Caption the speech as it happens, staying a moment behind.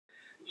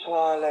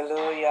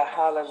Hallelujah,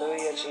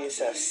 hallelujah,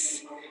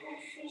 Jesus.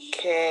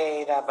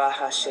 Ke da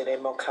baha shire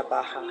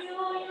mokabaha.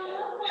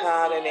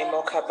 Hallelujah,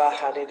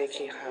 mokabaha de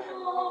kiha.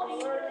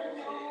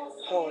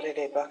 Hore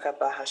de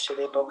bakabaha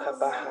shire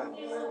bokabaha.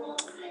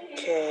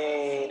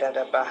 Ke da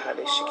da baha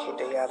de shiki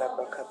de yada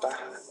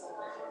bakabaha.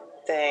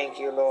 Thank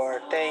you,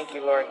 Lord. Thank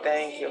you, Lord.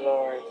 Thank you,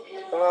 Lord.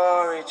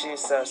 Glory,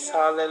 Jesus.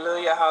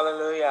 Hallelujah,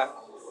 hallelujah.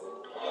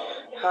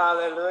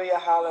 Hallelujah,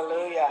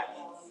 hallelujah.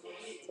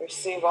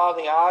 Receive all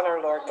the honor,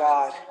 Lord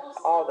God.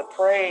 All the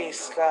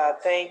praise, God.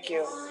 Thank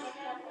you.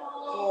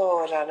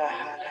 Oh, na na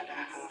ha na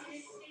na ha.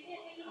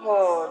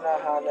 Oh, na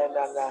ha na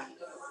na na.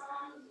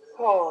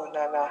 Oh,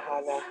 na na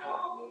ha na ha.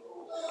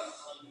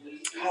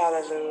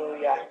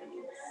 Hallelujah.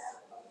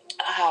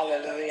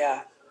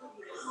 Hallelujah.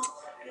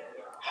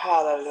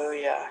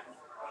 Hallelujah.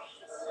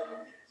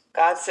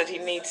 God said He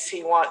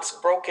wants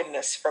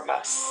brokenness from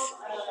us.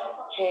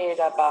 Hey,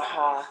 da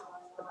baha.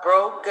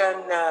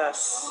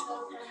 Brokenness.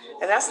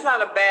 And that's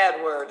not a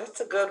bad word.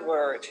 That's a good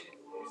word.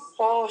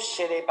 Oh,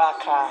 shitty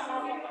baka.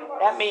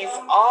 That means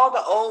all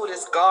the old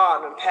is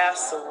gone and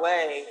passed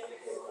away.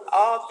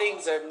 All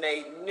things are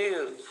made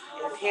new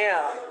in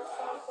Him.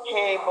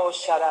 Hey, bo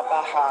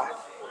shadabaha.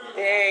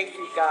 Thank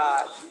you,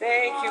 God.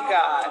 Thank you,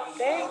 God.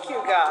 Thank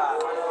you,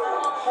 God.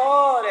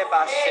 Oh,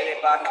 reba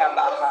shitty baka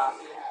baha.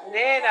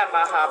 Nena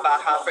maha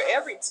baha. For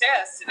every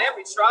test and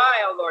every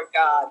trial, Lord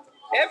God.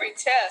 Every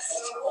test.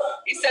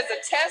 He says a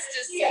test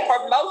is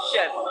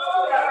promotion.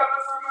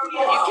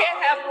 You can't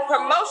have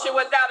promotion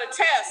without a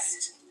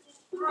test.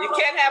 You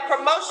can't have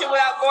promotion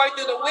without going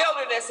through the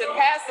wilderness and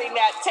passing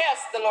that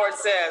test, the Lord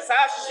says.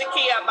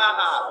 Hashikia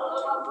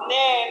baha.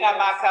 Nena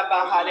maka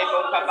baha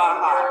deboka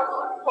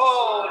baha.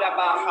 Ho da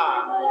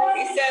baha.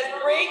 He says,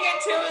 bring it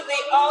to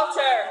the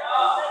altar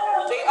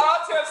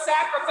of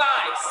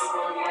sacrifice.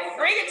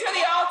 Bring it to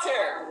the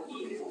altar.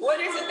 What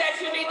is it that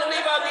you need to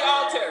leave on the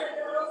altar?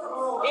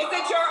 Is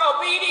it your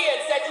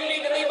obedience that you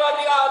need to leave on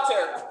the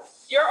altar?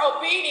 Your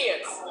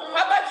obedience.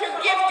 How about your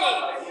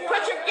gifting?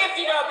 Put your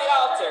gifting on the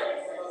altar.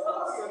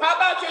 How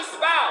about your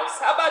spouse?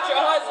 How about your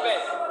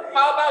husband?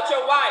 How about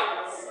your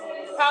wife?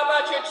 How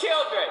about your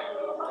children?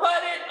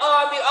 Put it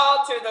on the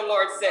altar, the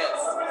Lord says.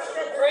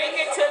 Bring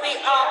it to the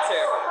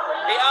altar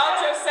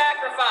of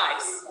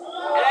sacrifice.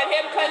 And let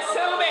Him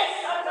consume it.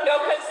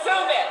 He'll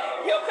consume it.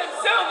 He'll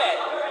consume it.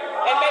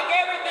 And make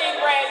everything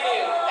brand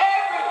new.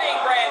 Everything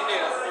brand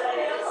new.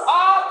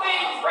 All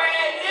things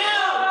brand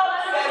new,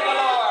 says the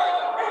Lord.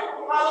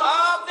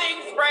 All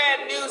things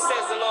brand new,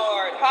 says the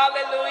Lord.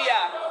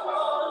 Hallelujah.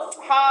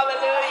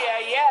 Hallelujah.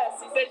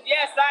 Yes. He said,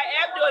 yes, I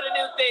am doing a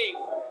new thing.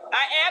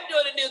 I am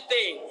doing a new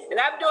thing. And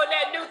I'm doing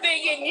that new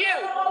thing in you,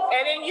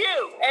 and in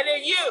you, and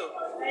in you.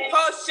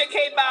 Ho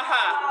sheke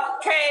baha.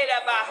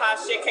 Keda baha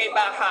sheke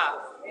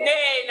baha.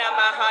 Ne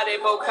namaha de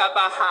boka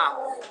baha.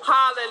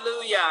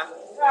 Hallelujah.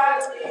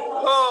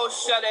 Ho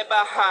shale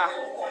baha.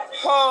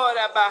 Ho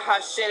da baha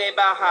shele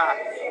baha.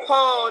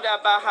 Ho da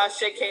baha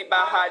sheke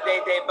baha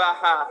de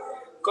baha.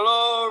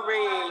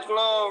 Glory,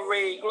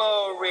 glory,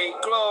 glory,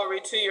 glory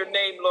to your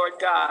name, Lord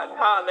God.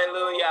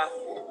 Hallelujah.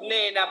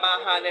 Nena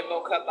mahane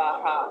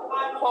mokabaha.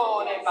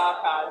 Hone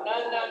baka.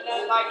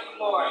 None like you,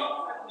 Lord.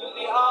 You're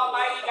the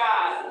Almighty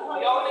God,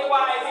 the only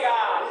wise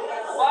God.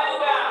 One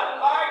God,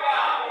 our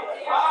God,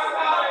 our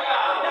Father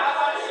God.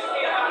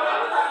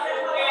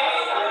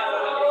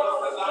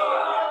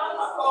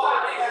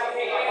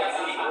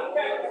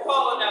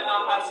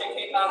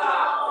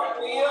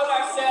 We yield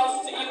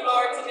ourselves to you,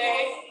 Lord,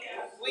 today.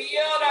 We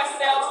yield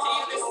ourselves to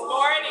you this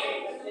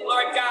morning,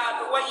 Lord God,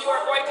 for what you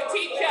are going to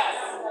teach us,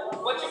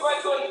 what you're going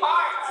to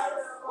impart,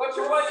 what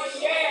you're going to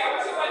share,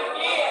 what you're going to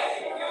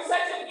give. You're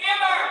such a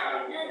giver.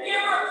 You're a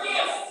giver of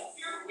gifts.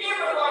 You're a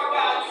giver, Lord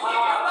God. You give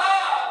your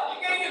love. You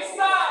give your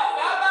son.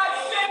 Not by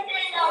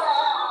shaking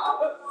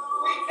around.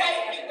 We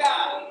thank you,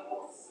 God.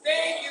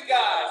 Thank you,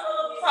 God.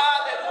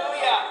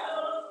 Hallelujah.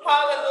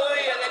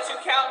 Hallelujah, that you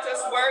count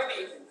us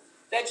worthy.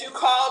 That you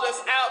called us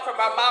out from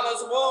our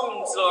mama's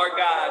wombs, Lord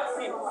God,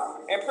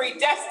 and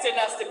predestined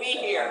us to be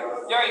here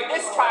during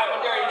this time and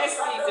during this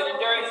season and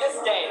during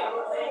this day.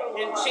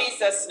 In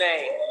Jesus'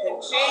 name. In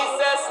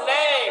Jesus'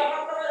 name.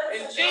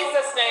 In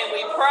Jesus' name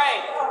we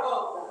pray.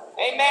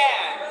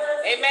 Amen.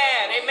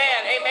 Amen.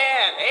 Amen.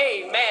 Amen.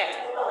 Amen.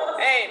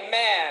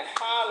 Amen.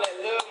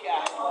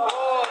 Hallelujah.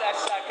 Oh,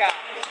 that's shaka.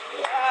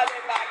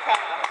 Hallelujah.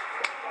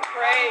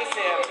 Praise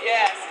Him.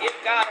 Yes. Give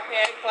God a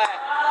hand clap.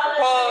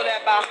 Oh,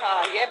 that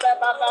baha. Yeah, baha.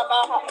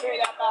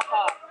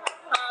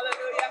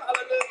 Hallelujah.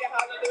 Hallelujah.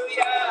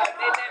 Hallelujah.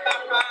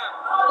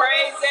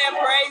 Praise Him.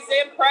 Praise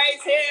Him.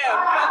 Praise Him.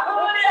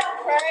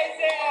 Praise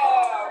Him.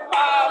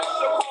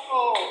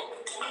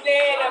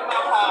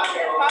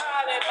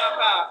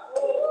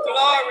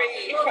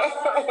 Glory.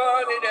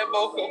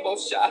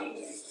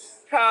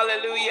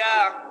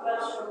 Hallelujah.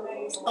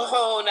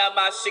 Oh,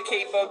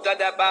 namashikebo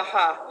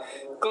dadabaha.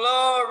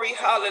 Glory,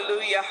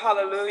 hallelujah,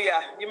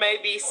 hallelujah. You may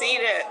be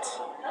seated.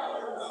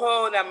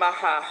 Oh,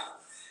 namaha.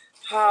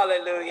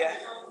 Hallelujah.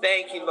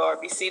 Thank you,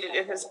 Lord. Be seated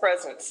in His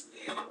presence.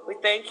 We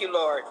thank you,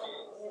 Lord.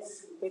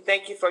 We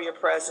thank you for your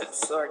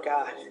presence, Lord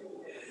God.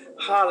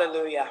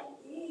 Hallelujah.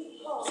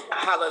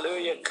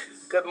 Hallelujah.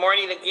 Good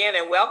morning again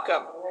and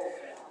welcome.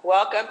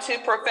 Welcome to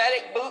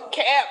Prophetic Boot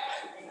Camp.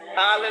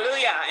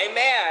 Hallelujah.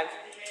 Amen.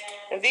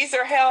 And these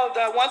are held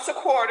once a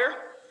quarter.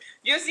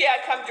 Usually I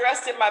come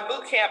dressed in my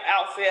boot camp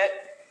outfit.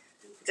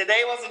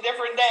 Today was a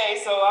different day,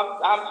 so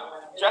I'm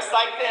dressed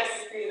like this.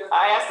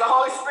 I asked the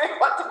Holy Spirit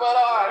what to put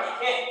on.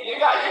 You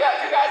guys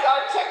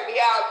ought to check me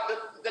out.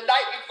 The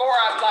night before,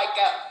 I'm like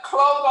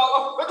clothes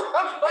all over the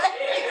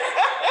place.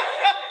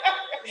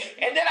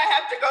 And then I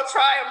have to go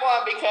try them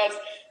on because,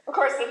 of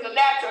course, in the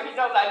natural, he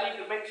knows I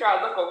need to make sure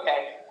I look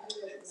okay.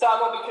 So I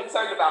won't be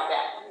concerned about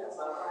that.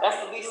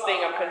 That's the least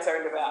thing I'm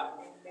concerned about.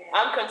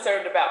 I'm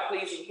concerned about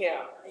pleasing him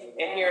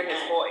and hearing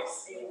his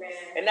voice.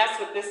 And that's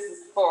what this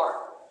is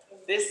for.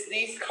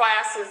 These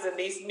classes and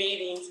these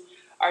meetings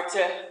are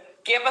to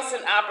give us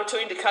an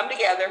opportunity to come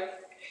together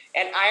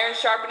and iron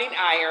sharpening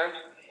iron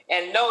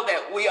and know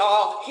that we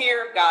all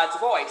hear God's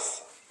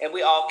voice and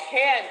we all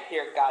can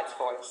hear God's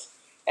voice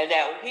and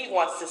that he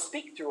wants to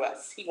speak through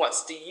us. He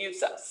wants to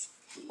use us.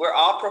 We're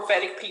all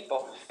prophetic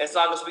people. As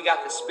long as we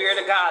got the Spirit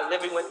of God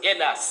living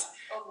within us,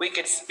 we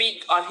can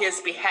speak on his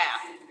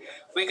behalf.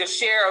 We can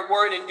share a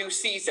word in due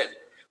season.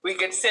 We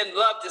can send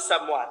love to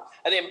someone,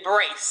 an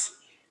embrace,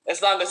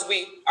 as long as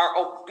we are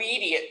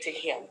obedient to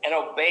him and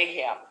obey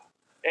him.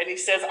 And he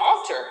says,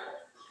 altar.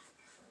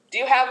 Do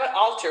you have an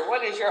altar?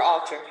 What is your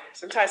altar?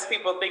 Sometimes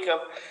people think of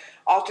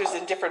altars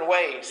in different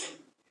ways.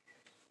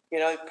 You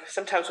know,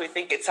 sometimes we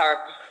think it's our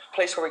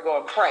place where we go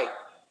and pray.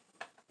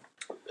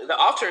 The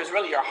altar is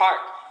really your heart.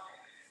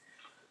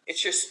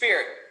 It's your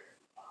spirit,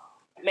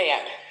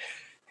 man.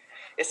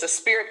 It's a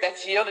spirit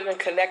that's yielded and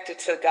connected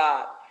to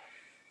God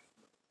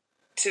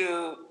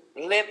to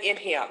live in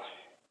him.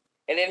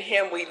 And in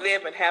him we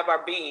live and have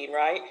our being,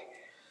 right?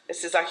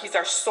 He's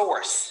our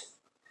source.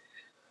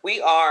 We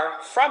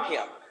are from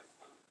him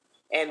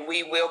and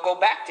we will go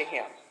back to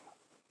him.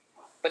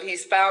 But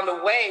he's found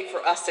a way for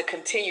us to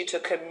continue to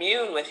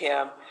commune with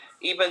him,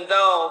 even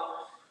though,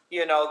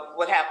 you know,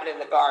 what happened in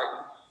the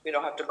garden. We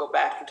don't have to go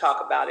back and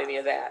talk about any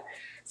of that.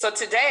 So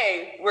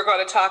today we're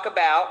going to talk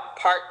about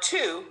part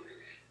 2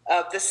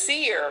 of the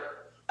seer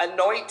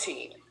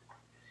anointing.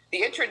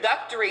 The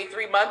introductory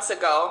 3 months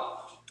ago,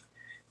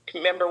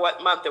 remember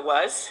what month it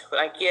was. When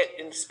I get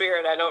in the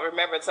spirit, I don't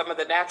remember some of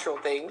the natural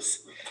things.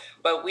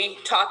 But we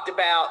talked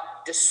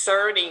about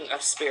discerning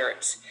of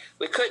spirits.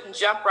 We couldn't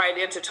jump right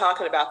into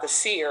talking about the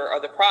seer or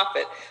the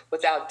prophet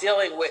without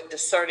dealing with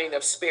discerning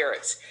of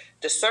spirits.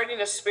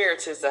 Discerning of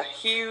spirits is a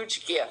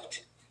huge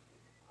gift.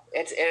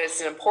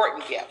 It's an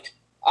important gift.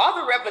 All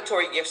the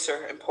revelatory gifts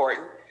are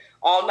important.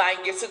 All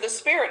 9 gifts of the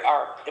Spirit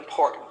are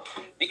important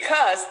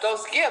because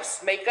those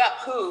gifts make up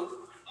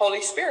who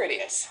Holy Spirit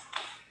is.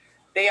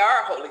 They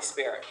are Holy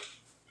Spirit.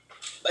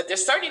 But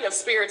discerning of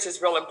spirits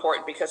is real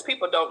important because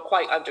people don't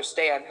quite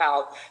understand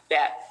how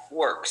that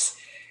works.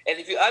 And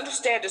if you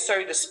understand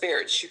discerning of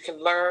spirits, you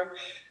can learn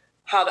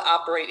how to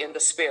operate in the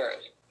Spirit.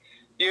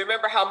 Do you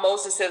remember how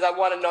Moses says, I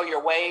want to know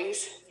your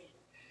ways?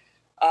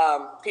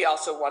 He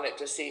also wanted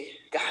to see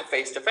God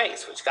face to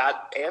face, which God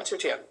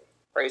answered him.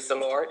 Praise the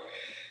Lord.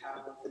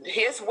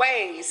 His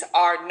ways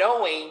are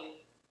knowing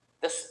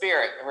the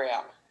spirit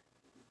realm.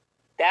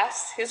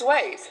 That's his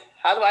ways.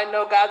 How do I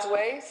know God's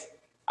ways?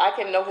 I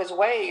can know his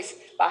ways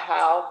by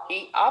how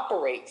he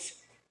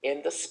operates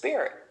in the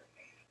spirit.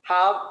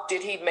 How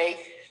did he make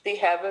the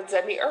heavens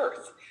and the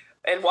earth?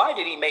 And why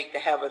did he make the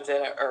heavens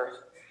and the earth?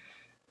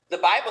 The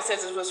Bible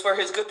says it was for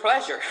his good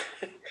pleasure.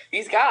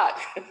 He's God.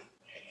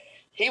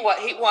 He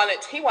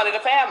wanted a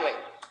family,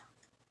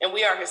 and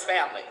we are his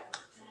family.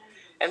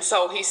 And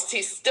so he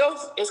still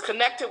is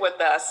connected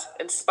with us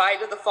in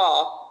spite of the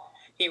fall.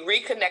 He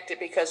reconnected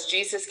because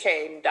Jesus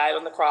came, died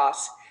on the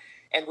cross,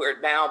 and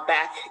we're now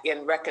back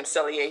in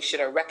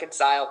reconciliation or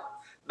reconciled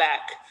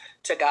back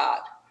to God.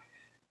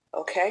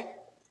 Okay?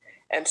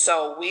 And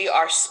so we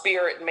are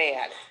spirit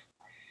man.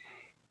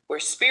 We're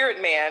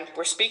spirit man.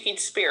 We're speaking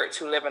spirits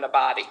who live in a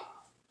body.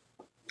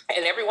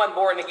 And everyone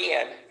born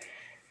again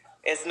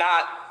is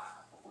not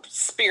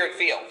spirit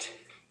filled.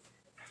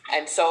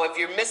 And so if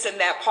you're missing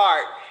that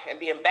part and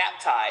being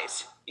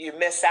baptized, you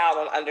miss out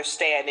on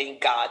understanding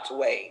God's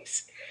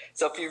ways.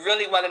 So if you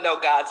really want to know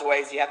God's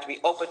ways, you have to be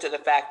open to the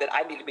fact that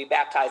I need to be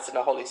baptized in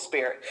the Holy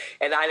Spirit.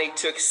 And I need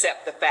to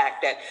accept the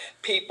fact that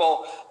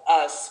people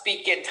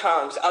speak in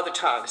tongues, other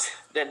tongues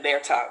than their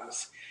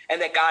tongues.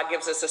 And that God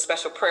gives us a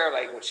special prayer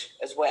language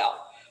as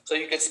well. So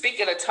you can speak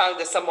in a tongue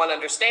that someone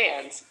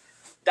understands,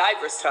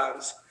 diverse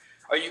tongues,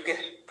 or you can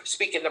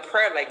speak in the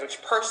prayer language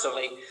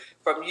personally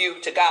from you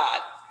to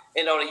God.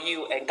 And only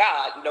you and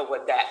God know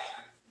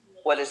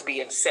what is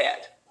being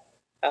said.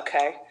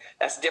 Okay?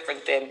 That's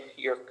different than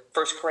your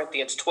 1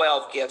 Corinthians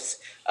 12 gifts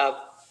of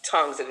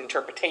tongues and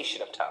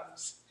interpretation of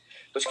tongues,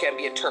 which can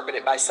be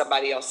interpreted by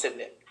somebody else in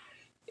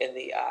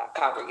the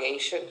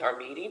congregation or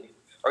meeting,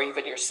 or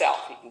even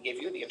yourself. He can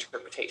give you the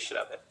interpretation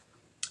of it.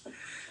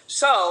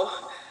 So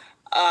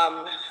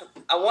I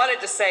wanted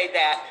to say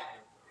that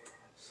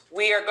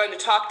we are going to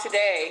talk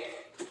today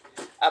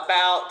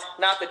about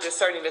not the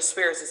discerning of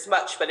spirits as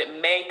much, but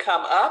it may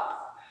come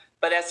up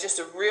But as just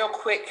a real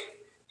quick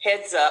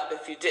heads up,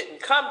 if you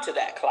didn't come to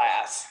that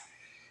class,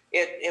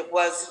 it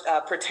was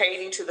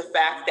pertaining to the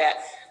fact that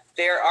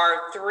there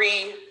are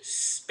three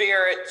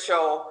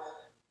spiritual,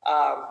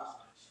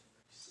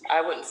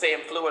 I wouldn't say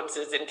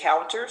influences,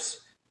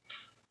 encounters.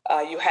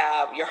 You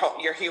have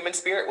your human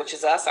spirit, which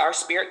is us, our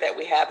spirit that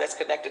we have that's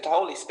connected to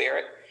Holy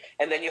Spirit.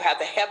 And then you have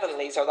the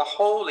heavenlies or the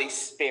Holy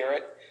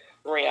Spirit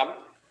realm,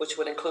 which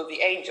would include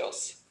the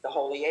angels, the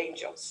holy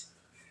angels.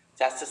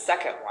 That's the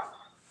second one.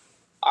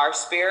 Our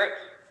spirit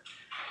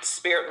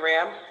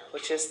realm,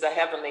 which is the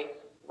heavenly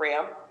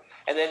realm.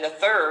 And then the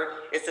third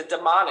is the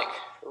demonic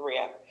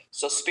realm.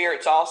 So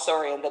spirits also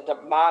are in the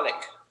demonic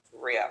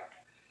realm.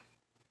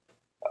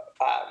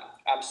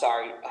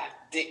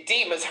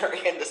 Demons are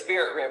in the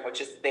spirit realm,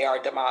 which is they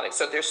are demonic.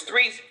 So there's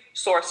three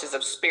sources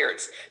of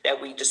spirits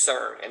that we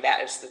discern, and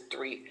that is the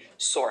three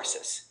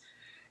sources.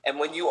 And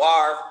when you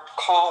are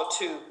called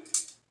to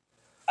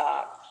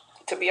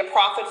be a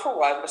prophet for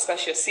one,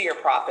 especially a seer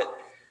prophet,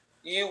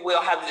 you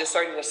will have the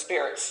discerning of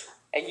spirits,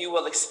 and you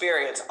will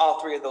experience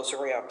all three of those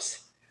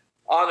realms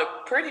on a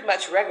pretty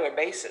much regular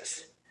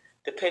basis,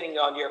 depending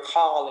on your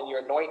call and your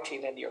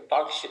anointing and your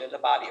function in the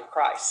body of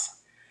Christ.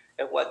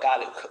 And what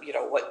God,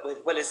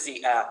 what is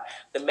the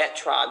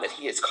metron that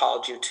He has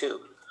called you to?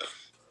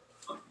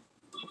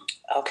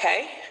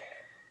 Okay,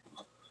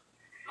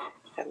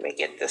 let me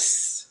get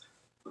this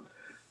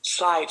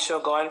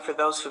slideshow going for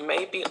those who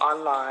may be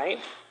online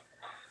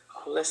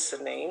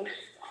listening.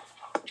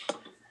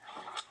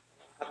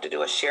 I have to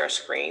do a share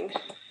screen.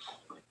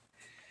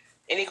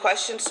 Any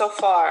questions so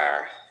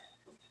far?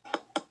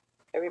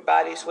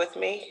 Everybody's with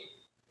me?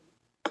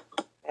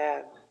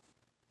 And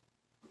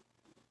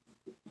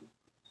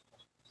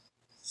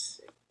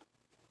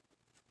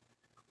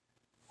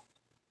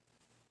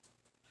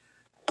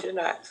I do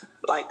not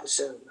like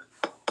Zoom.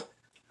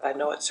 I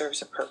know it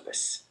serves a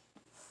purpose.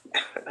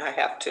 I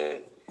have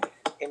to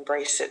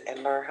embrace it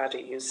and learn how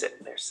to use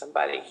it. There's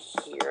somebody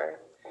here.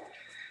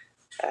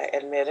 I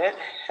admit it.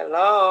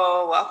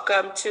 Hello,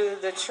 welcome to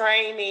the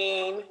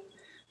training.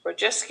 We're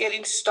just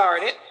getting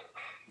started.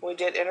 We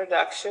did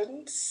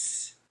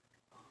introductions.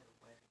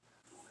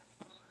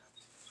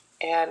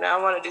 And I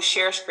want to do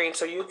share screen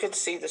so you can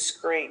see the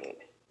screen.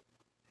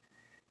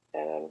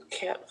 And I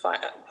can't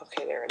find it.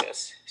 Okay, there it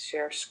is.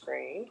 Share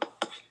screen.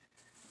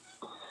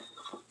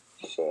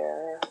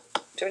 Share.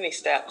 Too many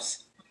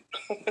steps.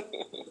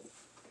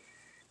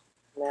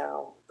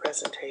 Now,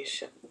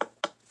 presentation.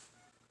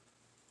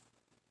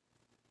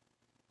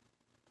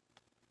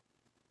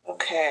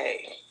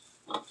 Okay.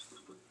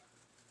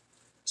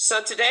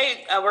 So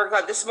today,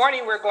 this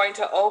morning, we're going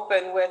to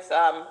open with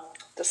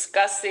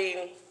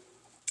discussing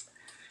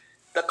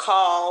the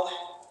call,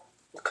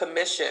 the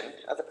commission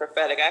of the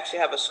prophetic. I actually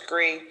have a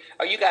screen,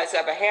 or you guys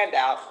have a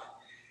handout.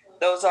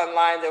 Those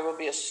online, there will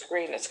be a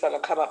screen that's going to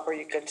come up where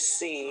you can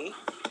see.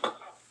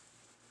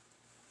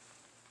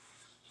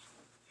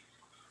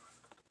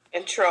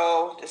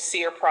 Intro, the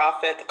seer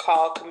prophet, the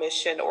call,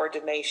 commission,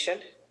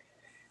 ordination,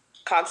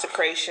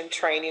 consecration,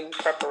 training,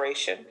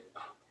 preparation,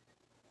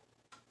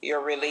 your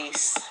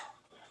release.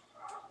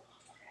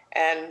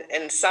 And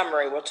in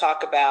summary, we'll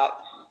talk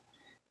about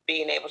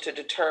being able to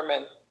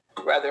determine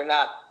whether or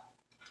not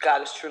God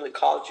has truly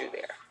called you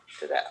there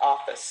to that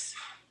office.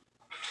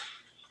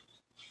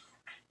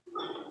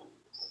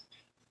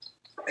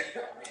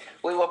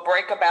 We will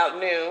break about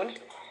noon,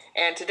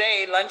 and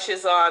today lunch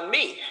is on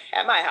me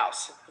at my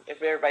house,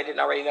 if everybody didn't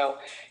already know.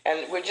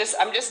 And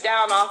I'm just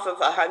down off of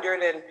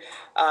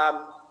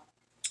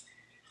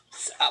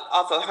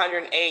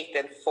 108th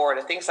and Fort.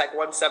 I think it's like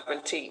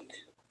 117th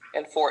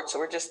and Fort. So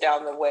we're just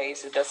down the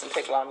ways. It doesn't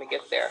take long to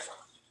get there.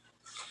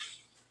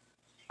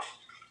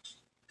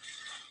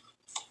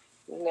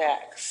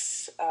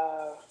 Next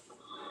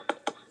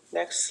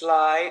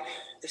slide,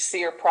 the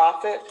seer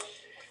prophet.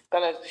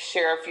 I'm going to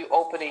share a few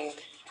opening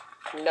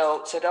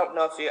notes. I don't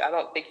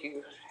think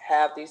you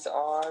have these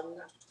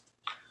on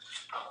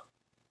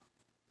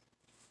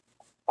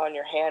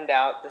your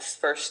handout, this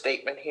first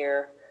statement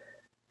here.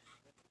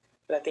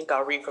 But I think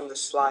I'll read from the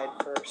slide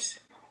first.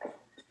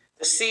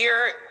 The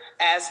seer,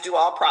 as do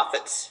all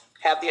prophets,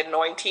 have the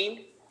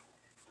anointing,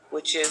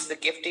 which is the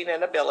gifting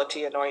and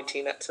ability,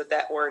 anointing, that's what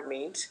that word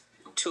means,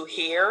 to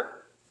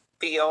hear,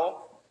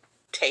 feel,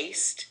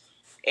 taste,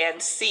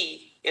 and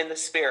see in the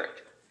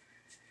spirit.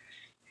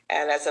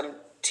 And as I'm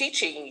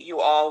teaching, you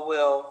all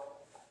will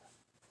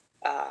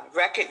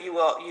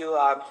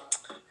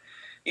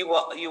you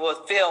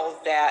will feel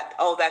that,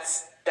 oh,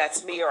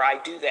 that's me, or I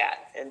do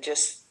that, and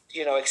just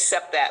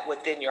accept that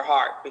within your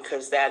heart,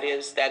 because that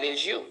is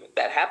you.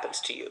 That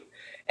happens to you,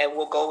 and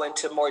we'll go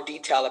into more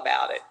detail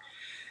about it.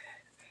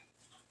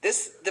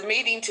 The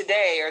meeting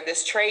today, or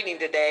this training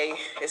today,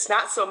 is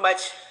not so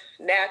much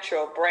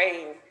natural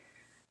brain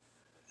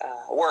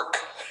work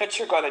that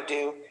you're going to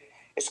do.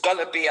 It's going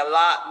to be a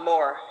lot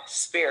more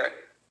spirit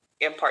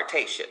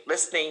impartation.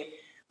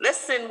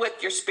 Listen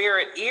with your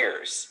spirit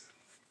ears.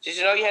 Did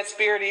you know you had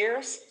spirit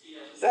ears?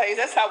 Yes.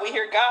 That's how we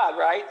hear God,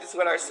 right? It's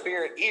with our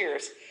spirit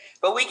ears.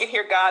 But we can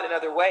hear God in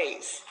other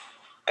ways.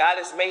 God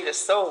has made us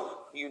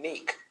so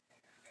unique.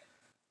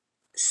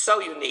 So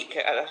unique.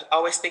 I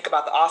always think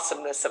about the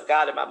awesomeness of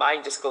God, and my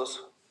mind just goes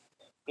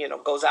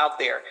out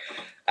there.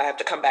 I have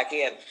to come back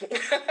in.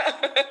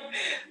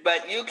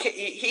 But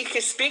he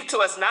can speak to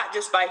us not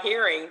just by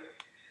hearing,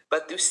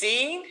 but through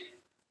seeing.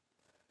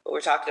 What we're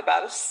talking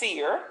about is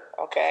seer,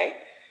 okay?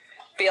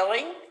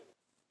 Feeling,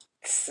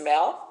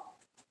 smell.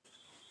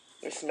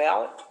 You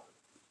smell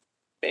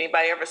it?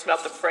 Anybody ever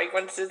smelled the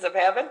fragrances of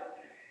heaven?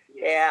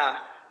 Yeah.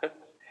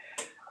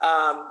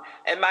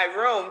 In my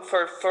room,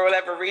 for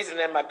whatever reason,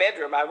 in my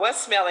bedroom, I was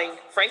smelling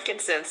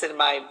frankincense in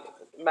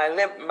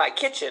my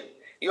kitchen.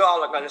 You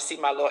all are going to see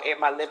my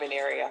living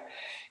area,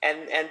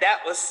 and that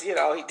was, he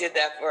did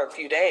that for a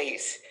few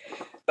days.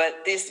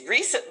 But this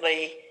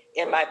recently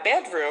in my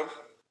bedroom,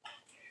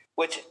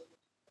 which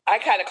I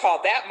kind of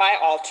call that my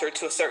altar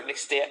to a certain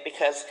extent,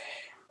 because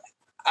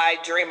I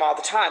dream all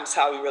the time. It's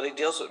how he really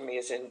deals with me,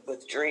 is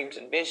with dreams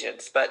and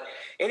visions. But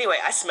anyway,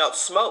 I smelled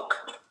smoke.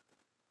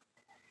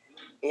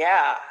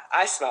 Yeah,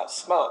 I smelled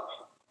smoke.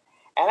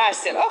 And I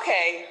said,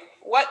 okay,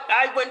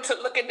 I went to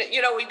look at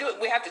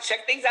we have to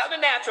check things out in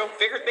the natural,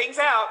 figure things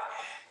out.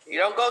 You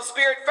don't go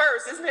spirit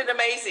first. Isn't it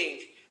amazing?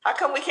 How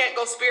come we can't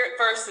go spirit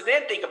first and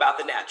then think about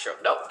the natural?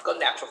 Nope, go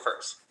natural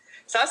first.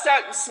 So I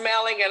started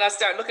smelling, and I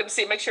started looking to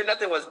see, make sure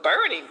nothing was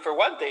burning, for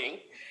one thing.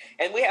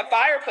 And we have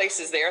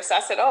fireplaces there. So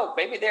I said, oh,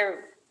 maybe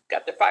they're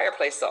got the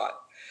fireplace on.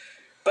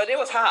 But it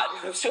was hot.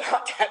 It was too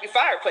hot to have the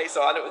fireplace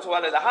on. It was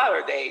one of the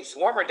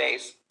warmer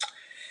days.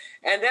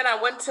 And then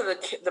I went to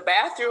the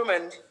bathroom,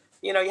 and,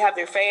 you have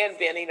their fan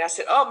venting. I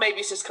said, oh, maybe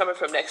it's just coming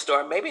from next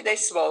door. Maybe they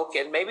smoke,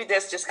 and maybe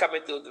that's just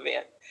coming through the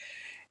vent.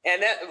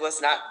 And that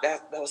was not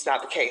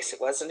the case. It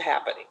wasn't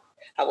happening.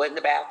 I went in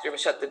the bathroom and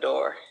shut the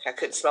door. I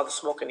couldn't smell the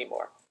smoke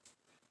anymore.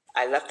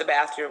 I left the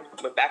bathroom,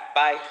 went back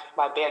by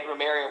my bedroom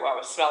area where I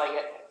was smelling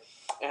it,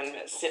 and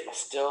it was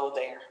still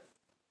there.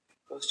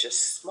 It was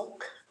just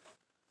smoke,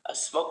 a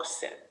smoke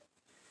scent.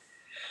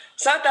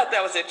 So I thought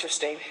that was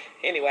interesting.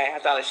 Anyway, I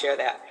thought I'd share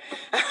that.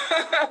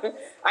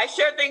 I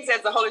share things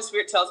as the Holy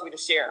Spirit tells me to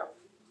share them,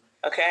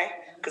 okay?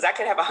 Because I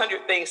could have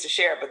 100 things to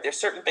share, but there's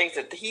certain things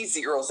that he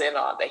zeroes in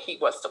on that he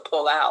wants to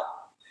pull out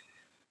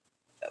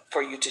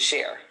for you to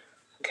share,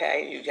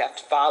 okay? You have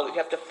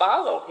to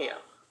follow him,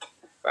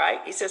 right?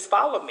 He says,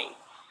 follow me.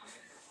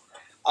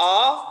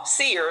 All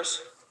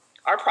seers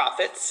are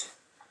prophets,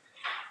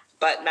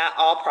 but not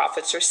all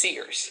prophets are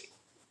seers,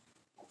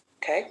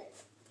 okay?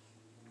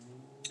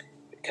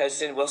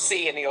 Because then we'll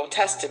see in the Old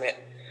Testament,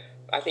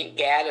 I think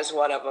Gad is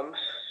one of them,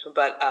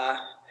 but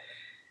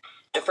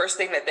the first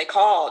thing that they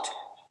called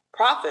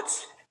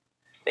prophets,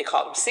 they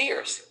called them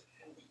seers,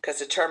 because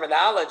the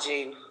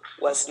terminology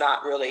was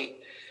not really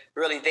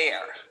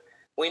there.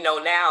 We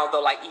know now,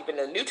 though, like even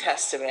in the New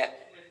Testament,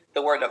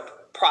 the word of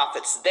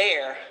prophet's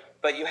there,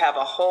 but you have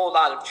a whole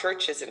lot of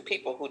churches and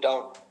people who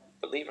don't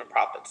believe in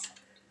prophets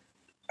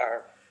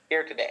are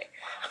here today.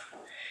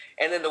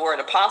 And then the word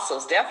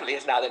apostles definitely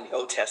is not in the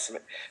Old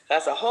Testament.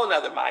 That's a whole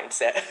nother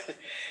mindset,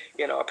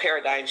 a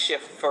paradigm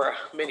shift for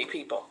many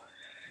people,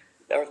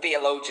 or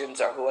theologians,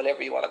 or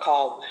whatever you want to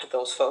call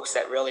those folks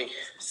that really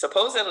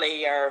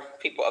supposedly are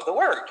people of the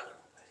word,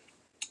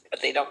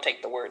 but they don't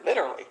take the word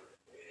literally.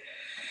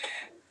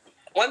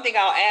 One thing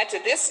I'll add to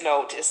this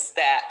note is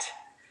that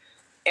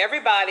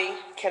everybody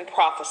can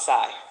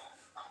prophesy,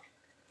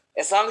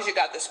 as long as you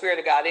got the Spirit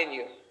of God in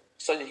you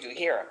so that you can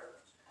hear him.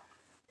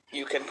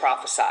 You can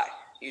prophesy.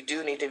 You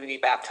do need to be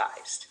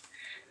baptized.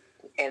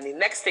 And the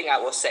next thing I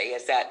will say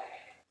is that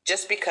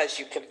just because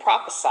you can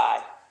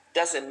prophesy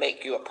doesn't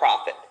make you a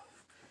prophet.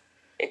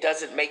 It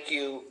doesn't make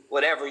you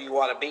whatever you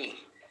want to be.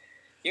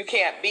 You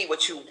can't be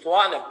what you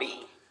want to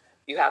be.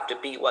 You have to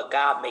be what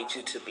God made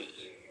you to be.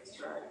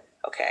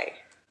 Okay?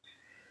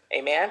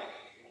 Amen?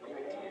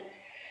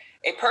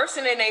 A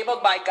person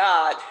enabled by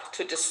God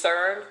to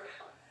discern,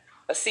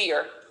 a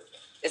seer,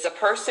 is a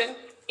person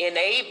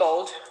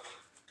enabled.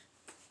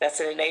 That's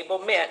an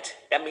enablement.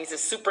 That means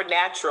it's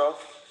supernatural.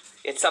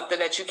 It's something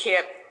that you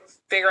can't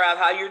figure out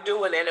how you're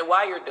doing it and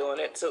why you're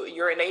doing it. So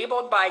you're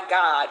enabled by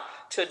God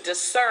to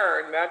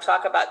discern. We're going to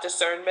talk about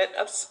discernment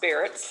of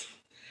spirits.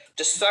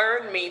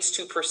 Discern means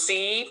to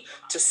perceive,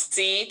 to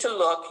see, to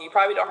look. You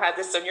probably don't have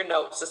this in your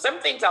notes. So some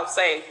things I'll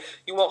say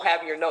you won't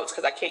have in your notes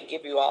because I can't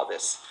give you all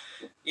this.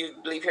 You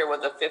leave here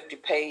with a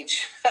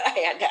 50-page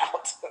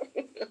handout.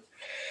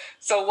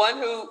 So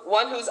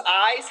one whose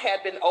eyes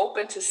had been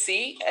opened to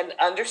see and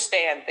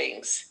understand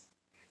things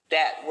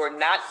that were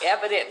not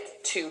evident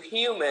to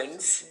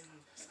humans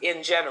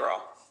in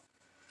general.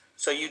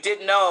 So you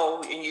didn't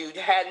know, and you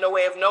had no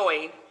way of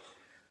knowing,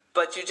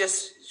 but you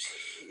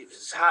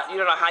don't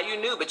know how you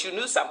knew, but you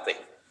knew something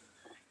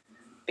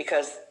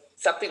because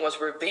something was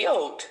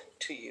revealed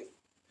to you.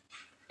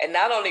 And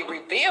not only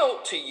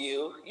revealed to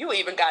you, you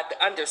even got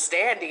the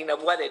understanding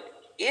of what it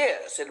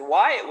is and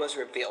why it was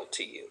revealed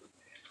to you.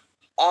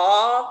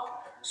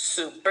 All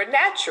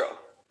supernatural.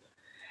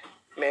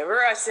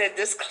 Remember, I said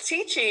this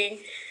teaching,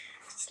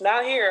 it's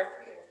not here.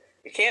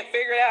 You can't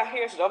figure it out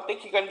here, so don't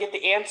think you're going to get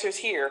the answers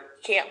here.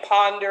 You can't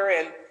ponder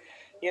and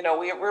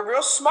we're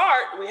real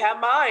smart. We have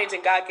minds,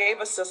 and God gave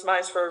us those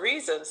minds for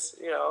reasons,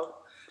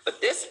 But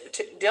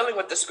dealing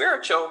with the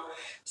spiritual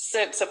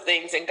sense of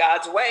things in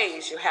God's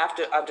ways, you have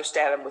to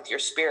understand them with your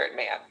spirit,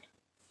 man.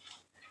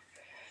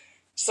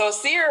 So a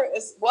seer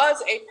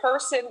was a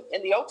person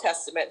in the Old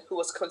Testament who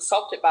was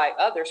consulted by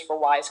others for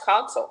wise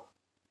counsel.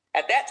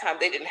 At that time,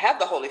 they didn't have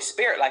the Holy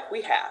Spirit like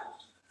we have.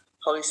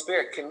 Holy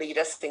Spirit can lead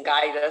us and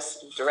guide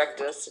us and direct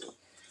us. And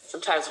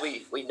sometimes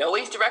we know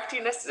he's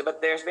directing us,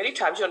 but there's many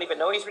times you don't even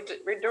know he's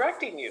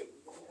redirecting you.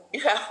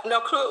 You have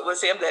no clue it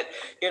was him that,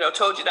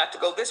 told you not to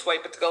go this way,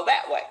 but to go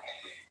that way.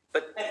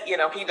 But,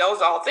 he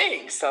knows all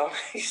things. So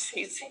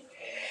he's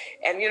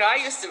and, I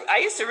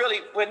used to really,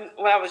 when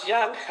I was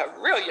young, a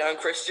real young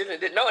Christian and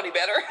didn't know any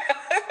better,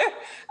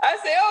 I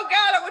say, oh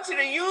God, I want you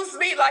to use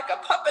me like a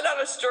puppet on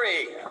a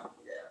string.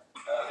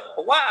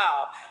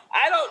 Wow.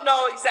 I don't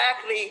know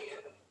exactly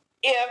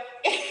if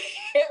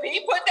he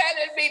put that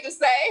in me to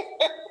say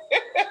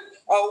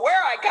or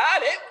where I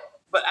got it,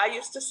 but I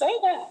used to say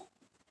that.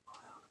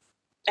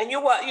 And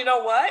you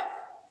know what?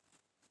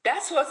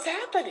 That's what's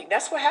happening.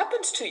 That's what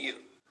happens to you.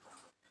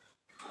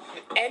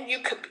 And you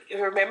could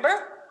remember,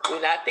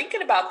 we're not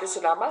thinking about this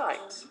in our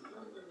minds.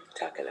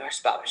 We're talking about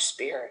our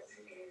spirit.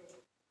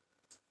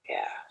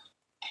 Yeah.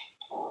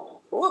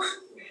 Oof.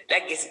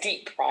 That gets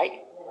deep,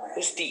 right?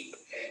 It's deep.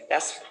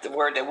 That's the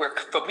word that we're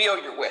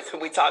familiar with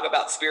when we talk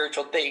about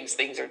spiritual things.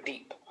 Things are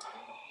deep.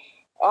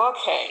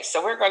 Okay,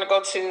 so we're going to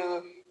go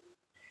to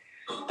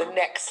the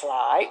next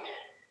slide.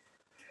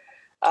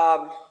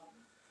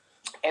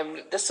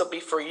 And this will be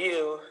for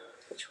you.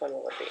 Which one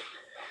will it be?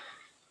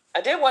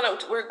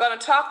 We're going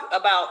to talk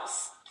about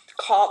the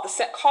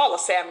call of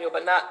Samuel,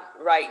 but not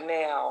right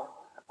now.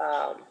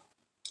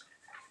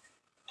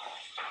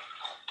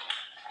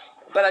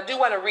 But I do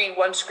want to read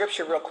one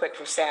scripture real quick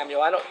from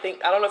Samuel. I don't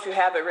know if you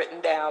have it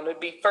written down. It'd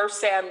be 1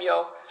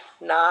 Samuel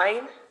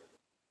 9,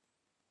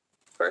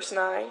 verse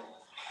 9.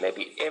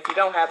 Maybe if you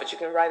don't have it, you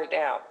can write it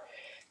down.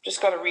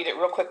 Just going to read it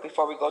real quick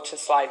before we go to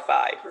slide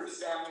 5.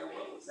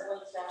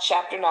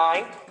 Chapter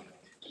 9,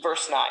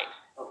 verse 9.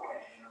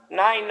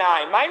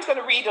 9:9. Mine's going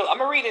to read. I'm going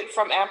to read it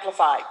from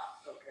Amplified.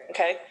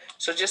 Okay,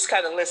 so just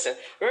kind of listen.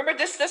 Remember,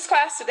 this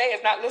class today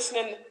is not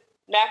listening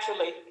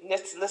naturally.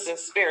 Let's listen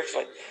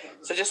spiritually.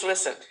 So just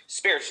listen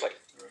spiritually.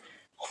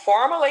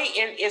 Formerly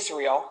in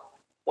Israel,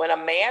 when a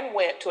man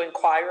went to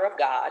inquire of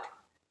God,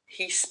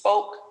 he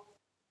spoke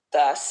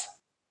thus: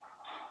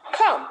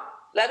 "Come,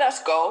 let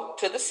us go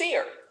to the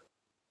seer."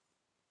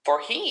 For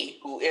he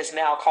who is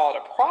now called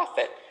a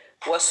prophet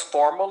was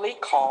formerly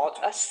called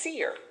a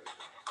seer.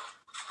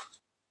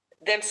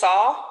 Then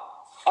Saul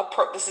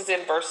approached. This is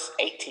in verse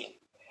 18.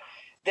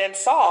 Then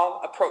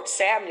Saul approached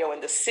Samuel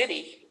in the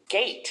city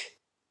gate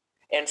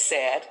and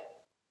said,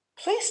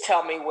 "Please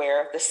tell me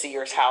where the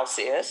seer's house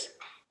is."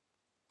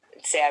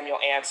 And Samuel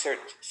answered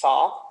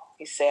Saul.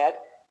 He said,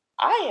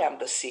 "I am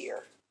the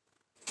seer.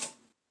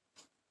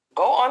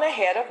 Go on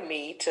ahead of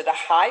me to the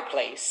high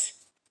place,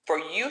 for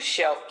you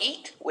shall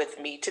eat with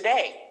me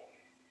today.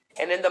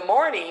 And in the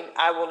morning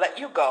I will let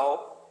you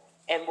go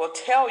and will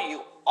tell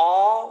you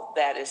all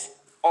that is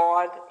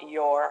on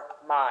your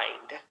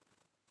mind.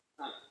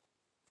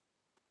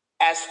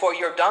 As for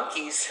your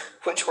donkeys,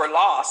 which were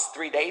lost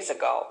 3 days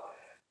ago,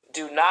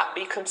 do not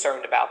be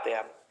concerned about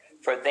them,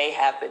 for they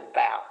have been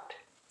found."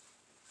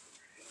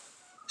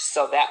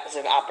 So that was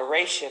an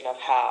operation of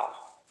how,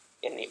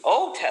 in the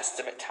Old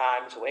Testament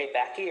times, way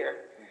back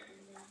here,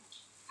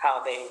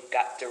 how they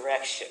got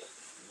direction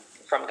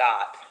from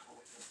God.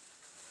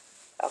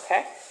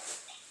 Okay?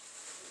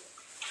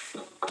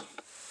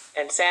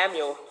 And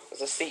Samuel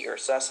was a seer,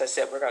 so as I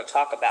said, we're going to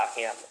talk about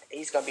him.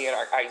 He's going to be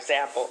our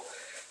example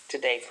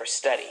today for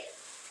study.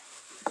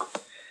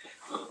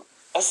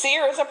 A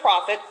seer is a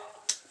prophet.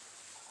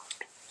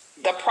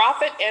 The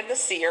prophet and the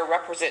seer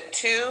represent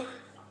two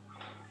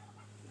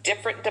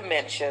different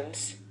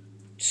dimensions,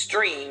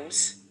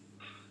 streams,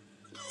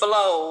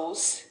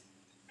 flows,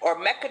 or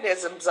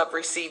mechanisms of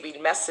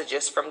receiving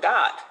messages from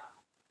God.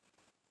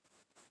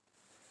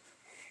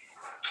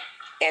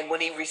 And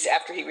when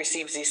after he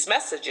receives these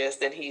messages,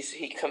 then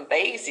he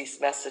conveys these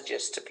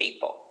messages to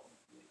people.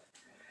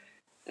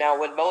 Now,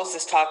 when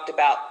Moses talked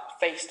about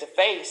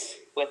face-to-face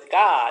with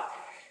God,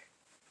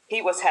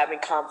 he was having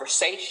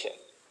conversation.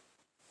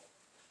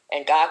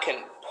 And God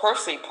can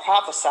personally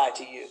prophesy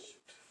to you.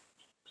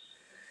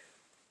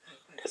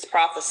 Because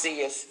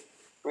prophecy is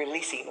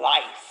releasing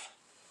life,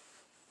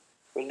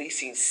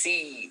 releasing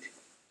seed.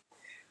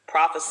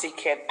 Prophecy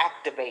can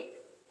activate.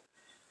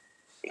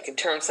 It can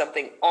turn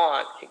something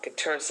on. It can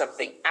turn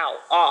something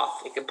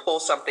off. It can pull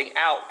something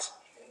out.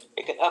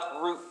 It can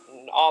uproot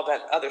and all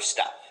that other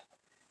stuff.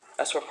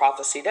 That's what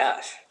prophecy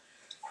does.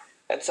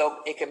 And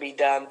so it can be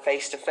done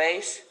face to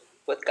face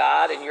with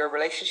God and your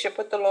relationship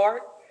with the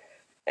Lord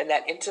and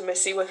that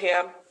intimacy with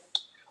him,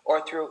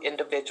 or through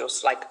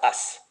individuals like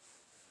us.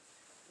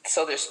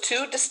 So there's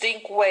two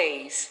distinct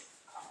ways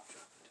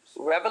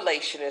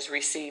revelation is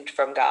received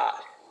from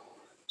God.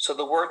 So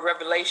the word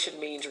revelation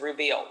means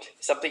revealed,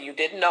 something you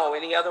didn't know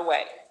any other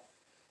way.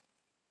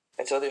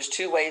 And so there's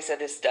two ways that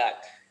it's done.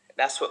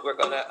 That's what we're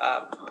going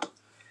to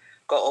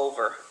go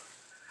over.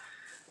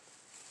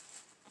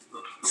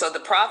 So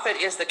the prophet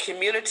is the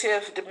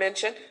communicative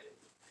dimension.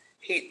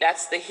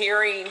 That's the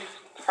hearing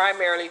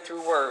primarily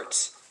through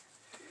words.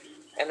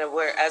 And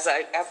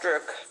after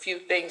a few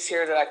things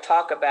here that I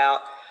talk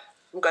about,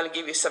 I'm going to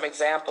give you some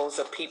examples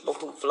of people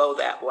who flow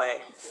that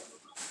way.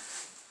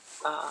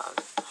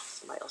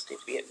 Somebody else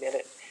needs to be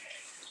admitted.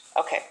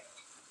 Okay.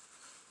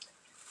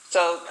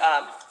 So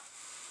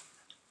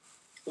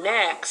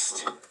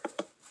next,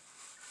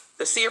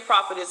 the seer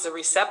prophet is the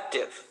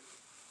receptive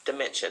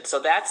dimension. So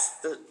that's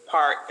the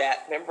part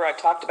that, remember I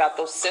talked about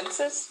those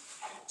senses?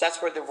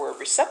 That's where the word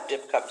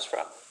receptive comes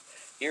from.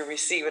 You're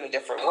receiving a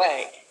different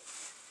way,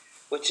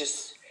 which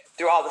is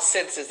through all the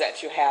senses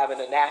that you have in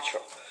the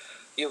natural.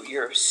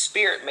 Your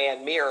spirit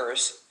man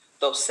mirrors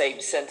those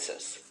same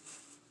senses.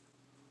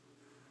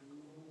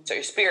 So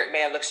your spirit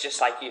man looks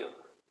just like you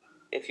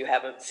if you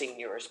haven't seen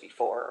yours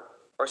before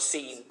or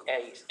seen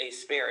a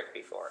spirit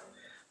before.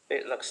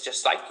 It looks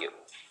just like you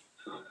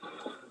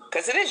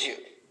because it is you.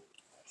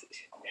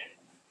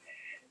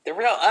 The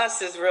real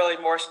us is really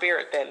more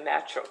spirit than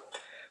natural.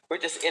 We're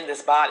just in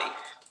this body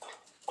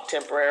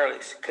temporarily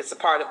because the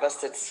part of us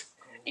that's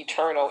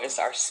eternal is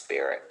our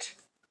spirit.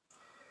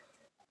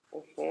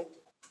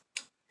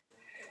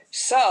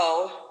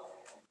 So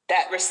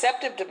that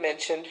receptive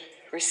dimension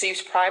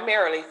receives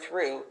primarily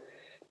through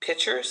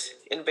pictures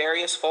in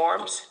various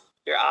forms,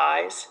 your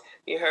eyes.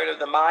 You heard of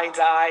the mind's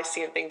eye,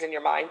 seeing things in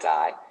your mind's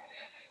eye,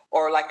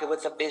 or like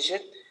with a vision.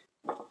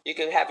 You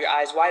can have your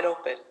eyes wide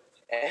open,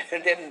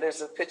 and then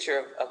there's a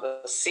picture of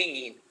a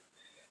scene,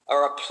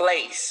 or a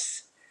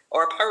place,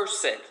 or a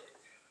person,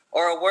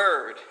 or a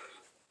word.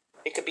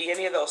 It could be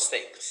any of those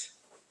things.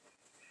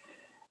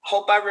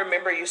 Hope I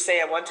remember you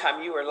saying one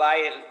time you were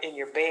lying in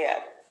your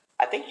bed.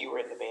 I think you were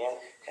in the bed,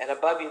 and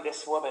above you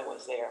this woman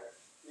was there.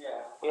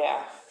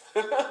 Yeah.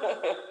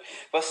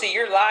 But see,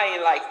 you're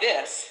lying like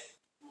this.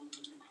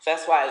 So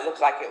that's why it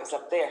looked like it was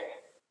up there.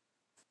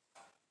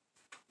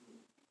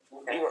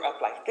 Okay. You were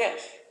up like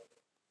this.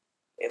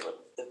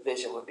 The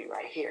vision would be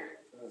right here.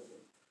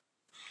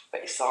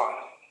 But you saw it.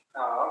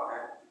 Oh,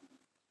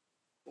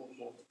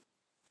 okay.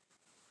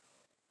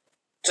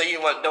 So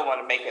you don't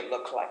want to make it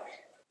look like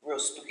real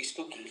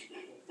spooky.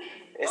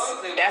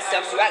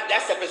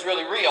 That stuff is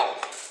really real.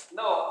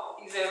 No,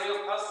 he's a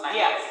real person.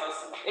 Yes,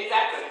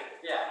 exactly.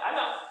 Yeah, I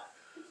know.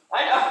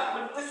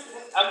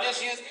 I'm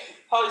just using,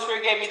 Holy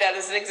Spirit gave me that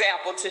as an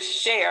example to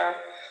share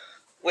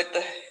with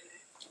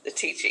the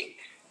teaching.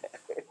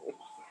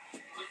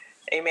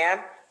 Amen.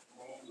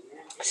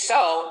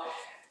 So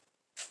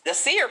the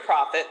seer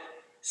prophet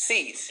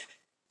sees.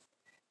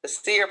 The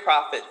seer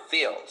prophet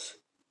feels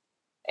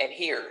and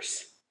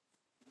hears.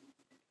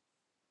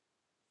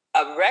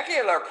 A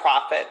regular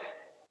prophet,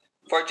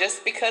 for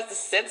just because the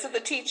sense of the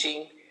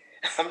teaching,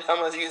 I'm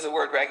going to use the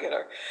word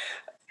regular,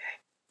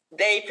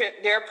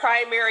 their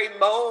primary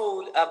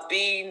mode of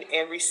being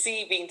and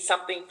receiving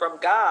something from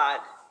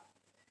God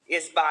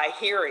is by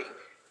hearing.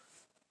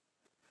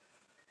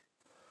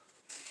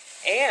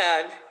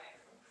 And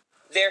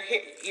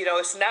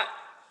it's not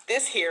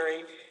this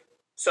hearing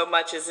so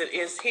much as it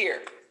is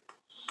here.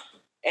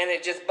 And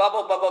it just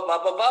bubble,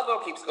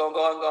 keeps going,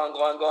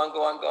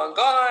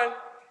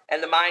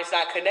 and the mind's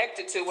not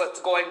connected to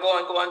what's going in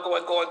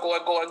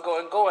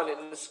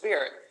the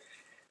spirit.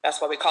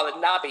 That's why we call it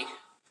Nabi.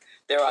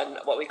 They're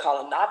what we call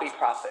a Nabi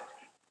prophet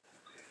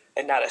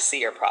and not a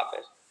seer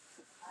prophet.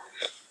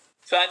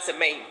 So that's the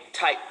main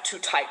two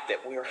type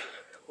that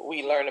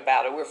we learn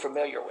about or we're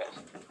familiar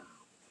with.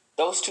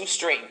 Those two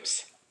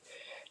streams.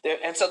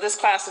 And so this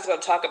class is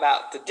going to talk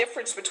about the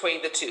difference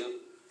between the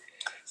two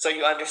so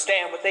you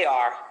understand what they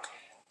are,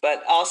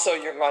 but also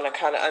you're going to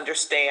kind of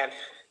understand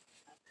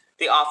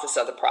the office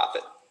of the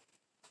prophet.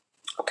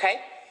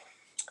 Okay?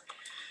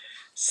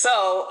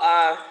 So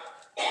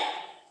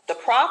the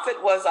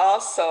prophet was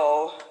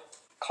also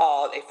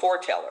called a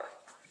foreteller.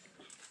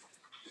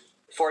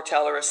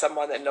 Foreteller is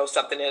someone that knows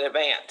something in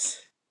advance.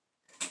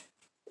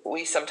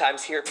 We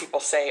sometimes hear people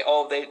say,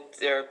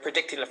 they're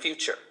predicting the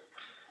future.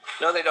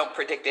 No, they don't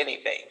predict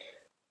anything.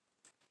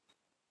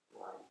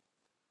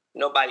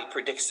 Nobody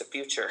predicts the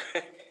future.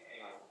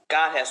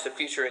 God has the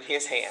future in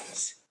his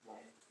hands.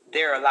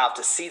 They're allowed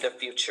to see the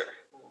future.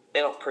 They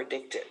don't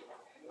predict it.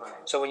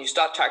 So when you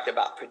start talking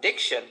about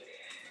prediction,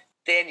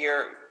 then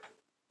you're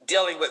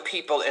dealing with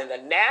people in the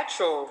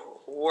natural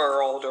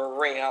world or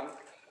realm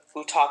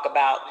who talk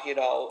about,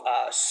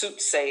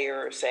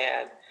 soothsayers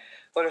and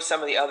what are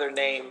some of the other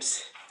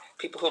names?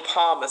 People who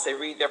palmist, they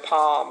read their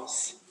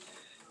palms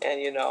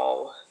and,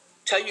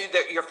 tell you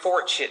that your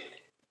fortune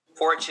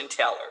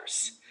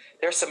tellers.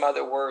 There's some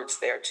other words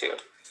there too. A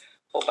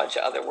whole bunch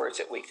of other words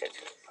that we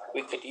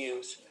could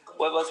use.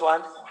 What was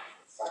one?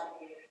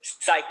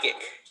 Psychic.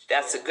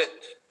 That's a good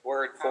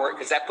word for it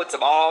because that puts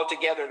them all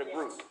together in a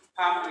group.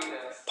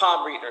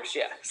 Palm readers,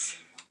 yes.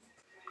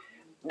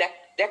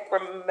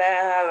 Necromancy.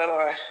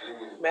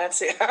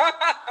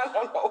 I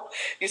don't know.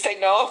 You say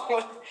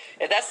no?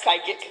 And that's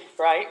psychic,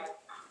 right?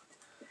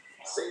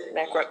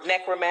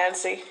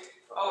 Necromancy.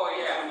 Oh,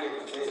 yeah.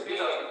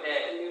 Spirit of the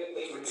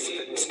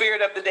dead.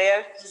 Spirit of the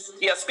dead.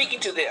 Yeah, speaking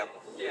to them.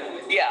 Yeah.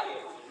 Yeah.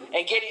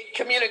 And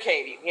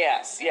communicating.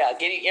 Yes. Yeah.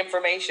 Getting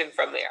information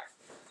from there.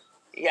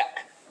 Yeah.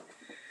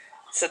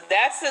 So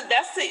that's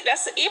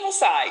the evil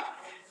side.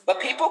 But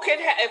people can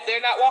if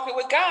they're not walking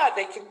with God,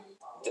 they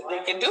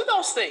can do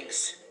those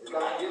things.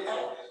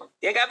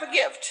 They got the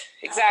gift.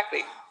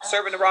 Exactly.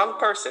 Serving the wrong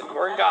person.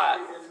 We're God.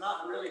 They're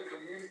not really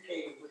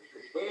communicating with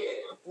the dead.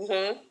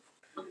 Mm-hmm.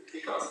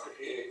 Because the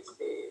dead is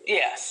dead.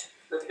 Yes.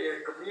 But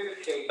they're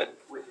communicating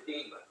with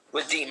demons.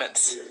 With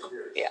demons.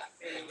 Yeah.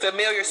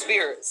 Familiar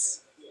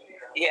spirits.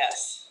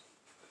 Yes.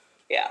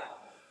 Yeah.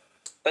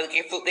 But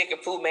they can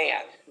fool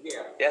man.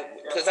 Yeah.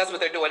 Because that's what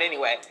they're doing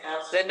anyway.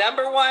 The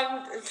number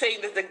one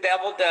thing that the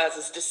devil does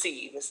is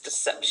deceive. It's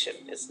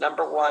deception. It's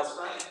number one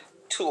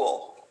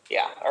tool.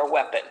 Yeah. Or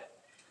weapon.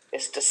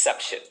 It's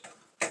deception.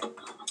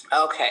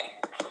 Okay.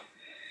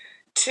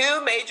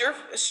 Two major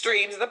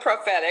streams of the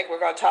prophetic. We're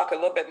going to talk a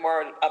little bit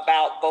more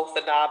about both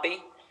the Nabi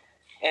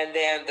and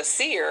then the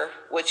seer,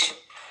 which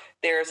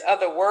there's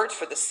other words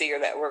for the seer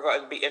that we're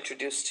going to be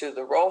introduced to,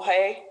 the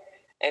Rohe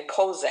and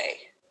Kozai,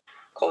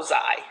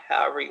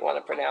 however you want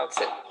to pronounce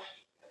it.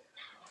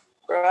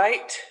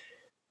 Right?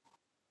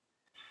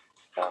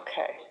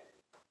 Okay.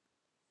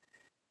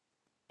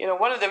 You know,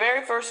 one of the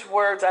very first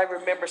words I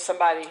remember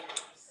somebody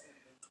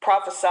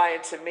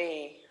prophesying to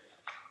me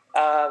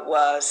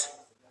was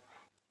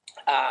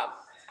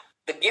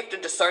the gift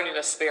of discerning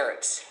of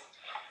spirits.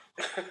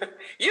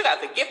 You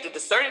got the gift of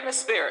discerning of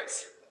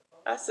spirits.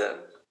 I said,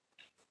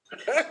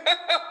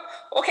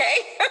 okay.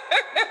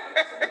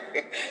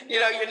 You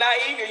know, you're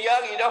naive, you're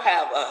young, you don't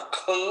have a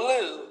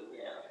clue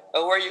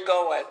of where you're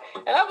going.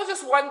 And I was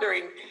just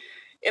wondering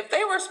if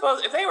they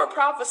were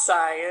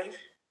prophesying,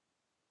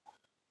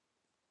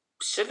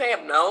 should they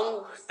have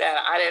known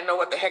that I didn't know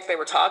what the heck they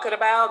were talking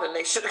about and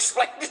they should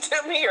explain it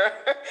to me, or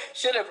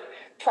should have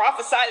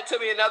prophesied it to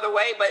me another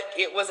way? But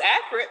it was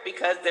accurate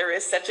because there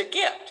is such a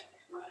gift.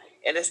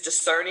 And it's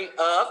discerning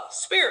of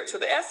spirits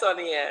with the S on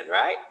the end,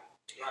 right?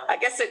 I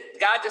guess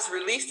God just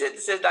released it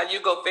and said, now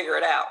you go figure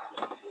it out.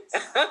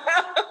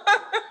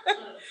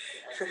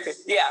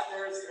 Yeah.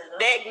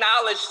 They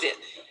acknowledged it.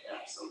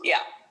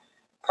 Yeah.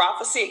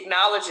 Prophecy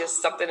acknowledges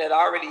something that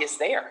already is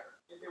there.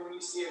 And then when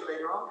you see it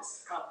later on,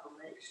 it's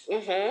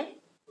confirmation.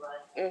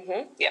 Mm-hmm.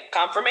 Mm-hmm. Yeah,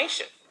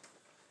 confirmation.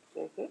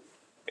 Mm-hmm.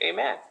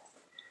 Amen.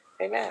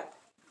 Amen.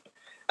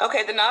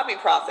 Okay, the Nabi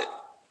prophet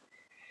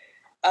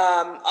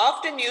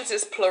often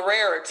uses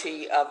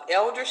plurality of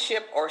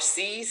eldership or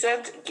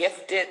seasoned,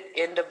 gifted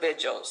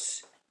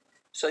individuals.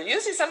 So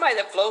usually somebody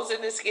that flows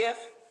in this gift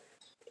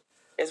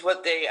is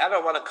I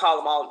don't want to call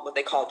them all what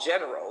they call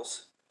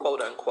generals, quote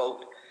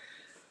unquote,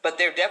 but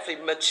they're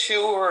definitely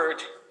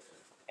matured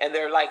and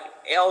they're like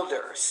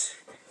elders.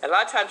 And a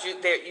lot of times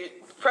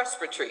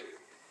presbytery,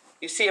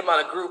 you see them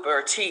on a group or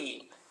a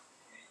team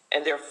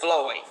and they're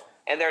flowing.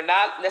 And they're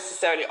not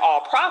necessarily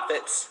all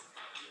prophets,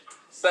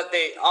 but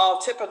they all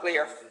typically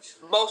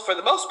for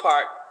the most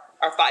part,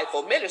 are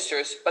fivefold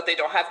ministers, but they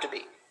don't have to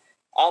be.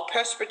 All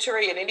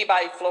presbytery and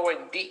anybody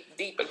flowing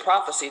deep in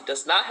prophecy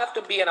does not have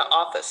to be in an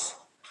office.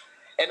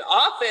 An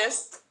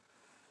office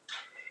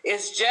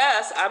is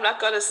just,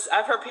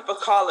 I've heard people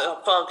call it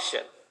a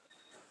function.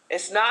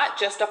 It's not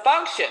just a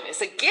function,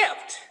 it's a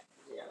gift.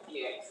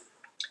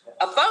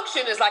 A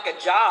function is like a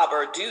job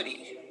or a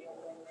duty.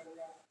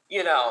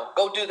 You know,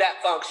 go do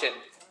that function.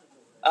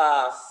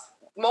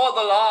 Mow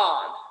the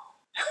lawn.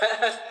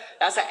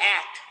 That's an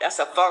act. That's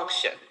a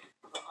function.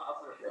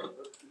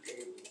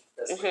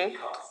 Mm-hmm.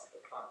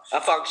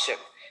 A function.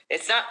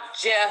 It's not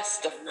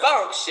just a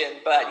function,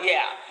 but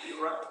yeah.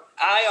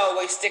 I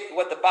always stick with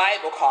what the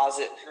Bible calls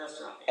it.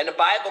 And the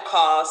Bible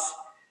calls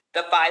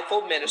the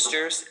fivefold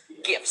ministers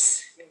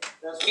gifts.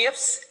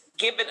 Gifts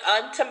given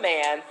unto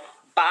man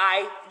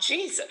by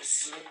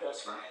Jesus.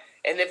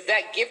 And if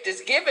that gift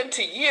is given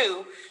to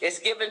you, it's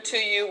given to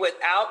you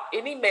without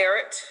any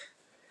merit.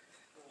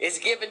 It's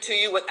given to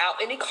you without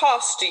any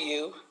cost to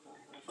you.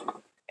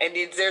 And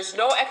there's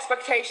no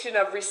expectation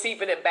of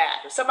receiving it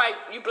back. If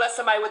you bless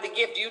somebody with a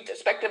gift, do you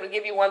expect them to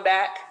give you one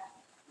back?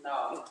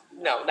 No.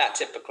 No, not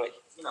typically.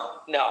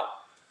 No.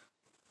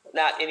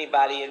 Not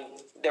anybody in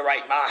their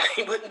right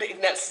mind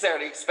wouldn't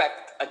necessarily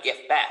expect a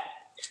gift back.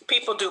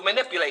 People do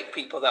manipulate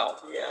people, though,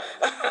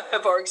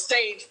 for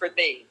exchange for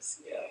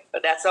things. Yeah.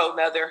 But that's a whole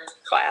nother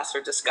class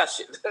or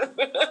discussion.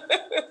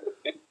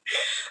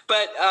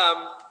 But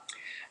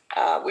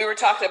we were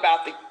talking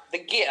about the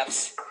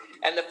gifts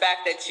and the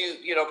fact that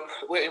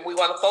we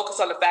want to focus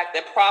on the fact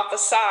that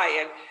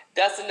prophesying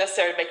doesn't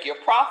necessarily make you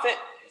a prophet,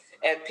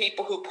 and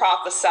people who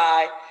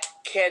prophesy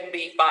can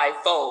be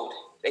fivefold.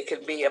 They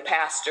can be a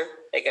pastor.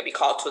 They can be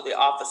called to the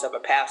office of a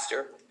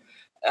pastor.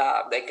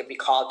 They can be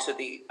called to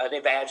an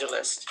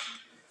evangelist.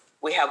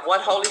 We have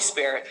one Holy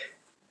Spirit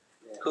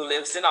who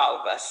lives in all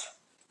of us.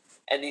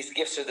 And these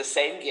gifts are the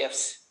same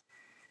gifts.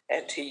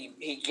 And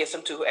he gives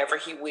them to whoever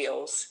he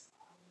wills.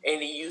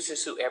 And he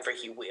uses whoever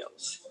he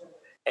wills.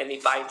 And he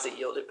finds a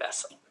yielded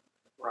vessel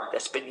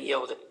that's been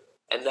yielded.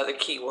 Another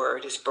key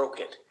word is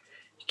broken.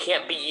 You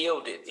can't be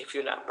yielded if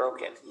you're not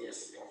broken.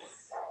 Yes.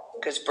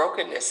 Because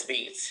brokenness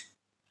means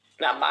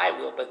not my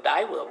will, but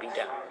thy will be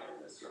done.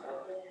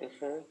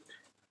 Mm-hmm.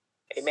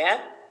 Amen?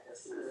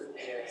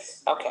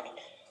 Yes. Okay.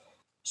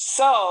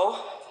 So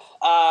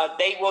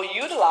they will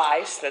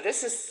utilize, now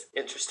this is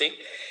interesting,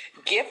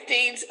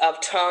 giftings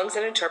of tongues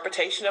and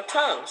interpretation of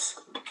tongues.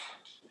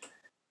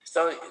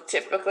 So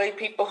typically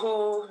people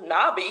who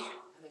nabi,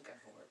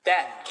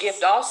 that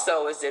gift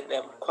also is in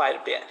them quite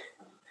a bit.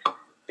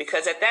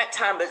 Because at that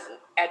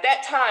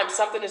time,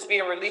 something is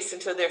being released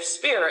into their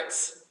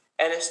spirits,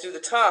 and it's through the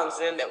tongues,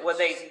 and then when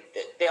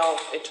they'll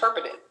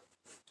interpret it.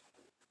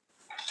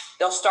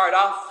 They'll start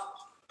off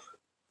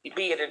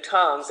being in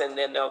tongues, and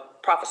then they'll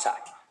prophesy.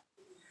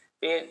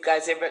 You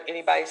guys,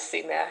 anybody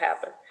seen that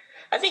happen?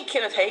 I think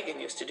Kenneth Hagin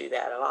used to do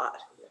that a lot,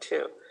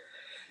 too.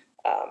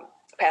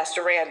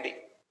 Pastor Randy.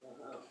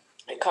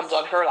 It comes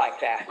on her like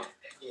that.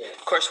 Yeah.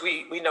 Of course,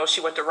 we know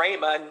she went to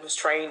Rhema and was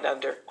trained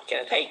under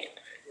Kenneth Hagin.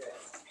 Yeah.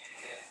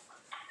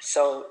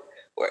 So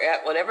we're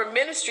at whatever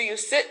ministry you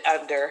sit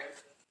under,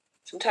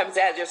 sometimes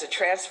there's a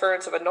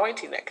transference of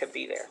anointing that could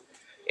be there.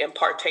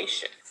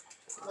 Impartation.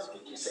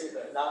 Did you say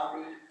the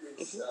Nabi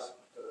is the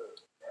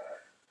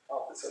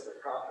office of the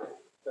prophet?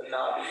 The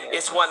Nabi.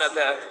 It's one of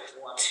the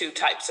two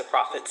types of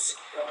prophets.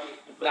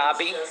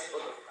 Nabi.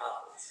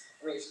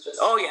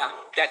 Oh yeah,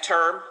 that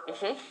term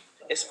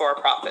is for a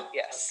prophet.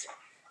 Yes,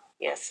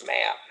 yes,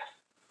 ma'am.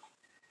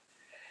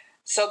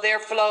 So their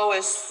flow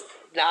is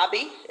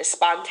Nabi is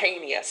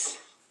spontaneous.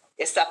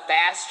 It's a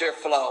faster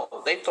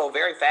flow. They flow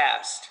very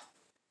fast,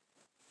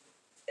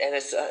 and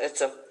it's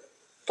a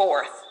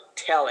forth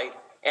telling,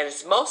 and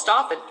it's most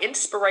often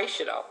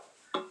inspirational,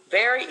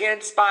 very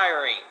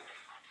inspiring.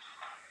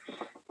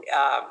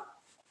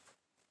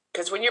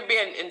 Because when you're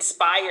being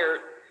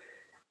inspired,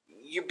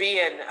 you're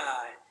being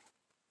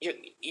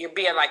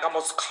like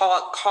almost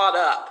caught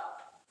up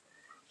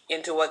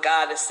into what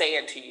God is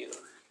saying to you.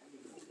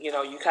 You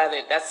know,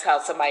 that's how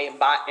somebody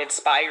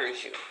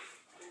inspires you.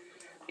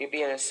 You're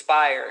being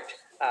inspired.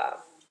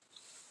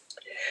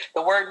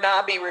 The word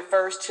nabi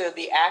refers to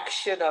the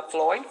action of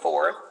flowing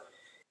forth.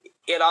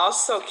 It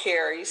also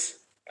carries,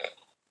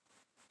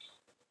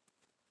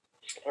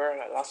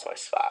 I lost my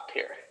spot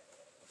here.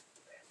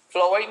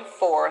 Flowing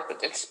forth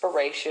with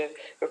inspiration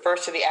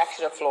refers to the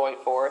action of flowing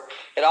forth.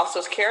 It also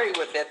is carried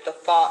with it the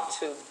thought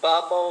to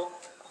bubble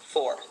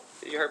forth.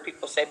 You heard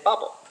people say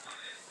bubble.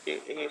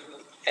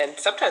 And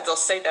sometimes they'll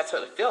say that's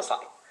what it feels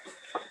like.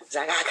 It's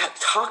like, I got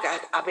to talk, I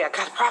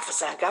got to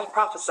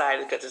prophesy,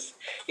 because it's,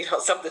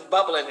 something's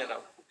bubbling in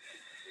them.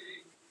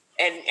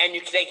 And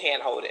they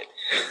can't hold it.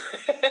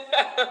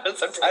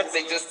 Sometimes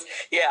they just,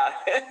 yeah.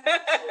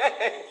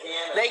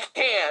 They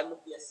can.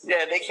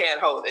 Yeah, they can't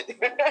hold it.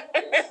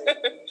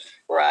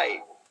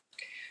 Right.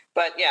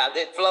 But yeah,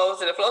 it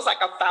flows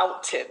like a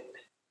fountain.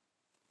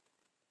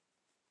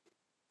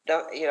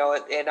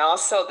 And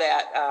also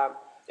that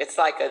it's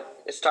like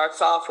it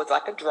starts off with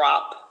like a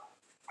drop.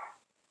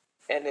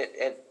 And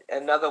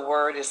another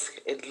word is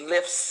it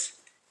lifts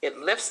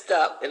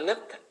up,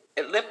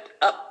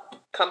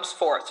 comes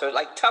forth. So it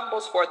like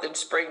tumbles forth and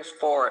springs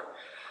forward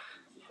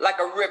like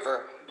a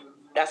river.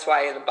 That's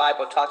why in the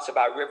Bible it talks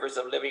about rivers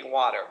of living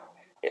water.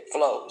 It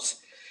flows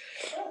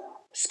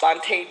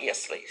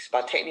spontaneously,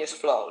 spontaneous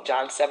flow.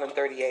 John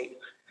 7:38.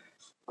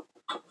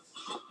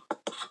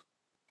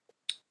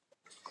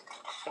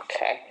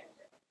 Okay.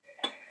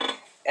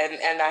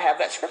 And I have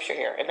that scripture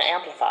here in the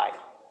Amplified.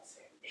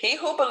 He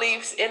who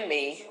believes in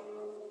me,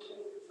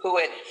 who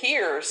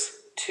adheres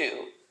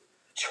to,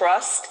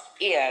 trusts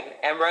in,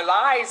 and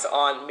relies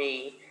on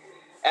me,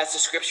 as the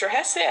scripture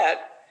has said,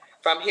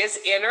 from his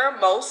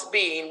innermost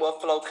being will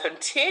flow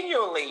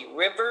continually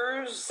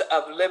rivers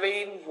of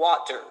living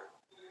water.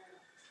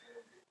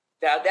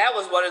 Now, that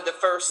was one of the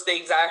first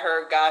things I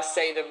heard God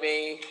say to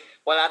me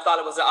when I thought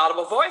it was an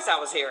audible voice I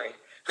was hearing.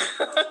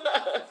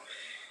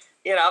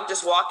 I'm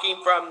just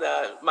walking from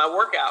my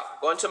workout,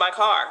 going to my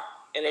car,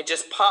 and it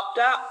just popped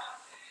up,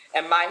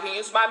 and he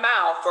used my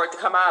mouth for it to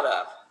come out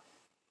of.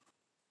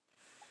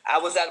 I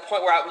was at a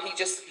point where he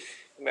just,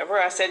 remember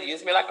I said,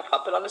 use me like a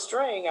puppet on a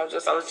string. I was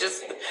just,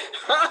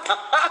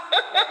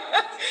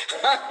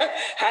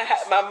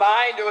 my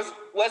mind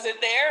wasn't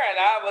there, and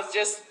I was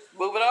just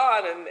moving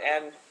on,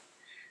 and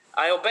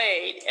I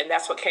obeyed, and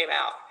that's what came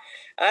out.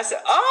 And I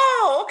said,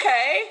 oh,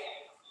 okay,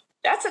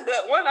 that's a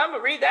good one. I'm going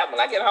to read that when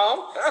I get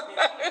home.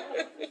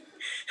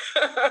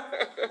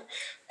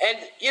 And,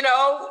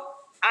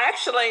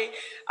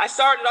 I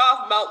started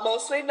off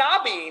mostly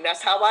nabiing.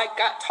 That's how I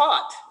got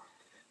taught.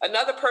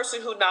 Another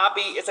person who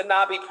is a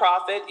nabi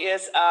prophet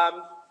is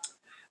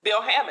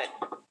Bill Hammond.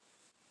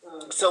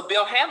 So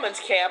Bill Hammond's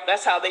camp,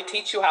 that's how they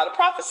teach you how to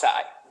prophesy.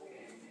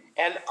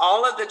 And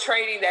all of the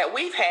training that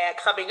we've had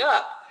coming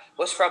up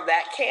was from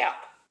that camp.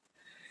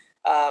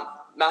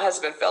 My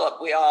husband, Philip,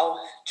 we all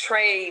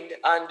trained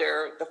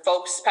under the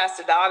folks,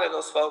 Pastor Don and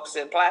those folks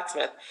in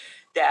Plattsmouth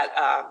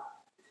that,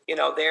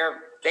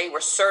 they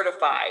were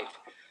certified.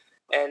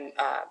 And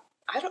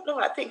I don't know.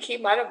 I think he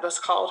might have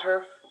just called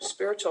her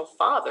spiritual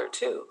father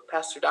too.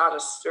 Pastor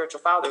Donna's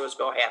spiritual father was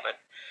Bill Hammond.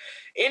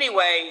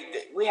 Anyway,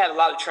 we had a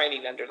lot of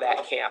training under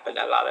that camp, and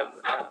a lot of,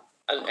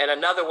 and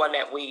another one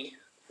that we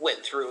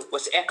went through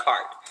was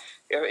Eckhart.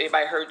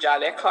 Anybody heard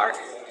John Eckhart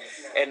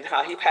and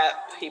how he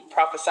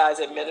prophesies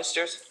and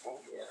ministers?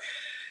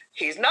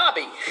 He's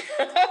knobby.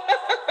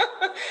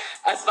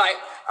 I was like,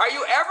 are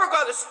you ever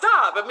going to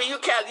stop? I mean, you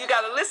got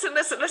to listen.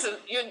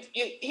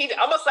 He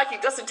almost like he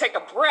doesn't take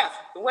a breath.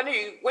 When do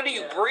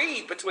you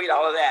breathe between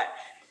all of that?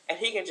 And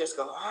he can just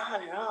go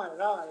on and on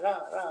and on and on and on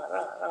and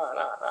on and on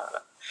and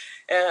on.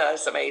 Yeah,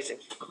 it's amazing.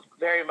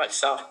 Very much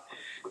so.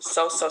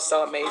 So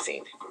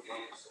amazing.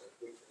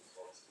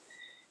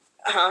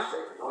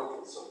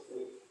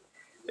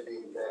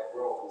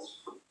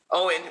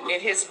 Oh, in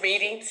his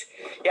meetings?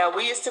 Yeah,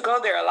 we used to go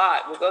there a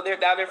lot. We'd go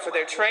down there for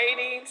their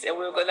trainings, and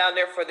we would go down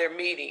there for their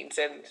meetings.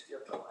 And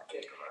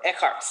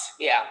Eckhart's,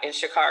 yeah, in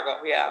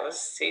Chicago. Yeah,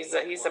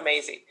 he's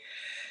amazing.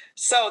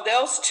 So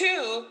those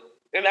two,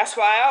 and that's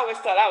why I always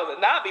thought I was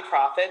a Nabi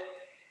prophet,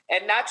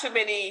 and not too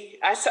many.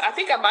 I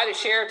think I might have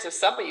shared to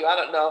some of you, I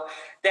don't know,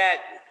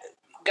 that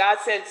God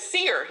said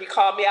seer. He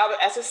called me out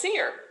as a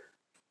seer.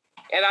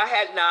 And I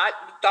had not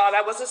thought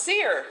I was a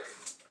seer.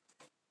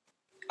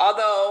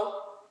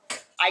 Although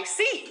I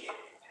see.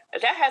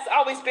 That has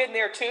always been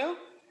there too.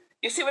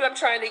 You see what I'm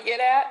trying to get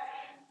at?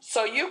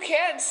 So you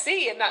can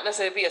see and not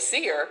necessarily be a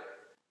seer.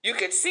 You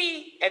can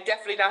see and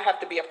definitely not have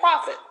to be a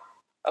prophet.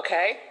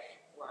 Okay?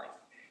 Right.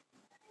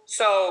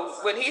 So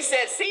when he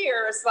said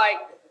seer, it's like,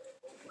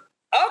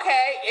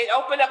 okay, it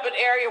opened up an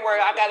area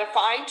where I got to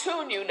fine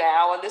tune you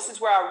now. And this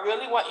is where I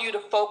really want you to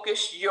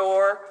focus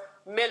your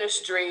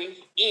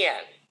ministry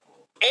in.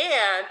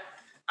 And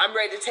I'm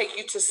ready to take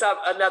you to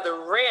another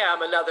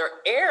realm,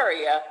 another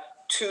area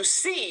to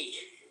see.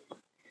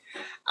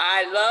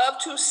 I love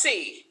to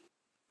see,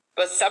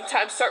 but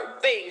sometimes certain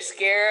things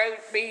scare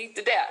me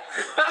to death.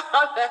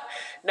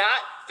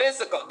 Not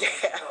physical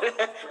death,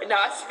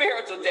 not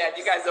spiritual death.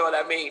 You guys know what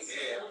I mean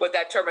with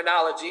that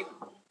terminology.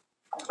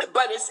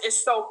 But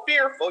it's so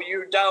fearful.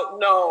 You don't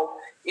know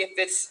if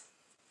it's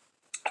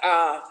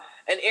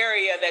an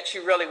area that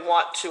you really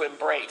want to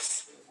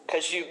embrace,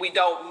 because we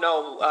don't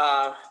know.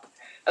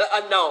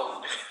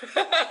 Unknown.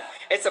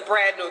 It's a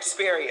brand new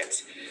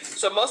experience.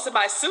 So most of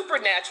my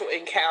supernatural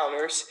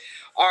encounters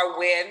are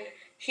when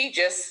he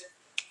just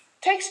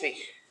takes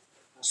me.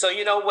 So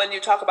when you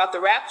talk about the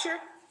rapture,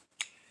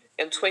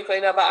 in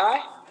twinkling of an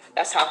eye,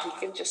 that's how he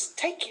can just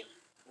take you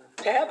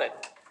to heaven.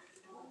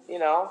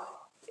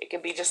 It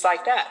can be just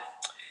like that.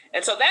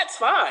 And so that's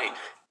fine.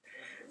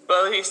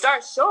 But he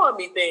starts showing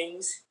me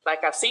things,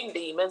 like I've seen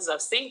demons,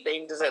 I've seen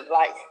things that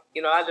what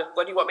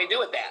do you want me to do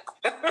with that?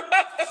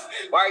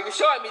 Why are you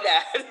showing me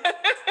that?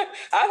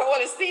 I don't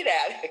want to see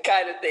that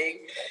kind of thing.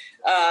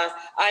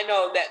 I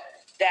know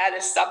that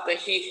is something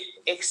he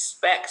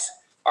expects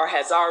or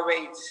has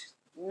already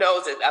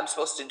knows that I'm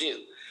supposed to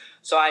do.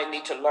 So I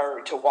need to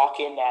learn to walk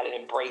in that and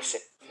embrace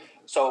it.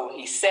 So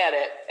he said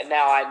it, and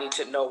now I need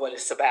to know what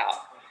it's about.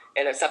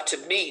 And it's up to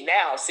me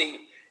now.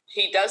 See,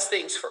 he does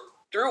things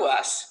through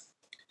us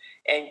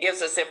and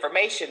gives us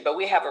information, but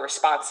we have a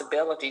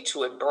responsibility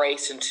to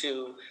embrace and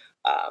to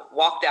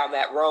walk down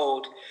that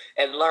road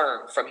and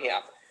learn from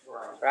him,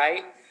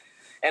 right?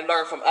 And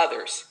learn from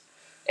others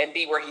and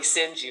be where he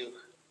sends you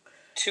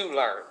to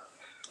learn.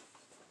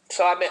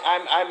 So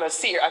I'm a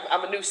seer.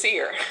 I'm a new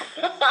seer.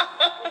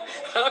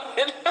 I've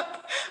been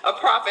a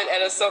prophet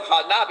and a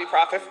so-called Nabi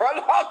prophet for a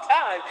long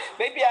time.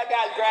 Maybe I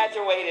got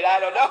graduated. I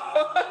don't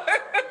know.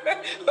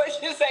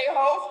 But you say,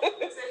 Hope?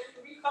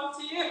 Come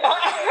to you.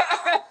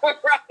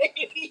 Right.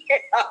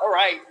 Yeah, all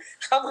right.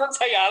 I'm going to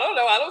tell you, I don't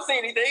know. I don't see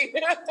anything.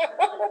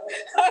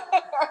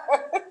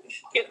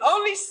 You can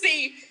only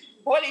see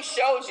what he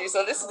shows you.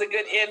 So this is a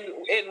good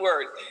end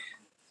word.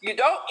 You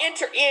don't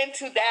enter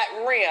into that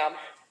realm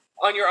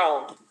on your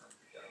own.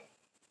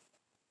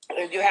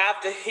 And you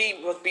have to, he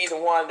will be the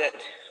one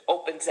that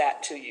opens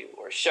that to you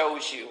or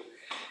shows you,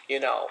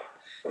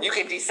 You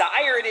can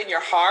desire it in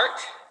your heart.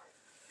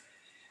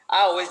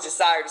 I always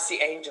desire to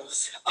see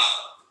angels.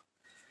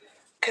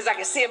 Because I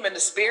can see him in the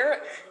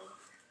spirit.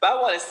 But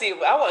I want to see him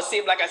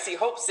like I see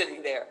Hope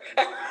sitting there.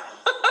 And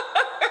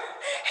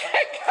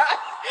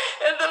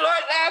the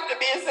Lord laughed at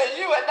me and said,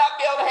 you would not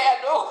be able to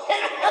handle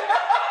it.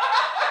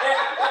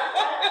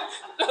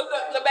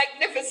 The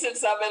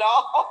magnificence of it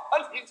all.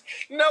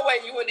 No way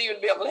you wouldn't even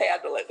be able to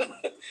handle it.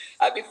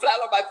 I'd be flat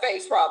on my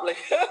face probably.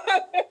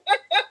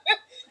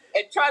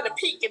 And trying to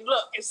peek and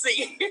look and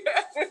see.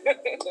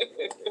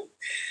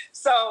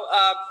 So,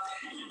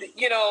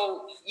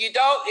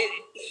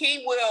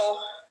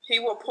 he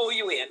will pull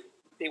you in.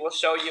 He will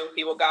show you,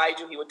 he will guide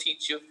you, he will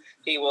teach you,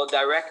 he will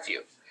direct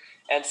you.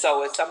 And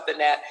so it's something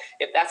that,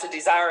 if that's a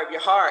desire of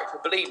your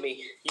heart, believe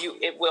me,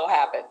 it will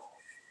happen.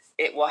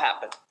 It will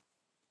happen.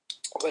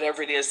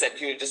 Whatever it is that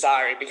you're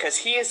desiring, because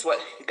he is what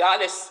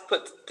God has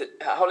put, the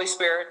Holy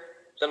Spirit,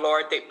 the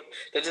Lord,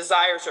 the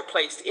desires are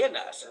placed in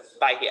us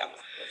by him,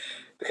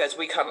 because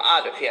we come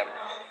out of him.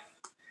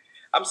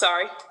 I'm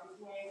sorry.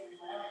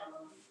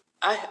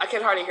 I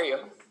can hardly hear you.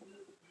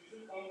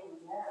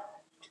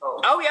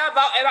 Oh, Oh yeah,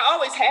 and I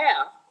always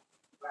have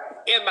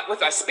with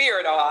my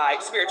spirit, all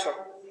right, spiritual.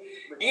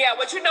 Yeah,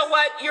 but you know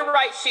what? You're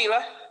right,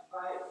 Sheila,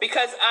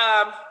 because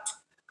I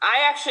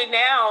actually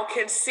now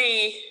can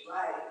see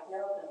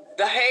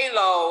the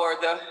halo or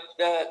the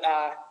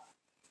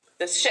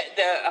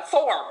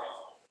form,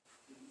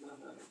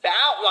 the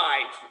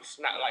outline. It's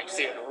not like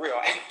seeing a real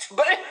act,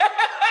 but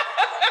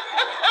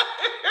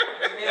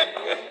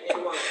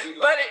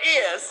but it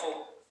is.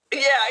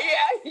 Yeah,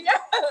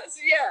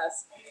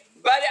 yes.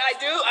 But I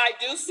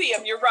do see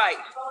them. You're right.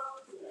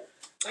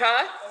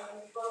 Huh?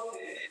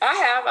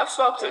 I've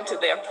spoken to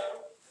them.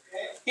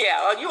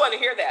 Yeah, well, you want to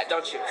hear that,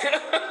 don't you?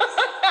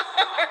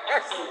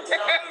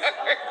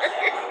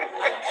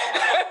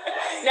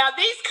 Now,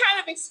 these kind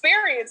of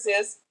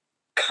experiences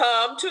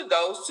come to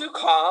those who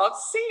called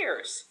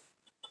seers.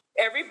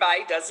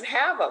 Everybody doesn't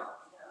have them.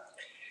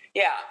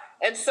 Yeah,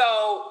 and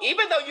so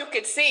even though you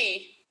can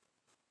see,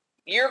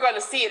 you're going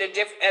to see it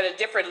at a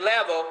different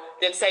level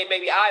than, say,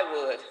 maybe I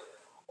would.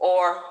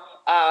 Or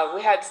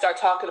we had to start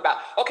talking about,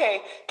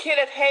 okay,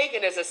 Kenneth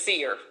Hagin is a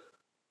seer.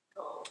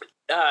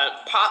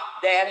 Pop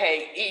Dad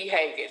E.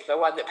 Hagin, the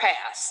one that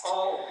passed.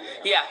 oh,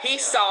 Yeah, he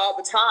saw all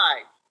the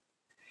time.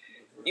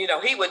 You know,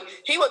 he would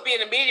be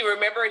in a meeting,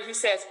 remember, and he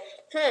says,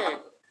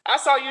 I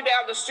saw you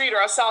down the street,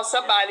 or I saw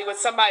somebody with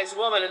somebody's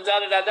woman, and da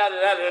da da da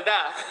da da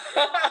da.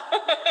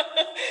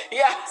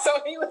 Yeah, so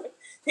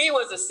he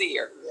was a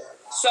seer.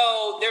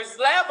 So there's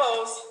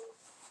levels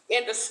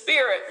in the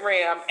spirit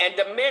realm and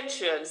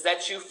dimensions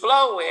that you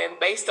flow in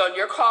based on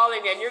your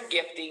calling and your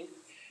gifting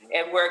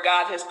and where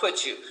God has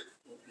put you.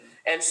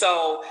 And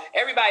so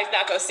everybody's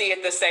not going to see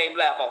it the same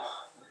level,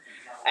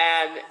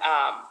 and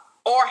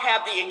or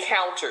have the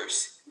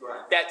encounters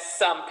that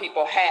some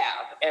people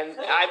have. And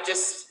I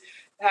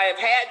have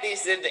had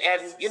these,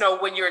 and you know,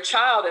 when you're a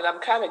child, and I'm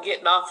kind of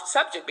getting off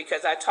subject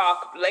because I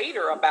talk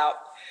later about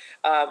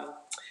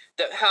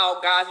how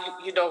God,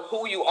 you know,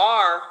 who you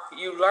are,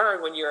 you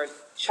learn when you're a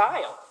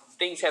child.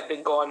 Things have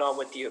been going on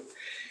with you,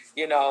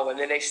 you know, and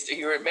then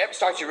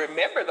start to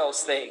remember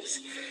those things.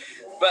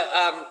 But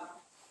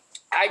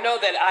I know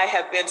that I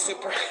have been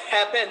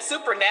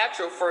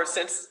supernatural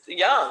since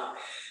young,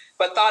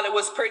 but thought it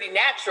was pretty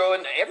natural,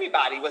 and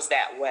everybody was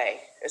that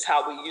way. Is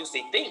how we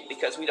usually think,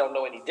 because we don't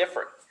know any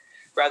different.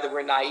 Whether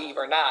we're naive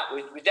or not,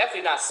 we're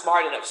definitely not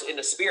smart enough in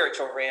the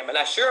spiritual realm, and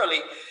I surely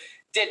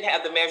didn't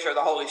have the measure of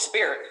the Holy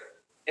Spirit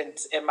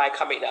in my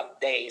coming up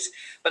days.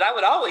 But I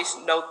would always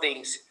know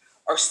things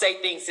or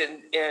say things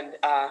in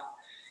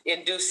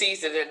due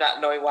season and not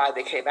knowing why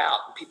they came out.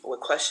 And people would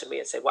question me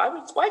and say,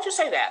 "Why'd you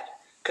say that?"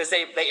 Because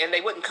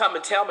they wouldn't come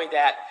and tell me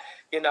that,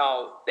 you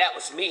know, that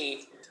was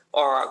me,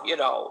 or you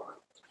know,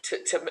 to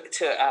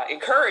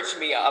encourage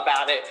me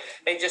about it.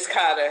 They just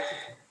kind of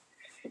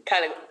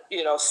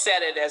you know,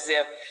 said it as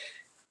if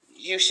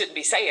you shouldn't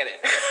be saying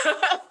it.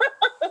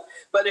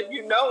 But if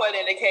you know it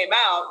and it came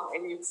out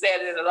and you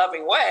said it in a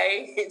loving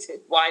way,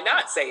 why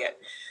not say it?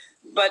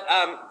 But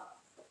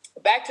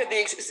back to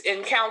the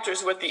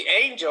encounters with the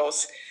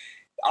angels,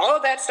 all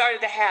of that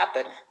started to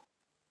happen.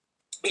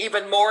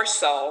 Even more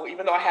so,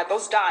 even though I had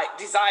those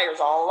desires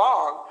all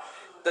along,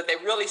 that they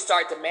really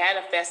started to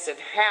manifest and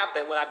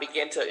happen when I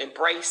began to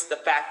embrace the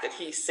fact that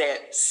he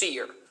said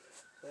seer.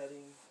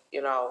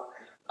 You know,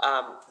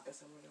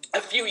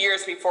 a few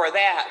years before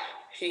that,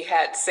 he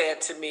had said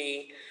to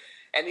me,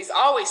 and he's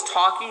always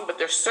talking, but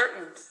there's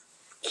certain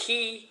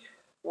key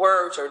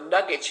words or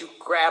nuggets you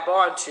grab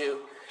onto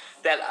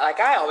that, like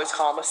I always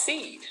call them a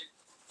seed.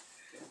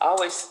 I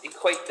always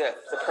equate the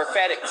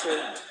prophetic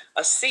to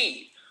a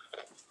seed.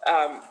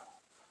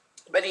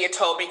 But he had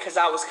told me, because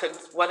I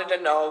wanted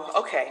to know,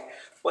 okay,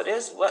 what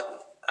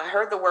I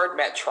heard the word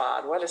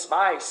metron. What is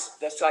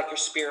that's like your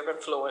sphere of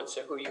influence,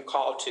 or who you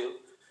call to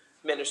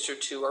minister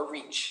to or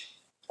reach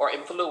or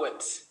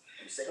influence.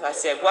 And I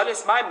said, what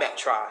is my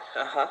metron?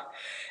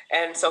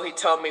 And so he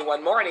told me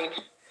one morning,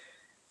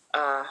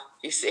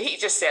 he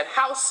just said,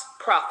 house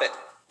prophet.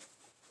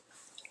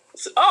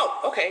 So,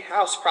 oh, okay,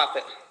 house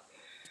prophet.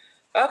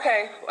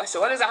 Okay, I said,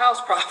 what is a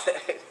house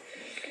prophet?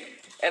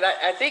 And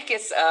I think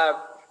it's,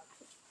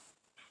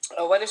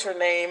 what is her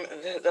name?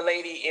 The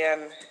lady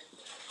in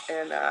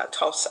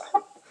Tulsa,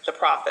 the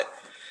prophet.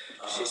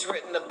 She's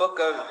written the book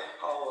of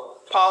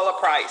Paula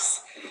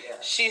Price.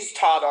 She's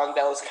taught on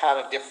those kind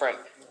of different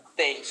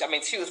things. I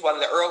mean, she was one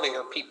of the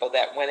earlier people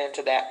that went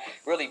into that,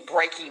 really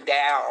breaking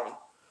down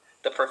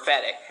the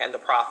prophetic and the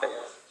prophet.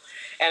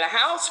 And a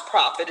house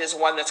prophet is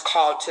one that's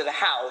called to the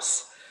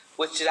house,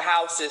 which the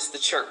house is the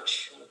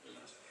church.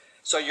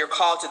 So you're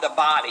called to the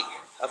body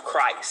of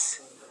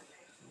Christ.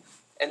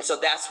 And so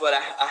that's what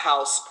a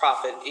house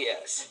prophet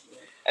is.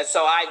 And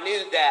so I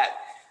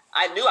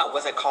knew I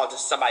wasn't called to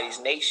somebody's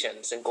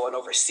nations and going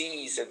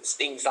overseas and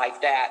things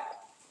like that,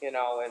 you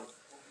know, and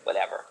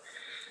whatever.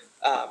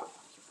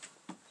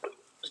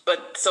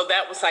 But so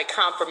that was like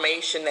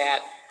confirmation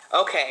that,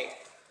 okay,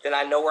 then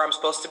I know where I'm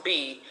supposed to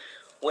be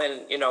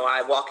when, you know,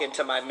 I walk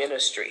into my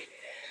ministry.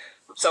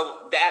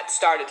 So that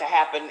started to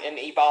happen and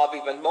evolve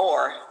even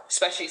more,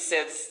 especially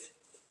since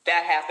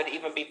that happened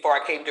even before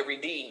I came to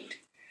Redeemed.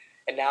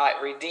 And now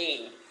at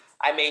Redeemed,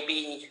 I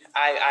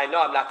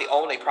know I'm not the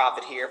only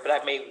prophet here, but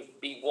I may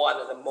be one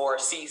of the more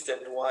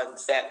seasoned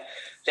ones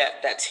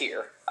that's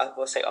here. I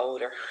will say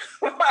older.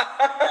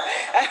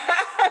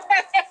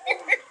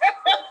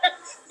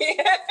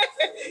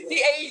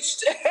 The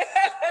aged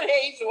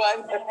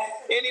one.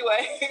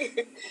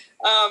 Anyway,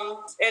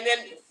 and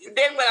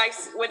then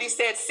when he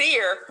said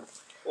seer,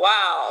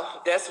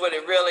 wow, that's when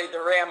it really, the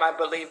ram, I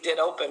believe, did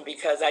open,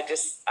 because I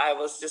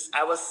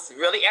was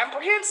really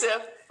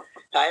apprehensive.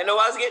 I didn't know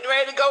what I was getting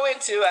ready to go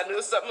into. I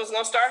knew something was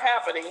going to start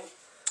happening.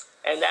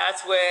 And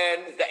that's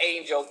when the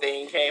angel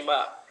thing came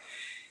up.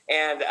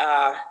 And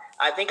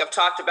I think I've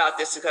talked about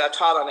this because I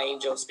taught on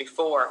angels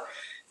before,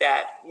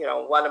 that,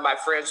 one of my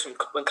friends from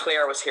when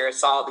Claire was here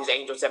saw these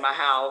angels in my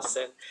house.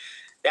 And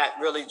that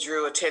really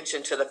drew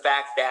attention to the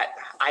fact that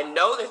I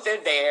know that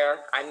they're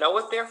there. I know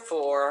what they're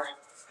for.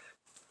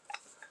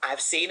 I've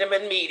seen them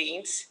in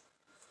meetings,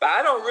 but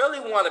I don't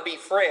really want to be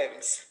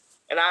friends.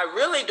 And I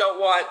really don't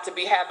want to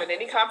be having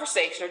any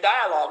conversation or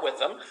dialogue with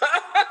them.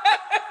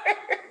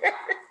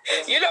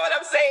 You know what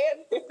I'm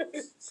saying?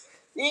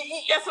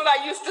 That's what I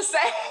used to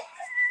say.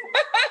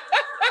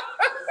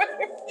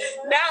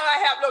 Now I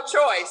have no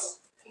choice,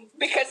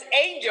 because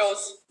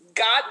angels,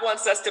 God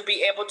wants us to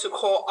be able to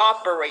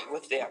cooperate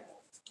with them.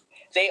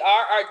 They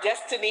are our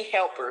destiny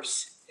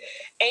helpers.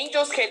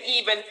 Angels can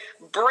even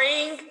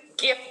bring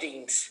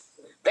giftings.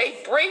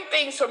 They bring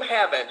things from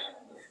heaven.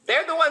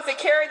 They're the ones that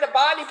carry the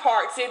body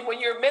parts in when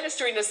you're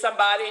ministering to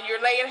somebody and you're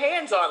laying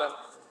hands on them.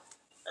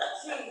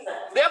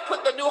 They'll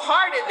put the new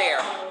heart in there.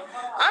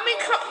 I mean,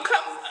 come.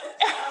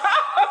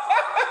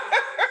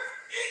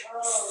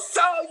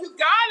 So you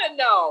gotta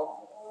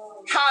know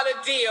how to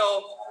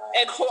deal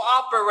and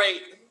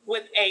cooperate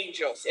with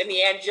angels in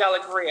the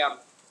angelic realm.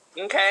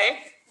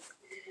 Okay?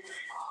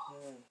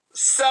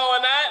 So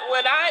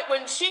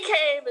when she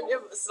came, and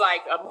it was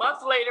like a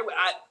month later,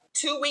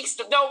 2 weeks,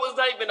 no, it was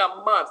not even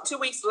a month, 2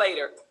 weeks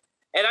later.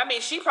 And I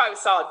mean, she probably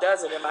saw a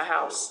dozen in my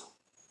house.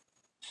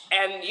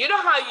 And you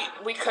know how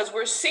because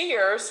we're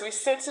seers, we're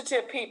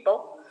sensitive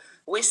people.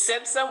 We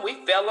sense them,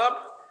 we feel them.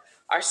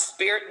 Our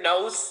spirit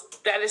knows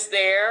that it's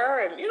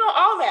there, and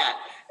all that.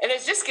 And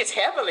it just gets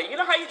heavily. You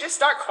know how you just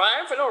start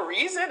crying for no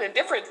reason and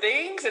different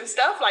things and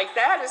stuff like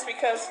that? It's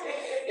because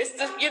it's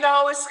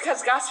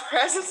because God's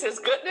presence, His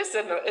goodness,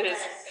 and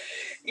it's,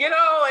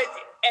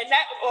 and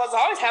that was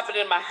always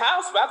happening in my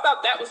house, but I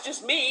thought that was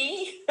just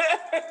me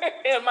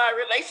in my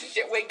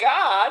relationship with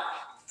God.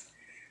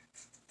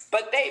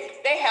 But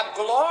they have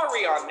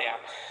glory on them.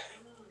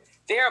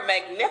 They're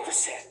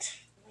magnificent.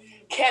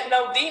 Can't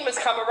no demons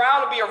come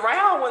around and be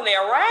around when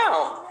they're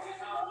around.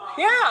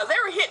 Yeah, they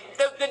were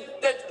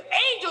the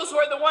angels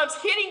were the ones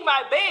hitting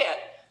my bed.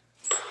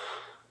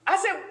 I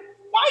said,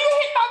 why you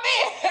hitting my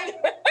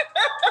bed?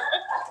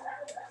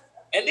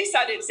 At least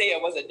I didn't say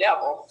it was a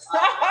devil.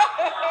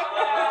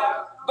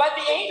 But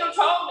the angel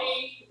told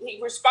me, he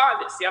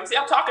responded. See, I'm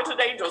talking to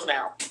the angels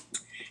now.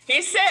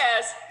 He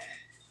says,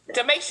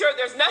 to make sure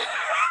there's not...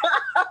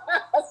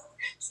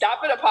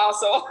 Stop it,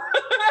 Apostle.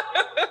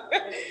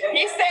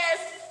 He says,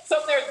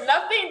 so there's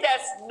nothing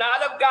that's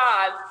not of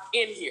God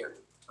in here.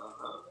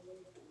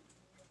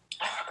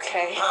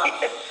 Okay.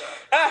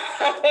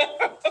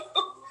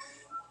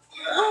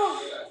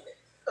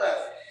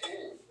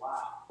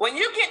 When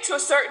you get to a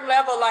certain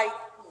level like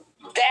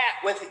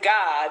that with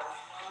God,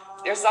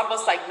 there's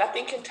almost like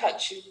nothing can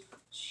touch you.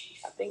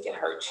 Nothing can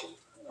hurt you.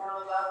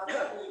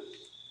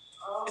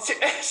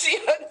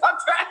 I'm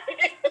trying.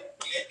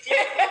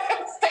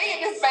 Stay in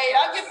this vein.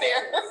 I'll get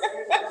there.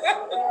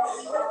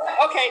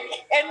 Okay,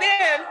 and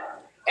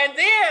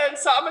then,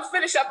 so I'm gonna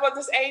finish up on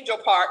this angel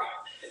part.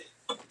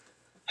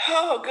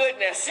 Oh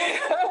goodness.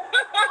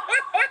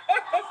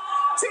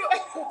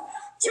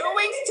 Two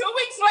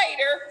weeks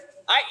later,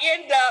 I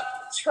end up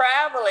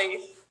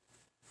traveling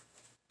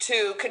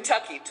to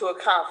Kentucky to a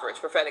conference,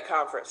 prophetic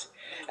conference.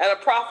 And a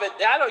prophet,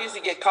 I don't usually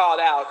get called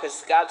out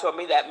because God told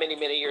me that many,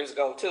 many years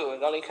ago too.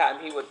 And the only time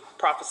he would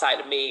prophesy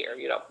to me or,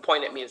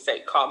 point at me and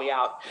say, call me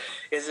out,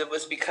 is it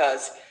was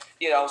because,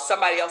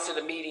 somebody else in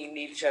the meeting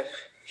needed to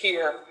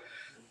hear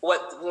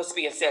what was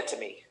being said to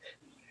me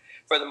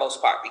for the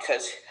most part,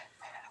 because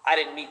I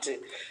didn't need to,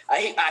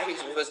 he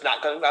was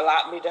not going to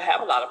allow me to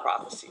have a lot of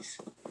prophecies.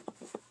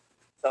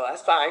 So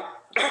that's fine.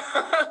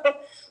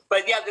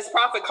 But yeah, this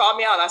prophet called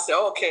me out. I said,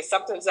 okay,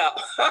 something's up.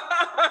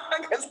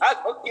 Because I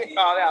don't get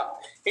called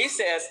out. He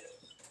says,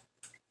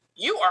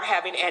 you are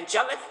having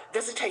angelic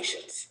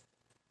visitations.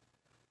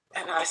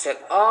 And I said,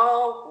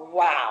 oh,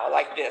 wow,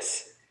 like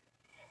this.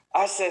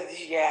 I said,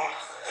 yeah.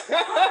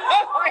 Now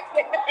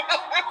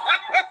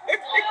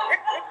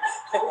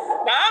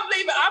I'm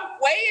leaving. I'm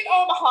way in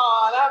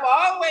Omaha, and I'm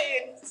all the way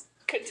in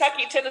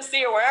Kentucky,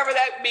 Tennessee, or wherever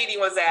that meeting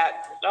was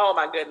at. Oh,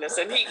 my goodness.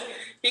 And he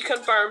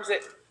confirms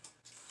it.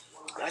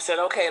 I said,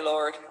 okay,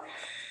 Lord,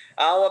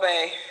 I'll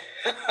obey.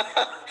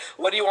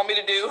 What do you want me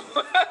to do?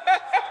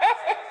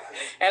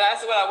 And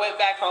that's when I went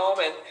back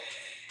home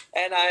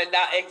and I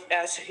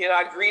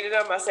greeted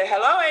them. I said,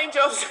 hello,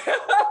 angels.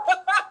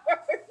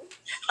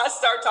 I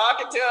start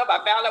talking to them. I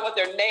found out what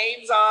their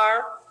names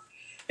are.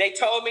 They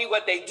told me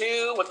what they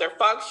do, what their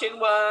function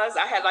was.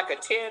 I had like a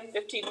 10,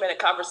 15-minute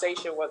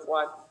conversation with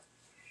one.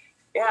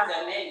 Yeah.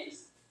 Their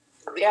names.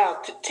 Yeah,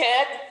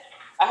 Ted.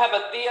 I have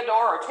a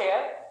Theodore or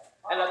Ted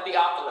and a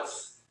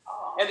Theophilus.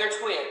 And they're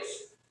twins.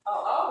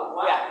 Oh,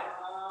 wow.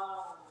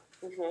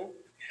 Yeah.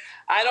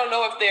 I don't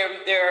know if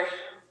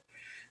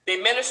they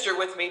minister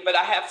with me, but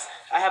I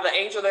have an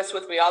angel that's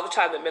with me all the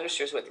time that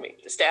ministers with me,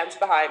 that stands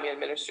behind me and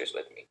ministers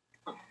with me.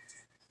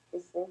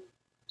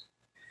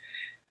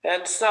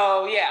 And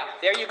so, yeah,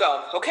 there you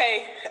go.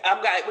 Okay,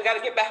 we got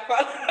to get back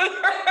on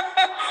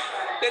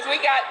because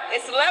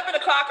it's 11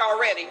 o'clock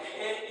already.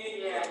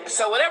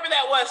 So whatever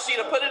that was,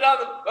 Sheila, put it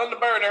on the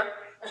burner,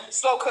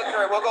 slow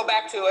cooker, and we'll go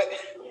back to it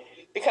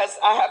because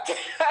I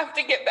have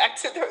to get back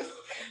to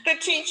the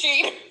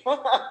teaching. All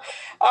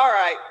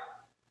right.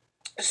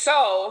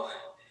 So,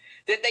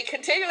 did they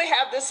continually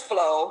have this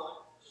flow?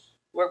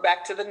 We're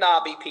back to the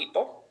Nabi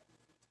people.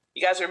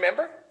 You guys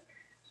remember?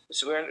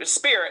 So we're in the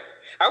spirit.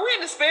 Are we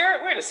in the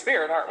spirit? We're in the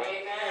spirit, aren't we?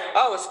 Amen.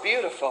 Oh, it's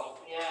beautiful.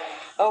 Yes.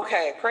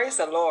 Okay, praise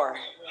the Lord.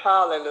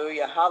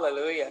 Hallelujah,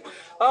 hallelujah.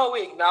 Oh,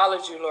 we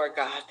acknowledge you, Lord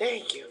God.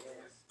 Thank you.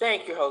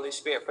 Thank you, Holy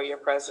Spirit, for your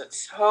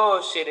presence.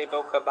 Oh, shiri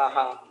boka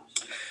baha.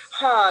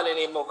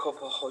 Hallelujah, moko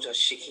bohoja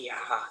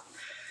shikiaha.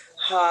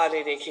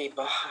 Hallelujah,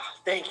 baha.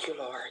 Thank you,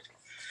 Lord.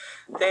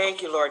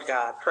 Thank you, Lord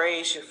God.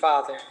 Praise you,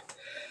 Father.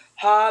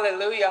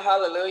 Hallelujah,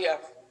 hallelujah.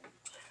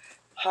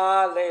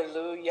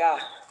 Hallelujah.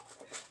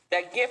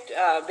 That gift,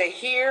 they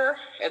hear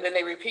and then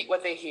they repeat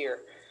what they hear.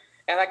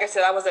 And like I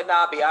said, I was a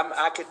Nabi.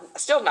 I could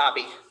still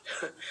Nabi,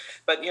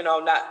 but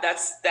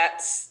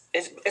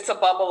it's a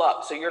bubble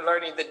up. So you're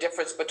learning the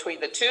difference between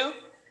the two.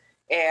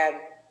 And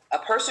a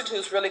person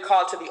who's really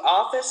called to the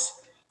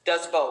office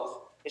does both.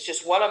 It's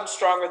just one of them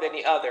stronger than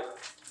the other.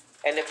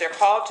 And if they're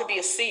called to be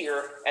a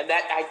seer, and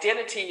that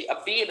identity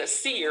of being a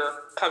seer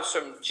comes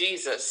from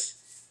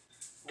Jesus,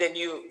 then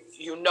you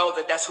know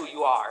that that's who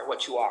you are,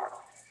 what you are.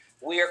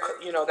 We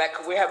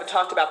haven't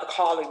talked about the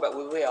calling, but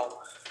we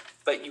will.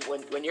 But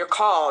when you're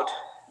called,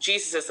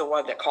 Jesus is the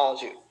one that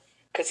calls you,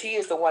 because he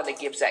is the one that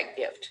gives that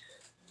gift.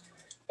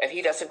 And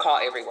he doesn't call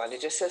everyone.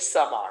 It just says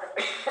some are.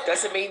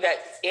 Doesn't mean that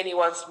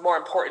anyone's more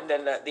important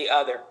than the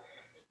other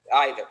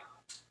either.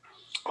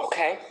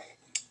 Okay?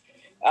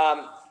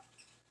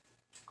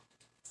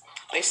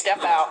 They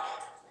step out.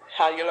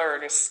 How you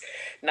learn is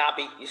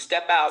Nabi. You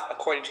step out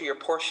according to your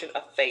portion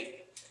of faith,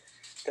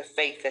 the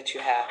faith that you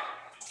have.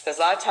 Because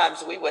a lot of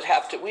times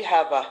we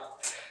have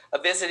a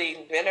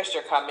visiting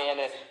minister come in,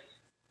 and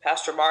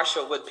Pastor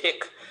Marshall would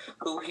pick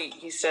who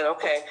he said,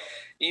 okay,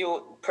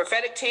 you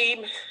prophetic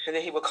team, and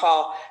then he would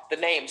call the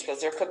names, because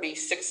there could be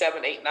 6,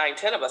 7, 8, 9,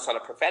 10 of us on a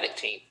prophetic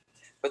team.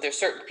 But there's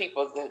certain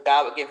people that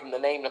God would give them the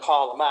name to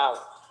call them out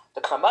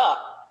to come up.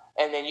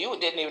 And then you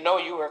didn't even know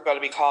you were going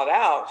to be called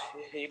out.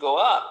 You go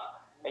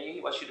up, and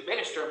he wants you to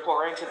minister and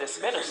pour into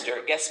this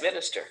minister, guest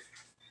minister.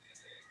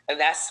 And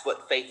that's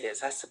what faith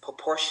is. That's the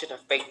proportion of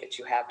faith that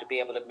you have to be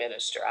able to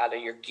minister out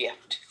of your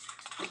gift,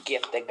 the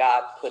gift that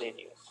God put in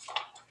you.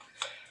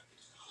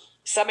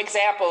 Some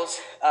examples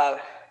of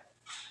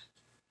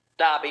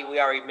Nabi we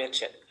already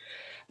mentioned.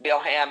 Bill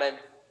Hammond,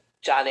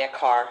 John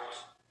Eckhart,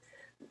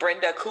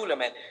 Brenda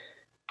Kuhneman,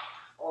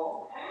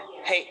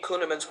 Hank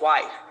Kuhneman's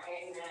wife.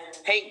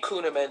 Hank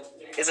Kuhneman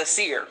is a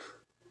seer.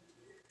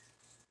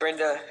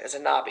 Brenda is a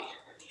Nabi.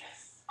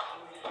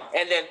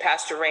 And then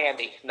Pastor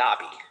Randy,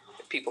 Nabi.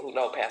 People who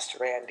know Pastor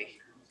Randy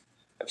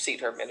have seen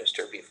her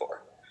minister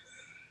before.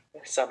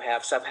 Some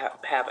have, some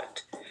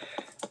haven't.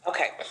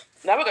 Okay,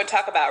 now we're going to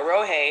talk about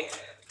Rohe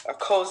or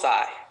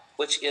Kozai,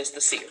 which is the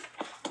seer.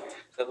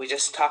 So we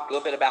just talked a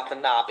little bit about the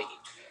Nabi.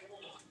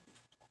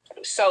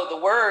 So the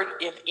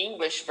word in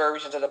English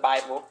versions of the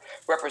Bible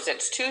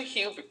represents two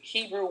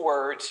Hebrew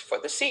words for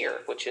the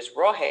seer, which is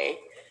Rohe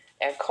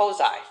and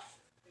Kozai.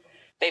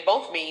 They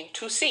both mean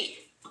to see,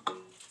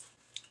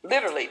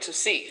 literally to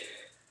see,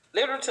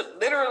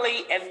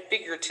 literally and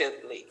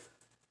figuratively.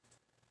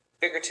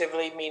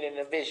 Figuratively meaning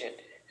a vision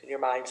in your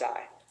mind's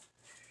eye.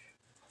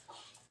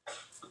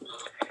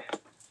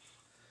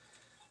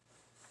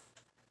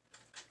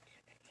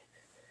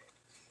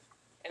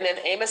 And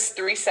then Amos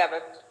 3:7.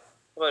 I'm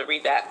going to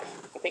read that.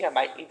 I think I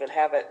might even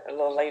have it a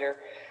little later.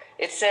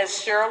 It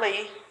says,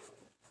 surely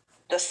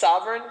the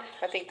sovereign,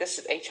 I think this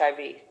is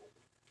HIV,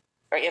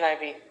 or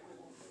NIV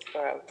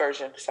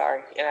version,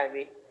 sorry,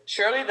 NIV.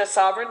 Surely the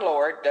sovereign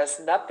Lord does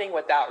nothing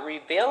without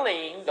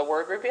revealing, the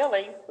word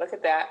revealing, look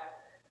at that.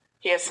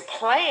 He has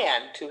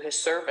planned to his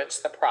servants,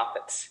 the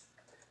prophets.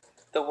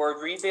 The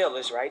word reveal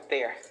is right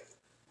there.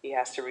 He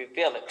has to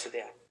reveal it to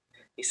them.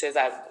 He says,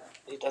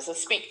 he doesn't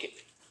speak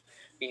it.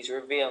 He's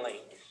revealing.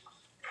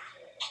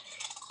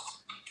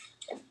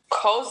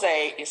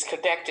 Kozai is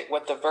connected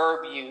with the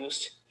verb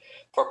used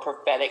for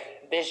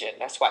prophetic vision.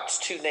 That's why it's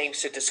two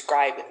names to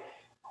describe it.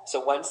 So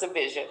one's the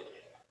vision,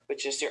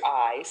 which is your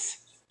eyes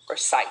or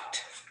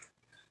sight.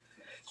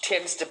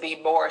 Tends to be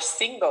more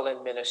single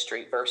in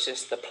ministry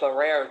versus the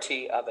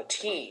plurality of a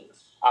team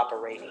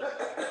operating.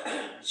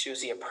 It's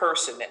usually a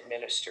person that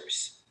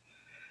ministers.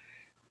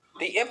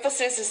 The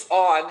emphasis is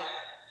on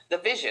the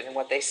vision and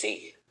what they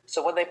see.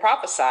 So when they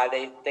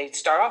prophesy, they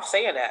start off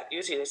saying that.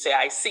 Usually they say,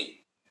 I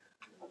see,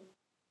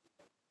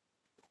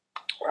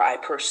 or I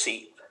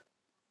perceive.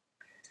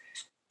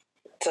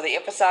 So they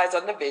emphasize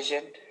on the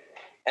vision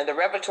and the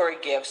revelatory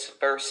gifts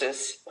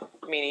versus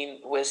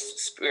meaning with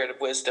spirit of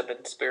wisdom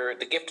and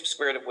spirit, the gift of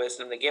spirit of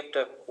wisdom, the gift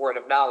of word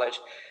of knowledge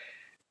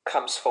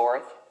comes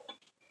forth.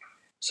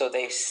 So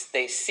they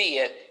see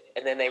it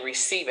and then they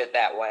receive it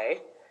that way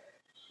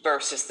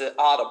versus the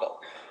audible,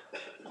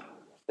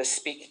 the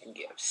speaking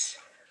gifts.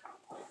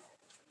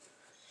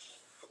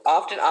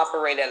 Often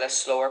operate at a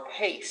slower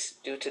pace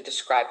due to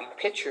describing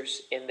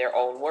pictures in their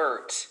own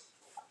words.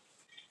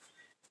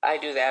 I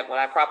do that when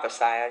I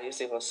prophesy. I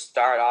usually will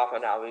start off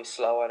and I'll be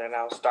slow and then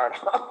I'll start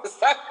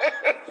off.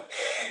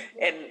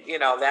 And,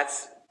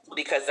 that's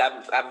because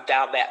I'm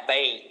down that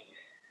vein.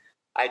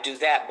 I do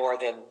that more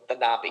than the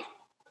Nabi.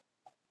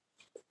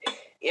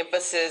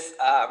 Emphasis,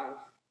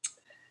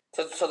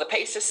 so the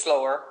pace is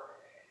slower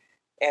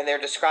and they're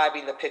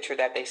describing the picture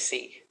that they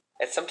see.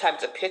 And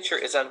sometimes the picture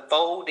is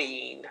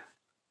unfolding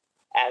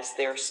as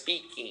they're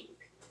speaking.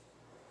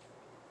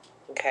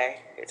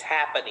 Okay? It's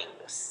happening.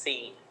 The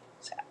scene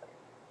is happening.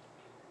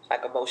 It's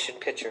like a motion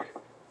picture.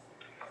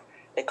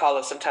 They call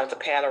it sometimes a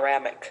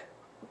panoramic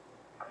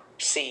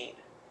scene.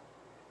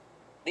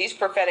 These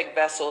prophetic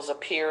vessels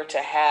appear to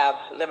have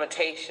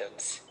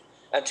limitations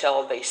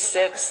until they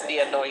sense the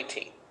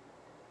anointing.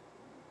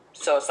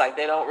 So it's like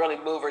they don't really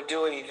move or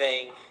do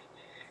anything,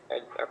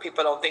 or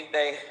people don't think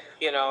they,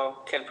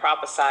 can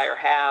prophesy or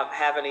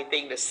have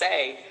anything to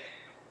say.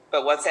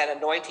 But once that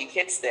anointing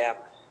hits them,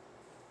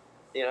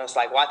 it's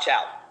like, watch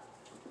out.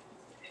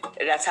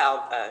 And that's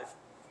how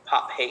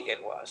Pop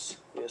Hagen was.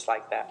 He was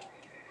like that.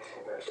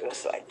 It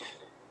was like,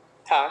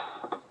 huh?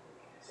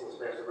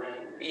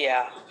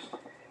 Yeah.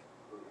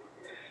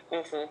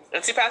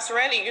 And see, Pastor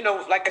Randy,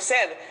 like I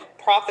said,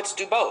 prophets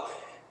do both.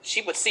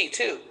 She would see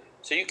too.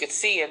 So you could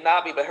see in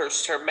Nabi, but her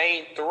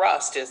main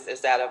thrust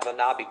is that of a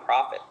Nabi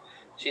prophet.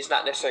 She's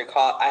not necessarily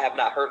called, I have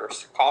not heard her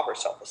call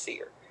herself a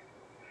seer.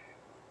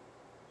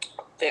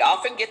 They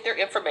often get their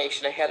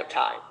information ahead of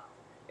time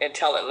and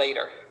tell it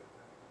later.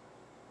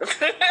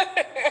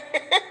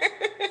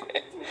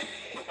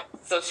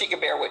 So she can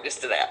bear witness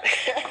to that.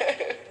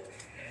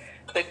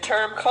 The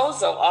term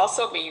kozo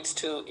also means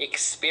to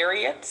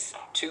experience,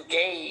 to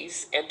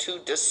gaze, and to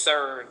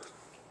discern.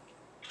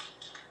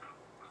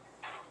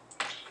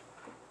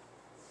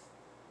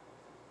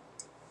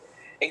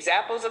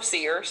 Examples of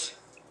seers.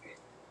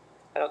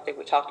 I don't think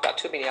we talked about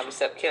too many of them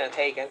except Kenneth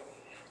Hagin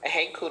and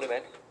Hank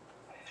Kunneman.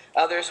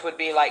 Others would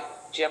be like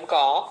Jim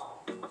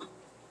Gall,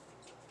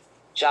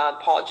 John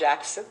Paul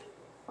Jackson,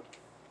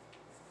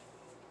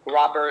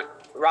 Robin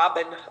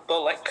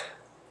Bullock.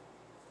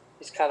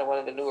 He's kind of one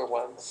of the newer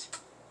ones.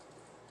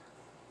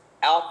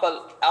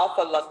 Alpha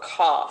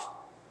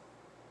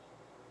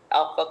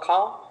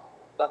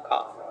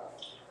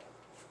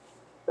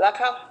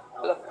Lacan.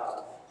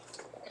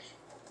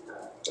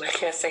 I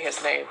can't say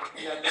his name.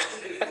 They're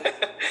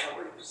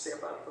seers.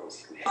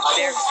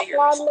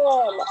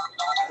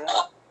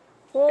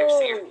 They're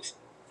seers.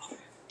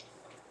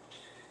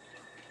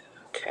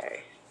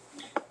 Okay.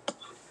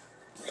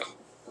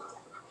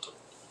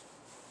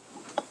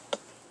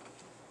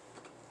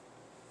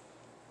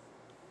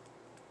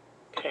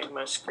 Okay,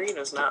 my screen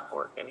is not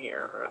working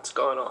here. What's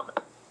going on?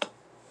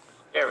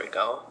 There we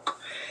go.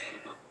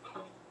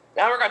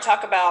 Now we're going to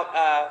talk about,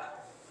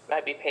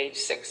 might be page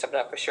 6. I'm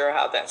not for sure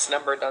how that's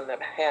numbered on the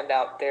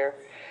handout there.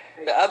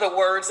 The other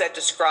words that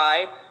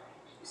describe.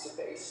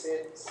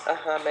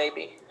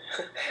 Maybe.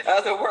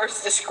 Other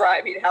words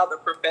describing how the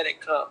prophetic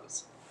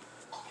comes,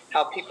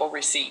 how people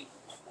receive.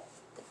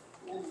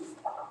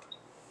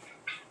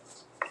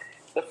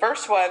 The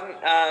first one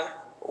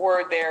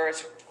word there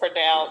is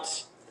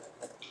pronounced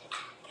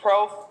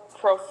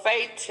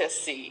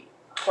prophetus.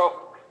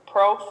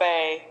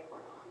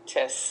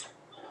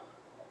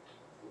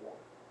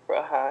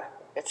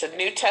 It's a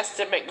New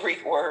Testament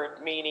Greek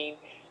word meaning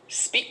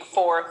speak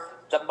forth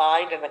the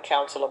mind and the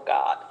counsel of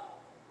God.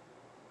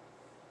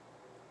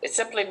 It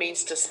simply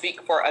means to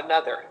speak for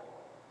another.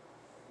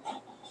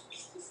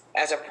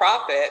 As a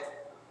prophet,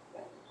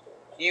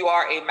 you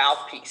are a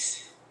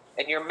mouthpiece,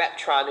 and your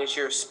metron is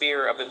your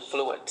sphere of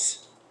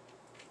influence.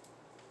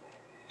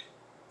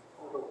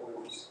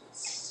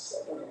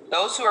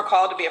 Those who are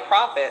called to be a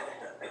prophet,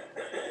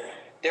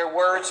 their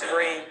words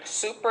bring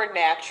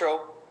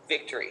supernatural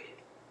victory.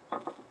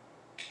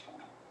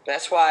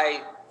 That's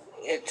why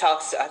it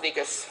talks, I think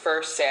it's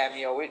 1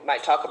 Samuel, we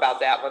might talk about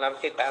that when I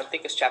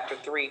think it's chapter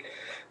 3,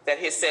 that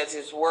he says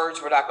his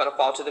words were not going to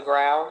fall to the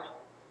ground.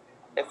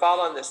 They fall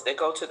on this, they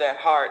go to their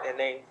heart, and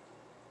they're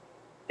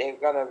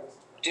going to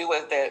do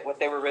what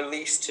they were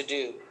released to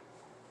do.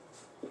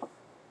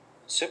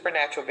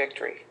 Supernatural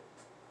victory.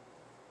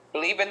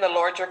 Believe in the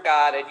Lord your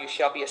God and you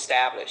shall be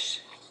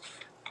established.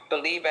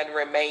 Believe and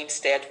remain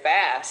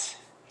steadfast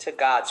to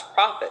God's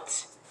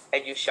prophets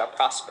and you shall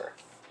prosper.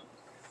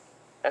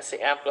 That's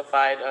the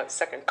Amplified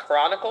 2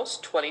 Chronicles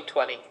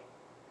 20:20.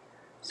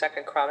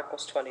 2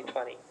 Chronicles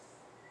 20:20.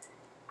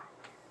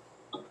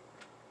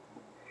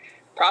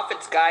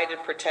 Prophets guide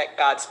and protect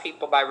God's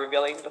people by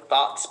revealing the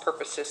thoughts,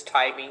 purposes,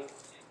 timing,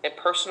 and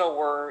personal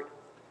word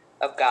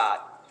of God,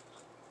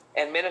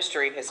 and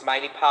ministering his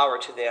mighty power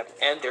to them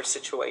and their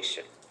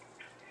situation.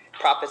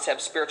 Prophets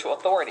have spiritual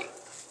authority.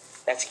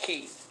 That's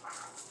key.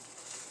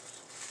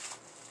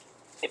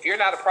 If you're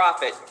not a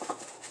prophet,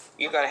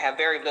 you're going to have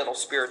very little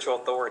spiritual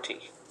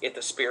authority in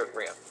the spirit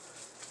realm.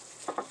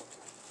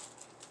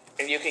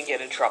 And you can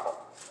get in trouble.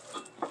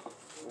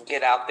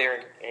 Get out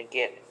there and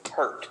get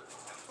hurt.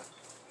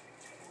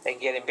 And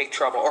get in big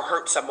trouble or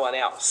hurt someone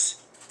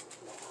else.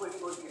 What do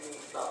you mean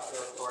about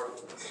their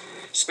authority?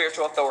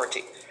 Spiritual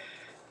authority.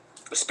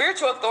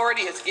 Spiritual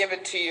authority is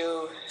given to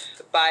you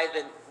by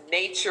the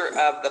nature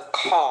of the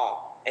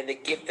call and the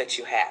gift that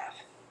you have.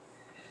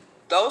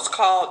 Those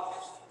called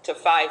to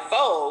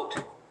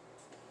fivefold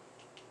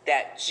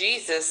that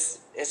Jesus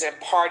is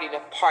imparting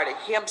a part of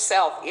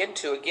himself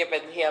into,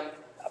 giving him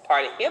a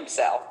part of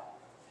himself.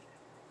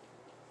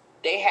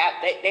 They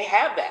have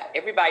that.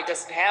 Everybody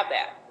doesn't have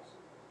that.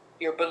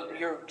 Your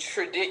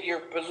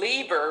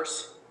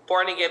believers,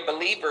 born again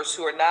believers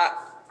who are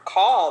not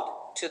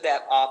called to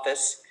that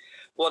office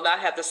will not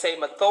have the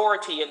same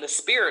authority in the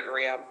spirit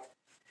realm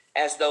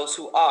as those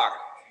who are.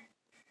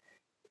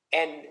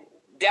 And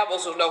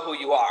devils will know who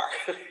you are.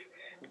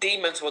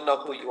 Demons will know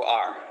who you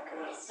are.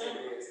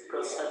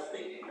 Because I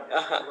think,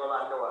 well,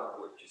 I know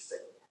what you're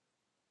saying.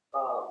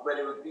 But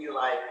it would be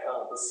like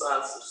the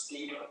sons of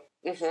Stephen.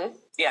 Mm-hmm.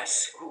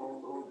 Yes.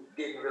 Who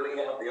didn't really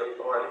have the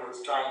authority, who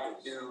was trying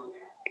to do.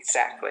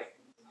 Exactly.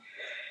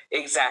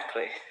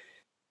 Exactly.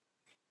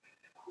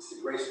 It's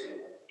the grace.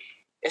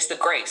 It's the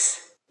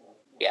grace.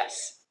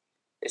 Yes.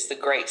 It's the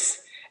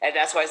grace. And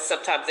that's why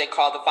sometimes they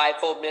call the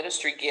fivefold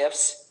ministry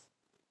gifts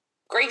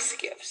grace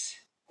gifts.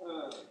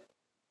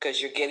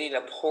 Because you're getting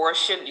a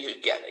portion,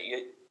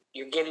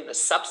 you're getting the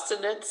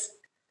substance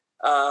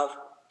of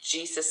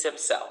Jesus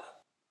himself.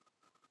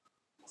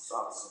 That's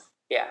awesome.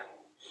 Yeah.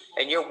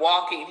 And you're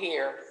walking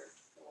here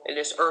in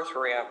this earth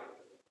realm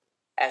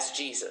as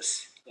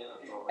Jesus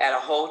at a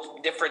whole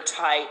different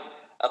type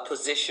of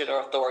position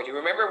or authority.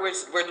 Remember,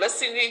 we're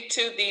listening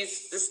to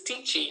this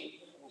teaching,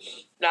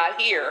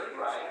 not here,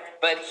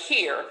 but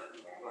here.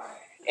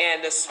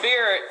 And the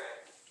spirit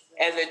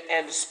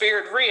and the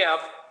spirit realm,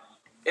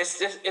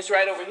 it's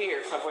right over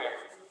here somewhere.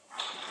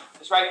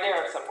 It's right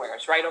there somewhere.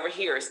 It's right over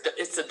here.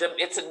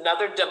 It's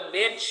another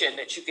dimension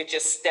that you could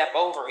just step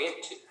over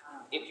into,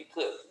 if you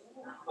could.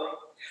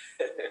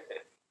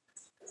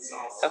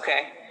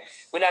 Okay,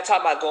 we're not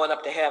talking about going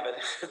up to heaven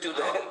through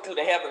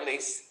the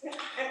heavenlies.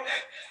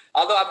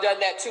 Although I've done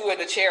that too in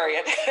the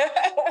chariot.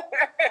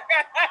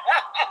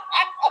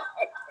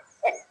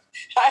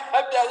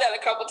 I've done that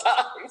a couple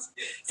times.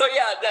 So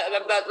yeah,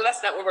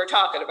 that's not what we're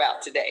talking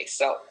about today.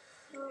 So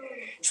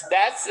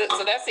that's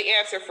the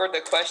answer for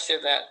the question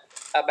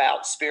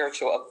about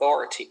spiritual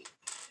authority.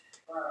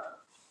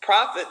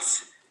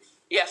 Prophets,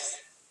 yes.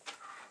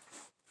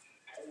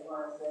 I just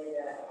want to say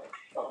that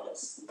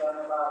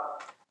talking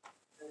about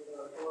the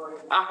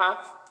authority. Uh-huh.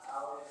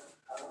 I was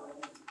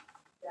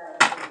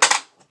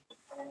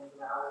and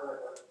I was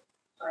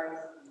trying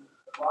to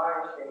the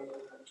water station.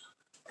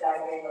 Guy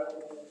came up to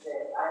me and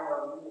said, "I know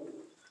you."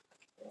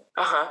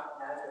 Uh-huh.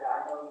 And I said, "I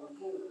know you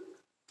too."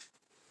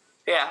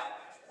 Yeah.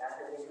 And I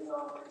said, "If you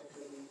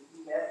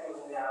mess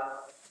with me, I'll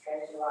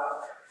catch you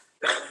out."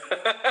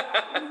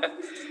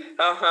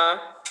 Uh-huh.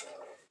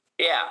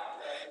 Yeah.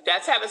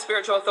 That's having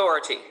spiritual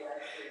authority.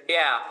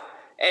 Yeah.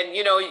 And,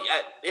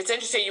 it's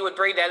interesting you would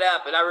bring that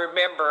up. And I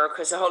remember,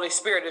 because the Holy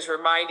Spirit is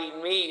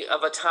reminding me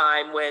of a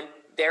time when,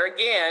 there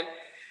again,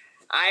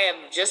 I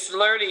am just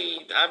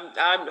learning.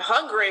 I'm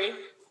hungry.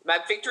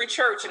 At Victory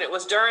Church, and it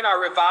was during our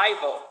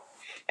revival.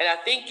 And I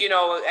think,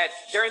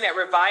 during that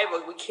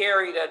revival, we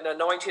carried an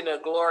anointing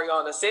of glory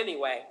on us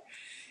anyway.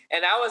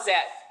 And I was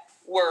at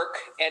work,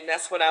 and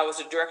that's when I was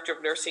a director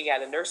of nursing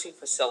at a nursing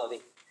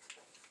facility.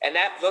 And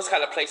those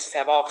kind of places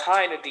have all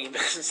kind of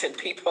demons and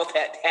people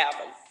that have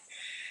them.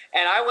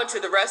 And I went to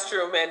the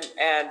restroom,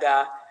 and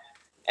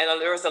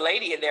there was a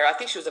lady in there. I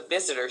think she was a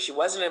visitor. She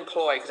wasn't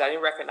employed because I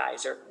didn't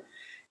recognize her.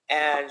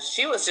 And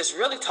she was just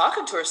really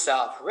talking to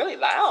herself, really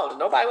loud.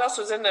 Nobody else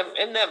was in the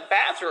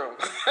bathroom,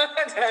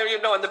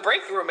 in the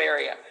break room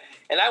area.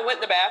 And I went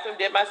in the bathroom,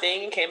 did my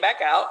thing, and came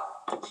back out.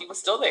 She was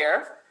still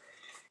there.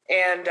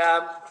 And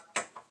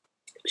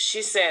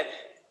she said,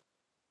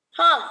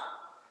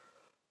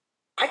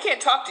 I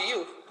can't talk to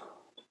you.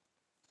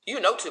 You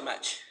know too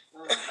much.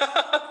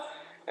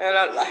 And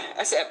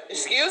I said,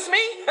 excuse me?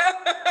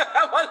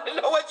 I wanted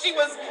to know what she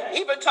was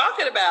even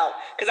talking about,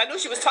 because I knew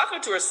she was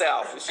talking to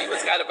herself. She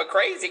was kind of a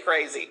crazy.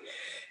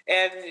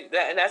 And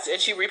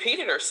she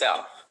repeated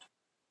herself.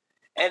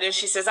 And then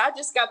she says, I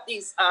just got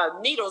these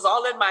needles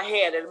all in my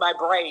head and my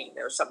brain,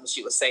 or something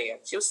she was saying.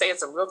 She was saying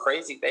some real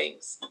crazy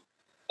things.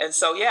 And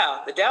so,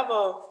 yeah, the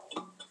devil,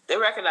 they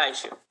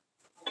recognize you.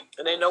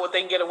 And they know what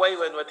they can get away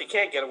with and what they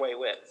can't get away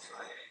with.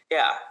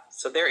 Yeah,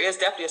 so there is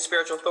definitely a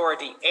spiritual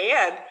authority.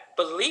 And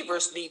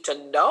believers need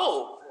to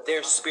know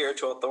Their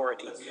spiritual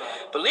authority.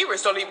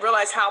 Believers don't even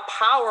realize how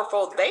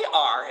powerful they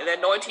are and the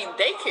anointing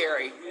they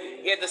carry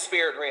in the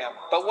spirit realm.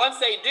 But once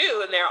they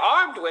do and they're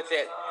armed with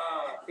it,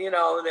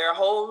 they're a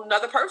whole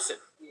nother person.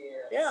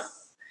 Yeah.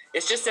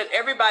 It's just that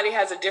everybody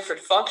has a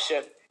different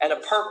function and a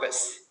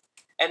purpose.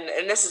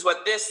 And this is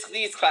what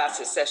these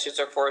classes sessions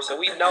are for. So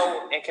we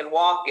know and can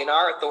walk in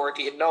our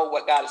authority and know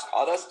what God has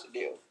called us to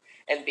do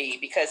and be.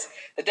 Because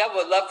the devil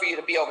would love for you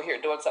to be over here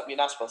doing something you're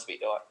not supposed to be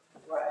doing.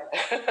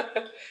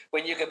 Right.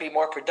 When you can be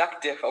more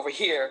productive over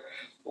here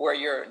where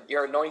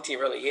your anointing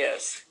really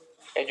is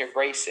and your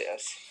grace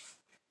is.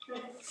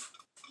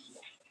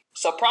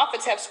 So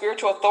prophets have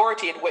spiritual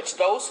authority in which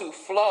those who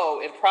flow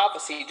in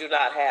prophecy do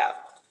not have.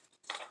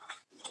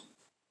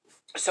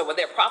 So when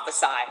they're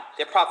prophesying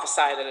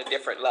at a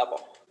different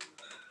level.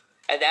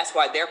 And that's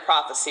why their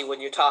prophecy,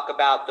 when you talk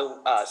about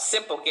the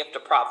simple gift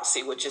of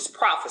prophecy, which is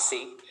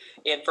prophecy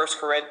in 1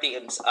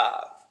 Corinthians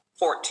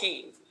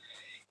 14,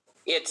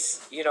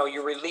 it's,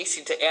 you're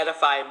releasing to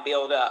edify and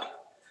build up.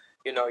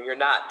 You're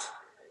not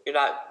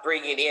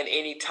bringing in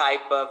any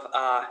type of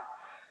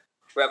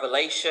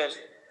revelation,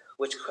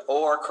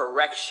 or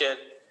correction,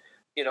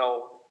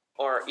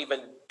 or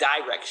even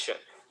direction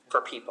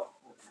for people,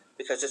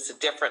 because it's a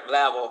different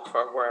level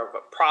for where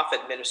a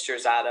prophet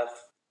ministers out of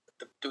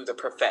through the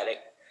prophetic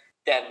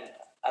than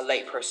a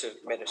lay person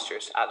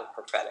ministers out of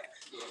prophetic,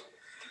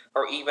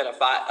 or even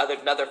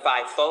another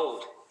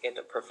fivefold in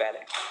the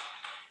prophetic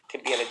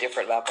can be at a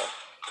different level.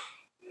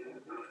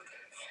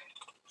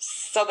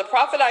 So the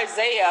prophet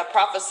Isaiah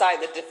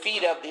prophesied the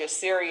defeat of the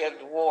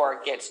Assyrian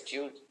war against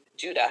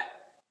Judah.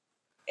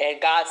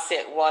 And God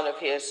sent one of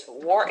his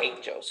war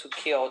angels who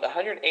killed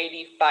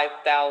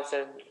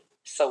 185,000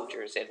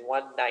 soldiers in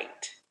one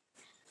night.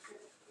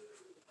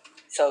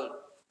 So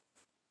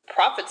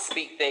prophets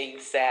speak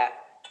things that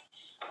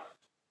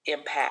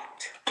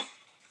impact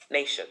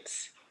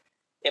nations,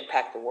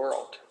 impact the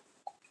world.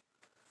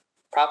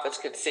 Prophets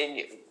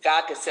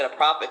God can send a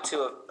prophet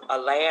to a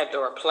land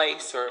or a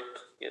place, or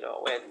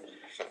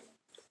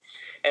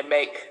and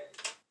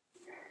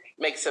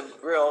make some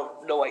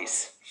real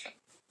noise.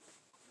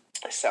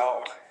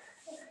 So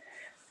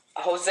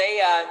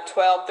Hosea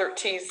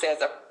 12:13 says,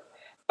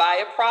 by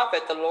a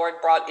prophet the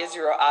Lord brought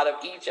Israel out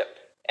of Egypt,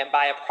 and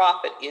by a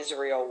prophet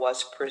Israel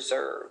was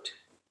preserved.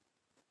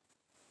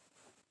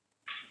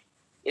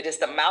 It is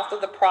the mouth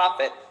of the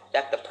prophet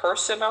that the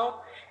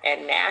personal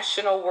and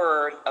national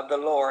word of the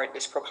Lord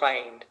is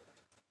proclaimed.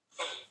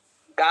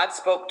 God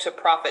spoke to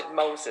prophet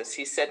Moses.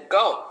 He said,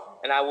 go,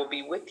 and I will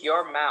be with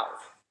your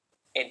mouth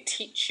and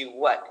teach you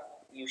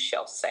what you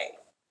shall say.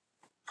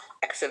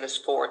 Exodus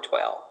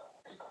 4:12.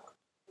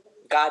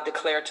 God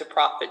declared to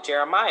prophet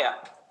Jeremiah,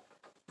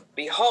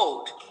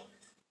 behold,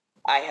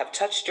 I have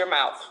touched your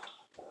mouth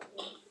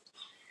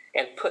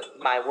and put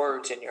my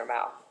words in your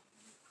mouth.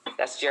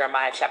 That's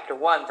Jeremiah chapter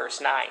 1,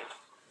 verse 9.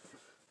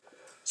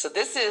 So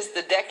this is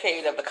the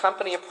decade of the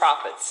company of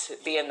prophets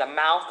being the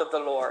mouth of the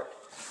Lord.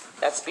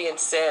 That's being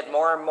said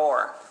more and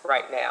more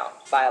right now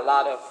by a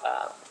lot of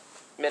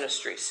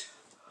ministries,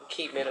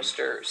 key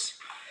ministers.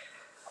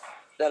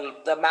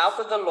 The mouth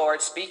of the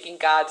Lord speaking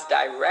God's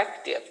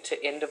directive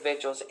to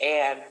individuals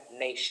and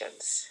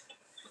nations.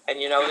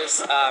 And you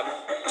notice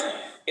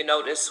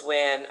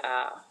when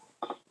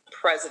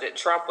President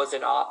Trump was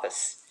in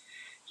office,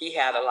 he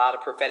had a lot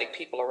of prophetic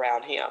people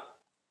around him.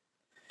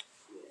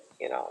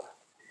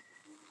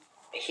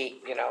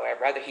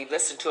 Whether he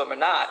listened to them or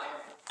not,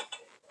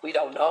 we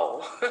don't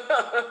know.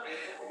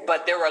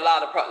 But there were a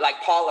lot of,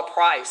 like Paula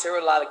Price, there were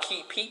a lot of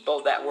key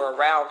people that were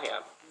around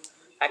him.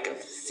 I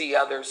can see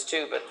others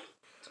too, but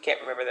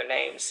can't remember their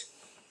names.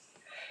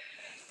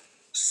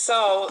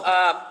 So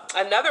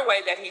another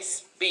way that he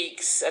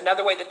speaks,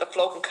 another way that the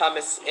flow can come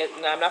is,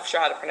 and I'm not sure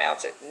how to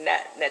pronounce it,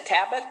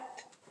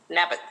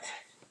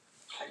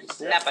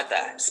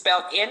 Nabatha,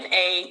 spelled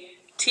Nataph.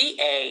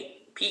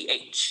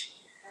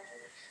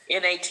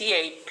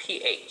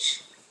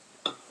 Nataph.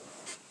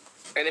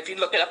 And if you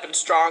look it up in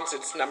Strong's,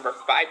 it's number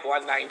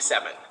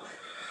 5197.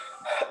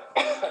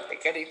 I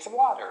think I need some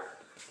water.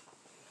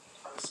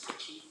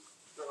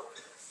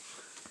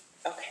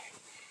 Okay.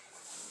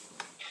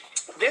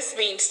 This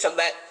means to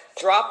let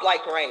drop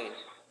like rain.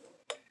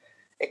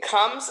 It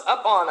comes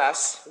up on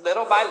us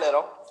little by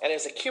little and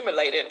is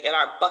accumulated in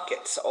our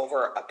buckets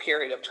over a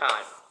period of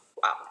time.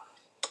 Wow.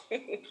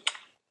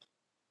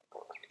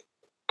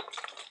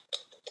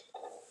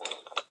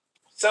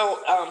 So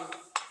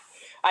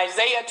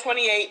Isaiah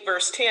 28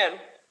 verse 10,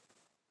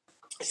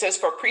 it says,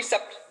 for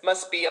precept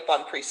must be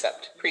upon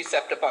precept,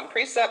 precept upon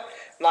precept,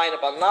 line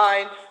upon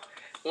line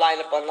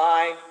upon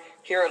line,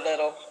 here a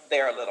little,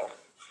 there a little.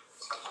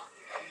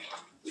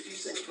 Did you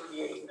say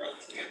 28:19?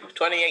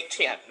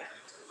 28:10.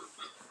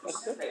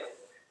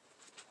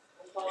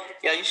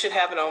 Yeah, you should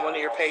have it on one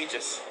of your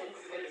pages.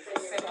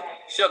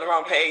 Show the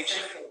wrong page.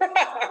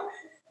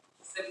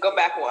 Go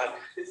back one.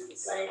 It's the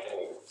same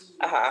page.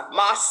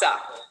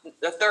 Massa,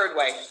 the third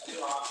way.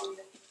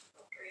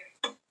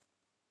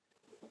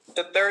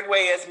 The third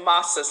way is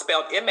Massa,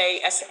 spelled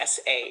Massa.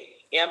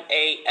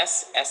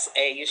 Massa.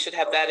 You should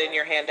have that in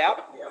your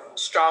handout. Yep.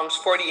 Strong's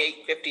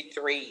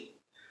 4853.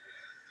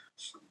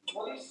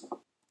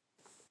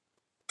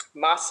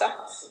 Massa.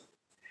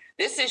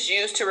 This is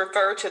used to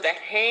refer to the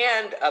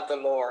hand of the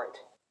Lord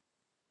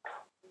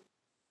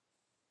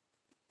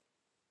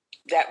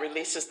that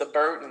releases the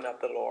burden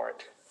of the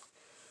Lord.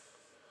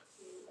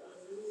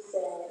 You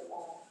said,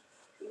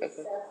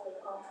 precept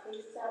upon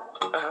precept.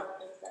 Uh-huh. What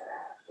does that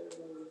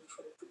actually mean?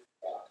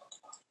 Precept,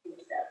 what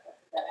does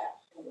that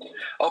actually mean?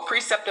 Oh,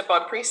 precept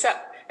upon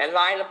precept and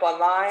line upon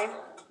line.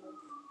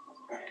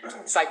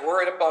 It's like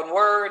word upon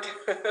word.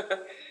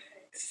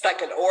 It's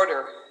like an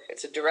order.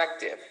 It's a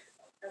directive.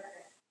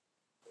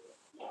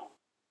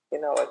 You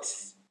know,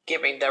 it's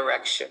giving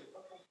direction.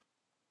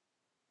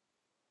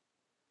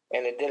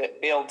 And then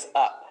it builds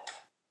up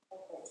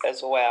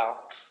as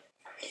well.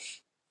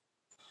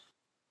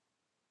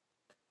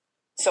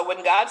 So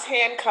when God's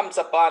hand comes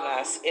upon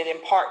us, it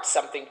imparts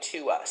something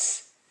to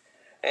us.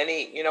 And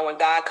when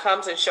God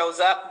comes and shows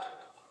up,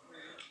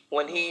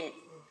 when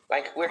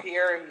like we're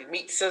here, he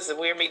meets us and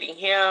we're meeting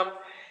him,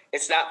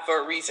 it's not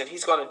for a reason.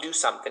 He's going to do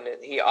something.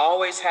 He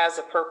always has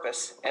a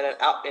purpose and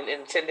an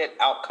intended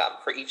outcome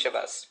for each of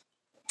us.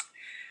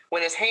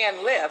 When his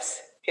hand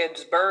lifts,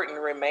 his burden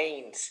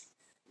remains.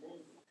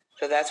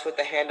 So that's with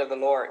the hand of the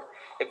Lord.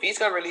 If he's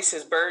going to release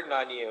his burden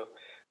on you,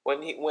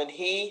 when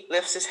he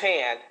lifts his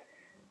hand,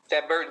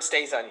 that burden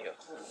stays on you.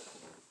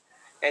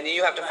 And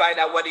you have to find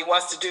out what he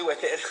wants to do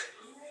with it.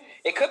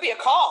 It could be a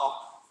call.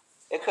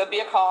 It could be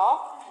a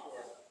call.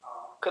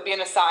 Could be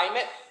an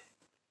assignment.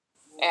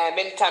 And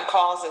many times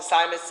calls and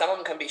assignments, some of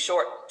them can be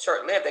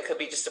short-lived. It could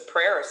be just a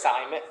prayer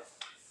assignment.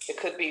 It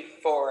could be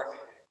for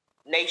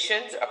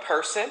nations, a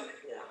person,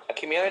 a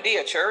community,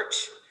 a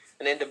church,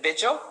 an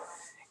individual.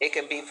 It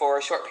can be for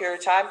a short period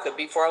of time. Could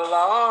be for a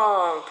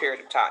long period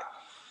of time.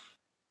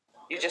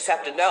 You just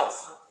have to know.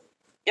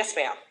 Yes,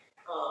 ma'am.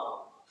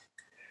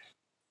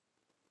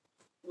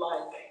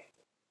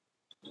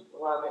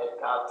 I've had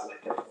God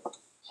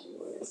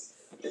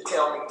to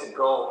tell me to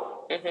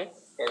go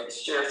and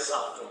share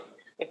something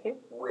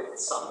with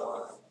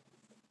someone,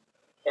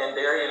 and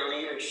they're in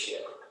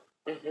leadership,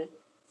 and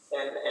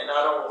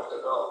I don't want to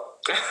go.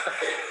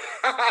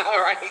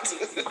 All right. Because of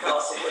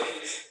what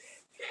he's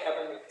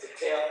having me to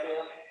tell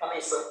them. I mean,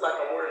 it's like a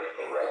word of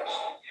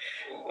correction.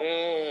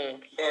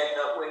 And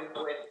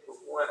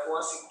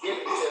once he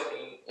gives it to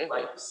me,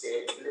 like you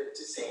said, he lifts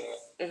his hand.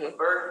 The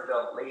burden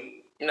don't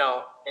leave.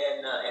 No.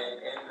 And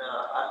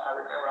I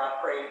remember I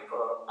prayed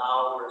for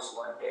hours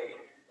one day,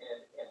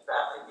 and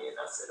finally then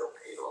I said,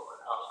 okay, Lord,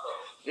 I'll go.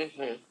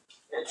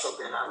 And so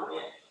then I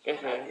went, and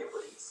I did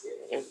what he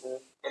said. And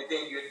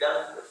then you're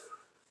done with it.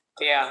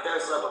 Yeah.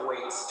 There's other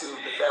ways too.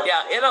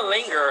 Yeah, it'll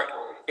linger.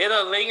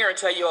 It'll linger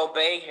until you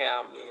obey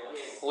him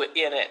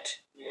in it.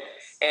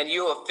 Yes. And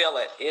you will feel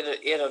it.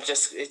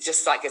 It's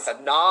just like it's a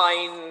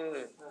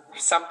gnawing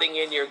something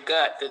in your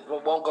gut that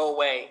won't go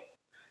away.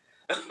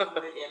 In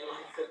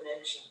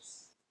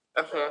connections.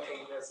 That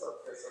came as a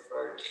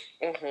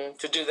burden.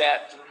 To do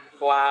that.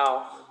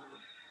 Wow.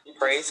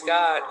 Praise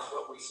God. From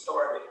what we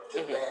started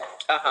to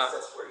that.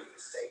 That's where he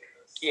was taking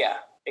us. Yeah,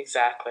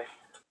 exactly.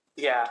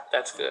 Yeah,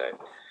 that's good.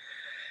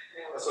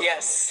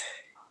 Yes.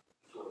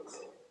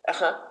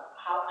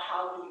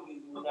 How do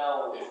you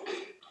know, you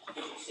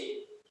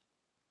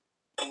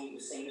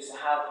say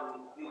how do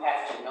you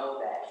have to know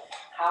that?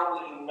 How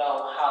will you know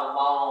how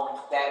long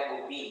that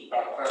will be,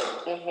 that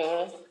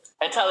burden?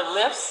 Until it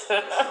lifts?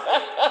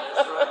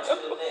 Until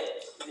it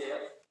lifts. Yeah.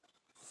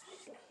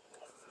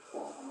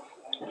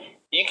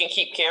 You can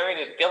keep carrying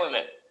it, feeling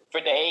it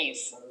for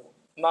days,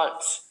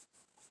 months.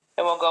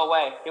 It won't go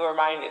away. He'll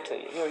remind it to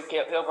you.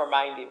 He'll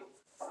remind you.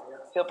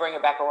 He'll bring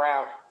it back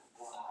around.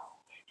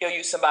 He'll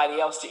use somebody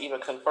else to even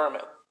confirm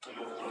it.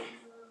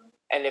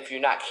 And if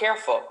you're not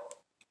careful,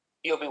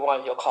 he'll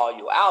call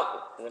you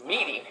out in the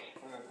meeting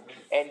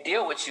and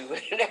deal with you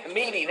in that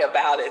meeting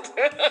about it.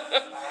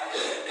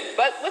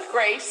 But with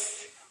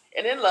grace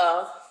and in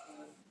love.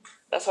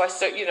 That's why,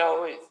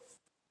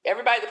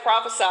 everybody that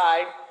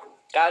prophesied,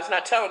 God's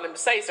not telling them to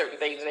say certain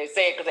things, and they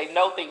say it because they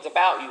know things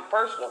about you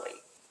personally.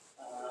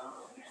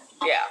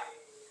 Yeah.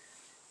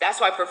 That's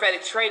why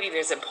prophetic training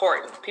is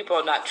important. People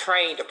are not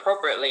trained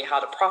appropriately how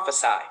to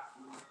prophesy.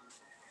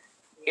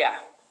 Yeah.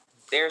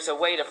 There's a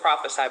way to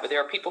prophesy, but there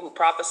are people who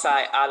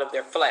prophesy out of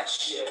their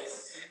flesh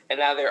and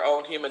out of their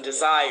own human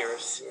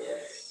desires,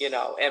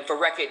 and for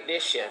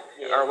recognition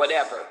or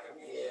whatever,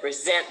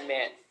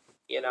 resentment,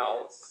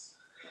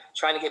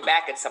 trying to get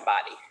back at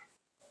somebody.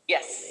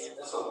 Yes.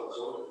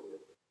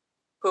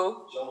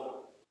 Who?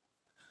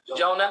 Jonah?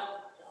 Jonah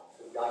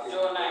in the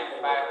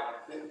Bible.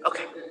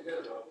 Okay.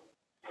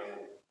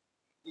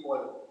 He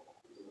wanted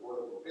the word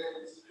of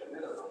repentance to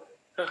Nineveh.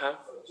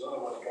 Jonah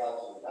wanted God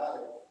to deny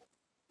it.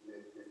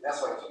 That's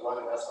why he's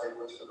running. That's why he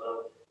went to the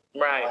boat.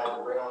 Right. The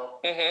well.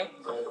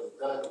 So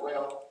dug the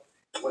well.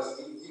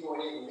 Even when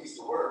he released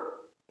the word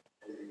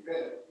and he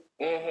repented,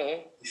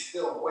 he's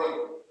still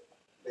waiting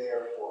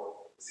there to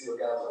see what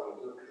God's going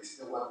to do, because he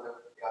still wanted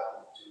God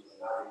to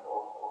deny the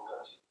whole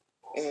country.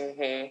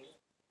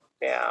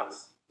 Yeah.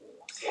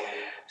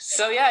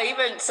 So yeah,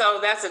 even so,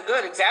 that's a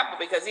good example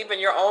because even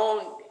your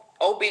own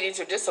obedience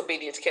or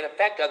disobedience can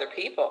affect other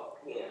people.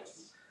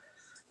 Yes.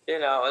 You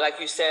know, like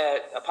you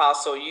said,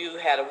 Apostle, you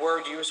had a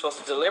word you were supposed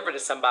to deliver to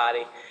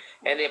somebody,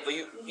 and if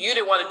you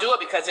didn't want to do it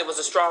because it was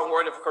a strong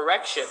word of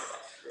correction.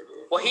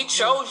 Well, he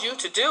chose you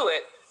to do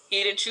it.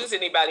 He didn't choose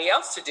anybody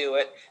else to do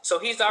it. So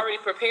he's already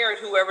prepared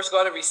whoever's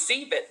going to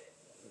receive it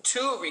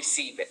to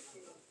receive it.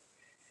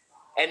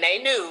 And they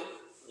knew,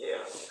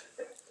 Yeah.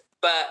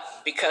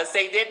 but because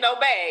they didn't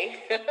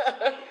obey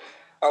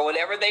or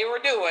whatever they were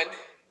doing,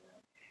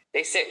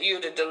 they sent you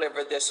to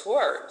deliver this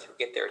word to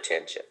get their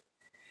attention.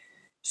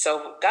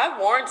 So God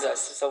warns us,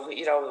 so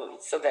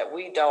so that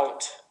we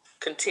don't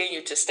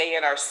continue to stay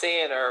in our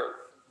sin or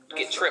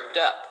get tripped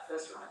up,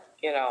 That's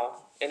right.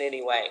 In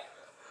any way.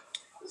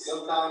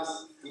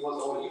 Sometimes he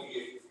wants only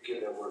you to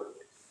give that word.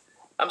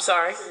 I'm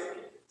sorry?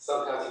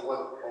 Sometimes he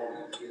wants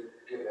only you to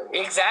give that word.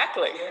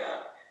 Exactly.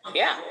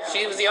 Yeah.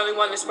 She was the only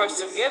one that's supposed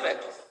to give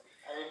it.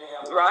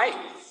 Right.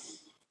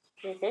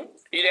 Mm-hmm.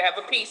 You didn't have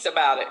a peace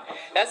about it.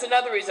 That's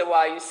another reason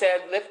why you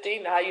said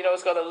lifting, how you know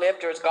it's going to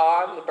lift or it's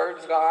gone, the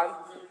burden's gone.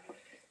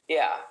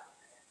 Yeah.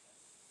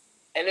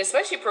 And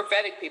especially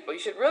prophetic people, you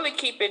should really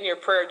keep in your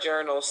prayer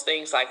journals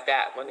things like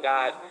that when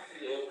God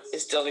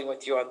is dealing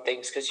with you on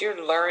things, because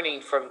you're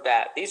learning from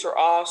that. These are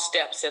all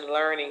steps in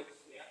learning,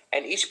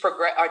 and each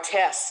our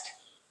test.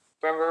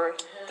 Remember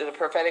the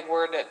prophetic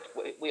word that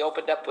we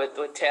opened up with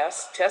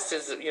test? Test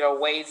is,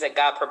 ways that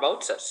God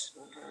promotes us.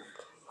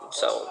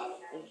 So.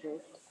 Mm-hmm.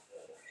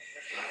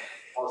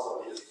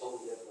 Also, he just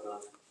told me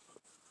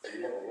that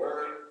you have a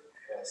word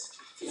that's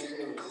just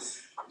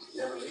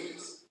never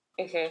leaves.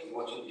 Mm-hmm. He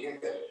wants you to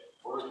get that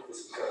word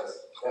is because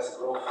that's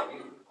growth for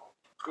you.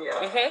 Yeah.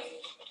 Mm-hmm.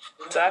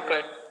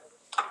 Exactly.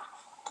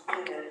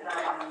 In the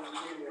time you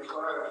give your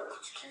word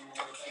and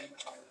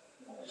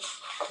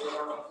they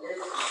don't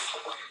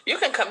listen. You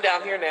can come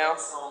down here now,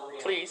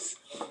 please.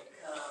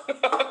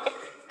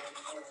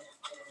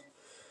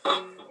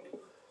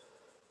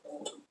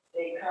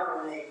 They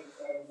come and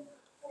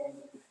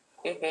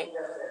give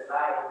us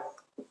advice.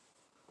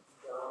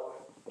 So,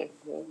 we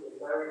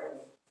learn.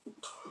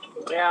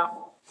 Yeah.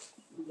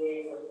 He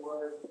gave us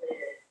word said.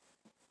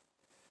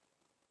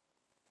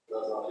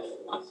 That's all his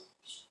words.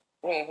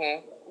 Mm-hmm.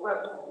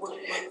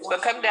 So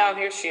come down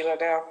here, Sheila,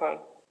 down, huh?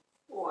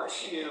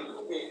 Once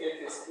you,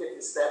 if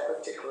it's that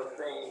particular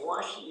thing,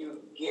 once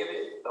you give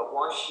it, or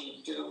once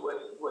you do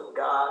what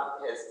God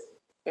has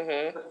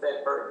put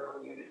that burden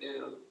on you to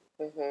do,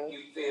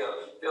 you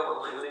feel a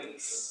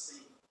release.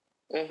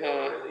 Feel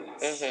a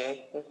release.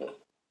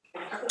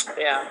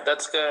 Yeah,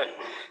 that's good.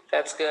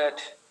 That's good.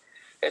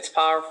 It's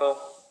powerful.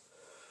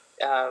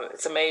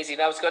 It's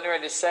amazing. I was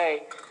going to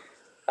say,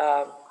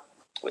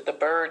 with the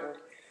burden,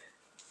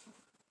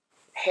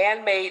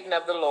 handmaiden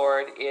of the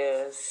Lord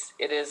is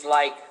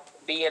like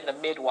being the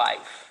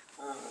midwife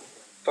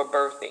for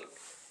birthing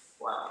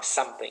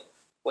something.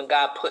 When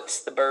God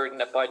puts the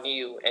burden upon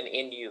you and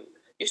in you,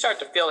 you start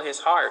to feel his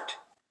heart.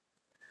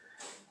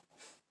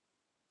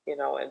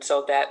 And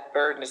so that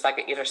burden is like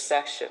an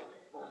intercession.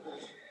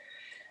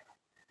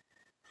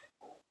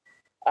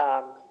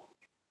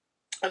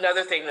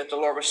 Another thing that the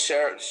Lord was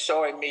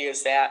showing me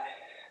is that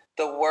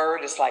the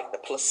word is like the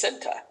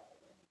placenta.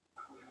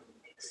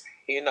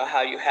 You know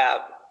how you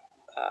have,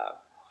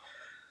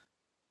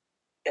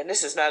 and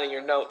this is not in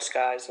your notes,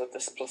 guys, with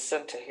this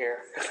placenta here.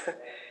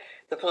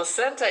 The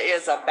placenta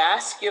is a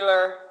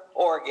vascular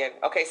organ.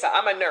 Okay, so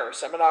I'm a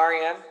nurse. I'm an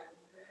RN.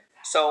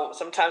 So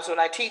sometimes when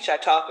I teach, I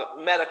talk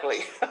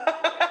medically.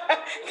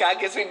 God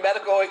gives me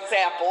medical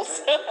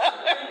examples.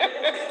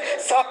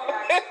 So,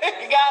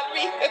 you got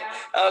me?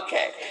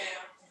 Okay.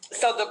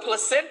 So the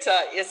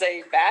placenta is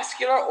a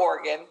vascular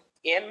organ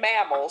in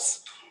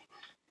mammals,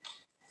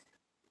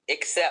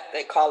 except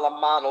they call them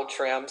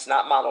monotremes,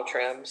 not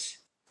monotremes,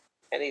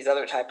 and these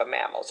other type of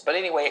mammals. But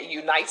anyway, it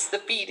unites the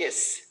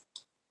fetus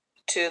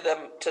to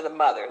the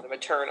mother, the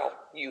maternal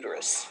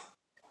uterus.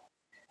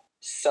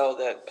 So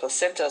the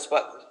placenta is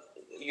what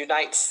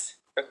unites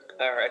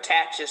or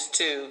attaches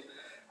to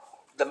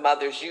the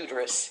mother's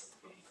uterus,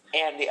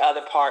 and the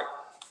other part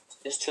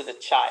is to the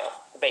child,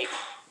 the baby,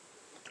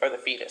 or the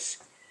fetus.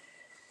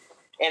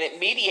 And it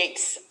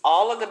mediates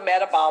all of the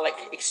metabolic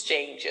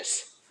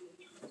exchanges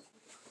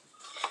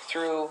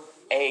through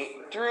a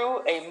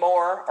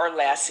more or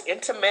less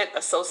intimate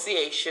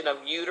association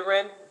of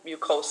uterine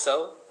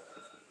mucosa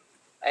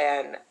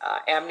and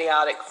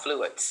amniotic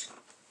fluids,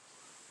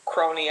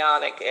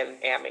 chorionic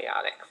and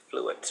amniotic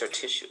fluids or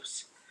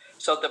tissues.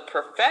 So the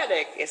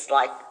prophetic is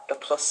like the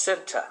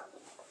placenta.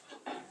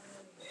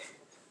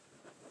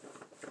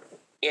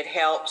 It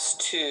helps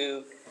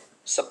to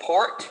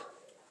support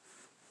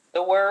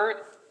the word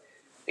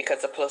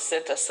because the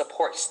placenta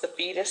supports the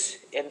fetus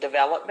in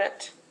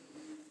development.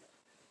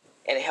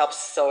 And it helps,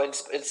 so in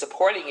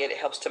supporting it, it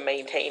helps to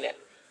maintain it.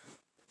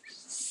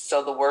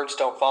 So the words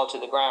don't fall to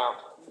the ground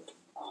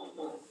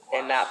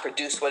and not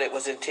produce what it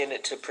was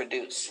intended to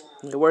produce.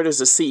 The word is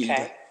a seed.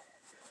 Okay?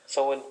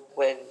 So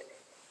when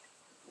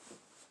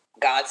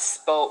God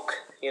spoke,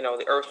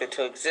 the earth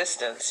into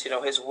existence.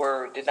 His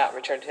word did not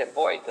return to him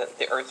void.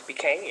 The earth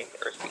became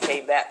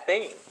that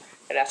thing.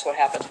 And that's what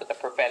happens with the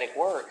prophetic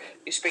word.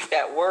 You speak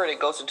that word, it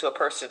goes into a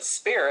person's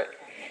spirit,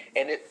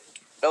 and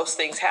those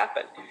things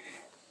happen.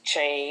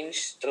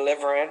 Change,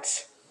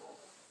 deliverance,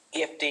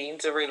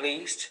 giftings are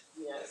released.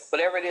 Yes.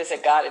 Whatever it is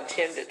that God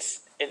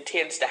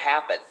intends to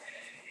happen.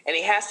 And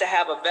he has to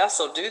have a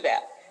vessel do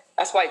that.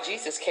 That's why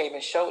Jesus came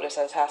and showed us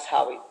that's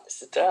how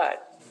it's done.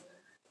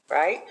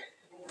 Right?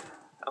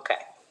 Okay.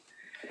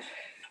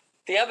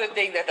 The other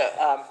thing that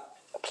the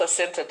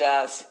placenta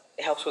does,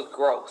 it helps with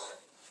growth.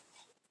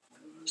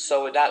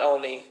 So it not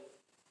only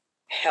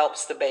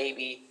helps the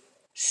baby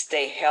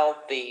stay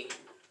healthy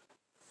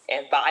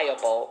and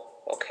viable,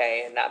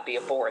 okay, and not be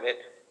aborted,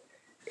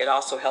 it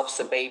also helps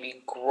the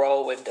baby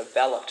grow and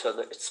develop to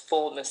its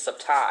fullness of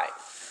time.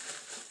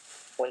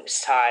 When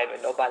it's time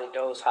and nobody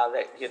knows how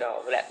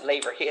that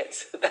labor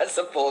hits, that's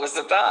the fullness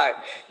of time.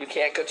 You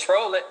can't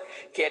control it,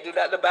 can't do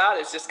nothing about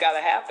it, it's just got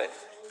to happen.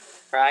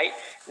 Right?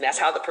 And that's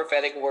how the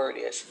prophetic word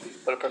is.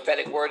 When a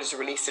prophetic word is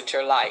released into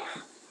your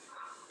life,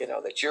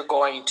 that you're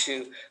going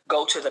to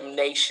go to the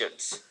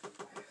nations.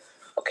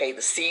 Okay,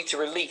 the seed's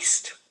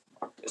released.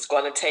 It's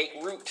going to take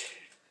root.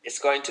 It's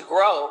going to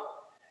grow.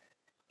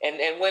 And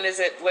when is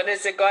it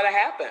going to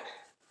happen?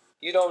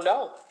 You don't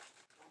know.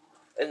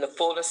 In the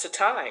fullness of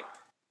time,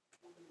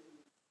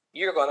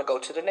 you're going to go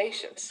to the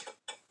nations.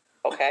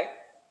 Okay?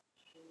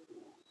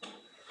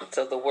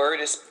 So the word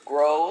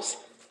grows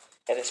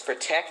and it's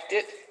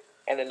protected.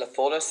 And in the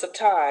fullness of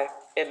time,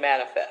 it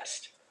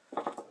manifests.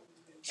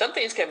 Some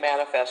things can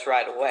manifest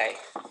right away,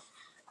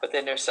 but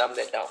then there's some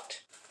that don't.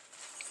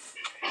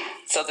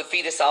 So the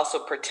fetus also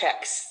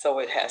protects. So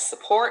it has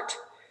support,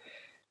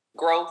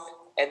 growth,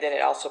 and then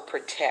it also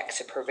protects.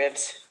 It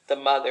prevents the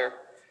mother.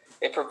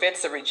 It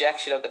prevents the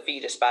rejection of the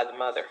fetus by the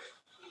mother.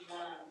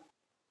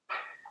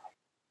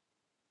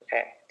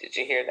 Okay, did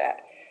you hear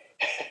that?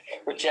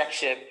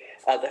 Rejection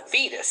of the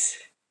fetus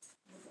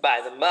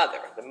by the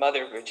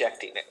mother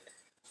rejecting it.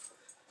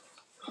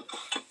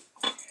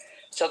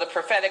 So the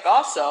prophetic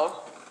also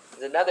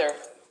is another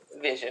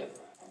vision.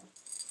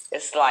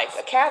 It's like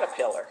a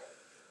caterpillar.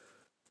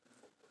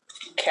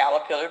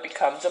 Caterpillar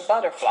becomes a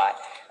butterfly.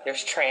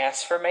 There's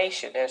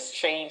transformation. There's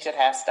change that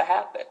has to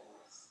happen.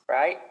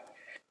 Right?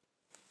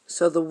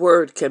 So the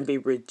word can be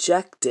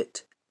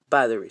rejected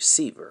by the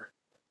receiver.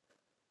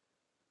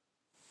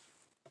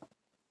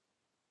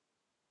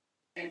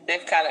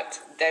 They've got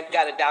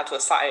it down to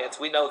a science.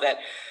 We know that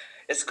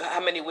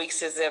how many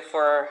weeks is it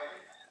for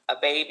a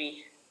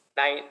baby?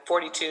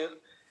 42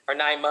 or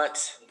 9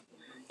 months.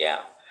 Yeah.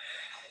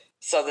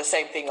 So the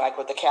same thing like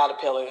with the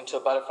caterpillar into a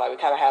butterfly. We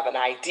kind of have an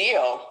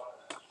ideal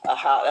of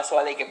how, that's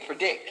why they can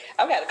predict.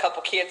 I've had a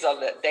couple kids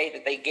on the day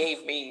that they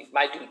gave me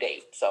my due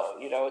date. So,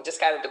 it just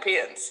kind of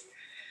depends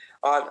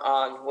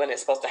on when it's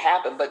supposed to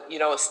happen. But,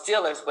 it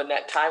still is when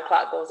that time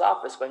clock goes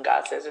off is when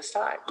God says it's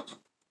time.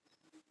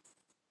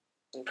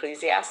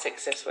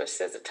 Ecclesiastes, that's what it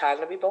says, it's time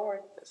to be born.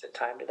 It's a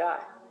time to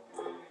die.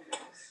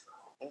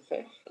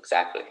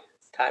 Exactly.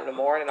 Time to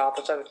mourn and all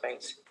those other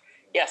things.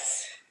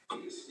 Yes. You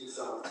can see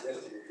someone's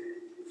destiny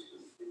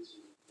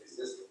into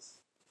existence.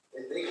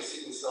 They can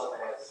see themselves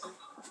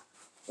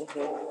as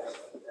known,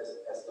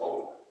 as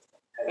known,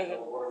 has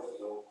no word,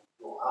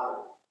 no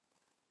honor.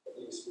 But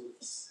you can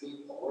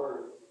speak the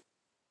word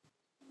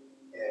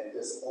and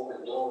just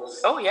open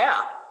doors. Oh, yeah.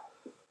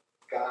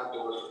 God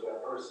doors for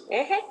that person.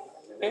 And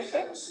the next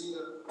time you see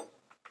them.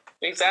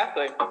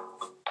 Exactly.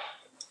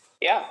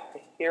 Yeah,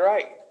 you're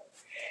right.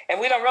 And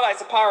we don't realize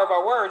the power of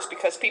our words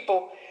because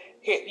people,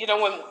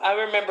 when I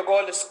remember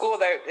going to school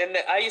there, and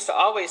I used to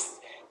always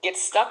get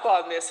stuck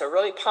on this or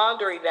really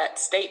pondering that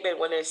statement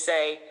when they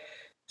say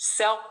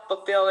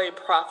self-fulfilling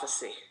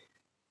prophecy.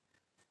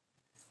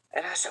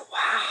 And I said,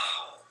 wow.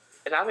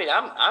 And I mean,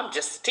 I'm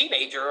just a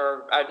teenager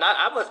or not.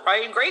 I was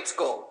probably in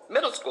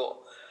middle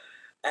school.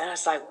 And I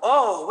was like,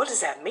 oh, what does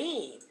that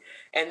mean?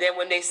 And then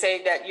when they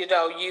say that,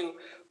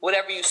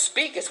 whatever you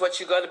speak is what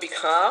you're going to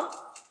become.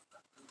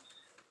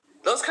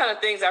 Those kind of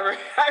things I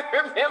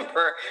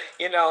remember,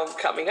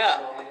 coming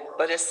up.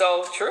 But it's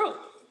so true.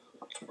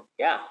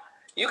 Yeah.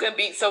 You can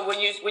be, so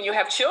when you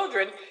have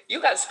children, you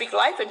got to speak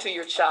life into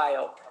your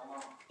child.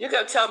 You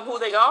got to tell them who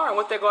they are and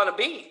what they're going to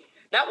be.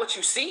 Not what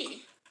you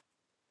see.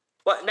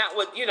 Not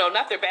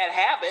their bad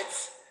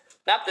habits.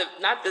 Not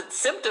the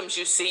symptoms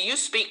you see. You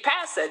speak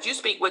past that. You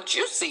speak what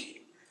you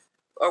see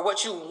or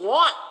what you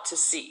want to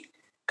see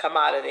come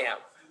out of them.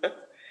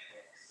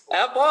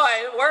 Oh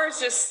boy, words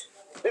just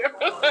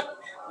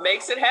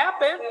makes it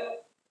happen.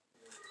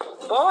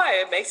 Boy,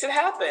 it makes it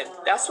happen.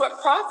 That's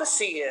what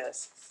prophecy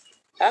is.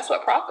 That's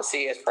what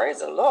prophecy is. Praise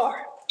the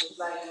Lord. It's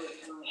like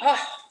the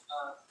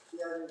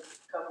other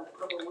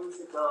couple weeks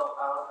ago,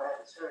 I was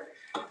at church.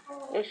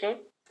 And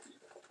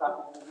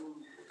Prophet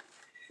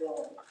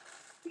said,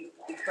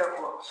 be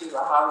careful, Sheila,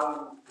 how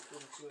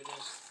you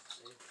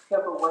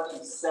careful what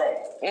you say.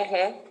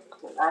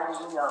 Because I was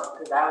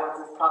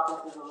just talking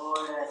to the Lord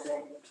and I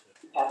said,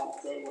 you have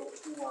to say what,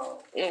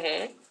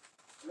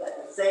 You have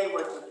to say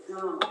what you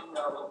do, you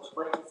know,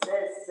 what you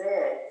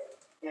said.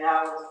 And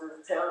I was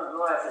just telling the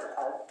Lord, I said,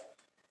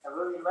 I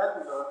really love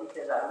you, Lord,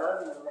 because I love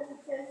you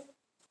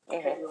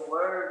and your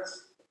words.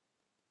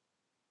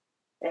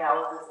 And I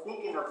was just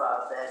thinking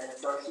about that, and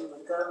so she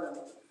was telling me,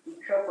 be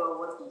careful of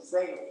what you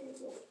say to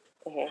people,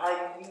 how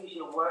you use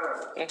your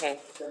words. Because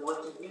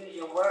what you use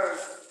your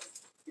words,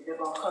 they're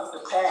going to come to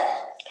pass.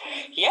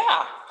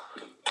 Yeah.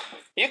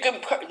 You can,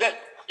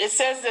 it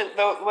says that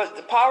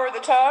the power of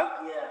the tongue?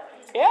 Yeah.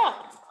 Yeah.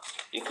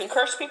 You can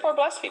curse people or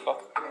bless people.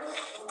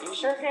 You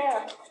sure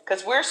can.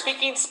 Because we're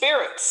speaking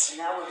spirits.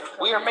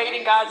 We are made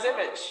in God's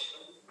image.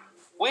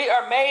 We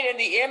are made in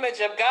the image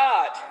of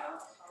God.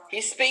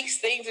 He speaks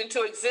things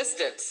into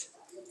existence.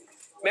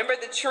 Remember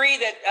the tree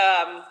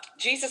that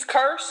Jesus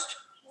cursed?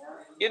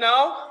 You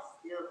know?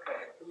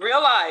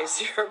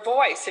 Realize your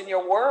voice and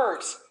your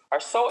words are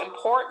so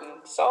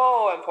important.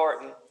 So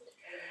important.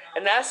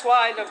 And that's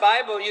why in the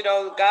Bible, you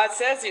know, God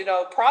says, you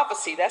know,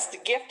 prophecy, that's the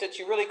gift that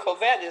you really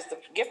covet, is the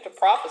gift of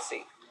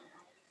prophecy.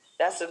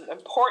 That's an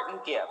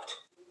important gift.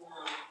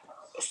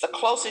 It's the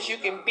closest you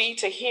can be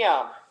to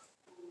Him.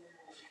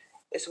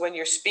 It's when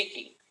you're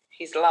speaking.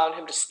 He's allowing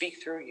Him to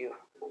speak through you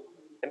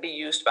and be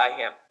used by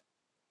Him.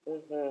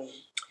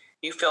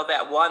 You feel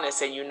that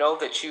oneness, and you know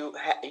that you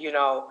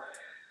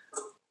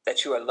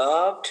that you are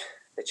loved,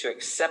 that you're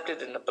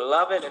accepted in the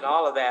beloved, and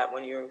all of that.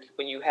 When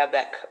you have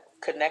that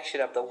connection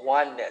of the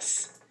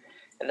oneness,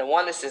 and the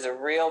oneness is a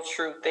real,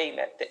 true thing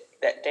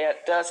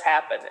that does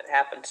happen. It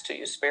happens to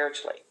you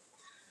spiritually.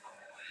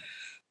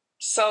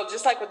 So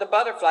just like with the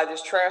butterfly,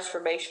 there's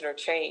transformation or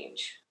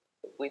change.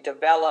 We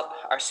develop,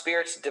 our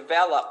spirits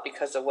develop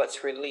because of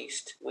what's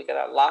released. We can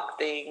unlock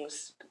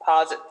things,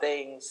 deposit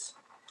things.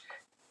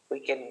 We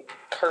can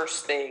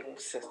curse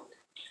things,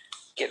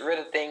 get rid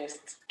of things,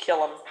 kill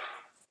them.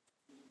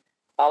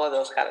 All of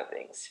those kind of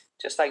things,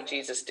 just like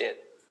Jesus did.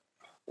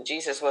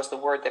 Jesus was the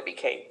Word that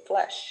became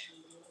flesh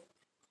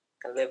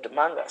and lived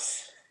among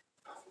us.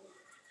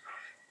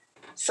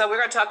 So we're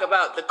going to talk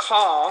about the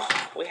call.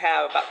 We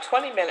have about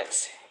 20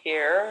 minutes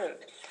here.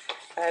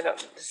 I don't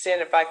see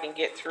if I can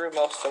get through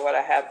most of what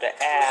I have to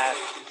add.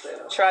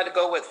 Try to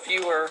go with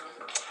fewer.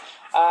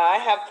 I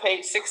have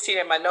page 16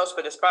 in my notes,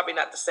 but it's probably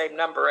not the same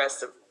number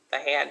as the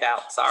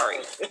handout. Sorry.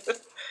 Let's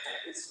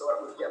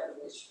start with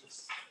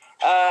definitions.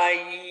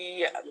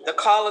 Yeah, the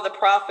call of the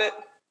prophet.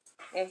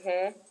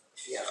 Yeah.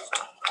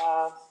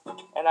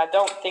 And I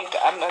don't think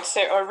I'm going to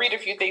say or read a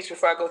few things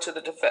before I go to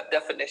the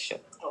definition.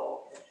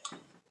 Oh, okay.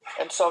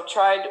 And so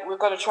we're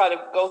going to try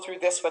to go through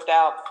this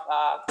without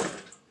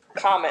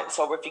comments.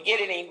 So if you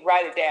get any,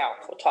 write it down.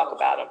 We'll talk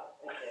about them.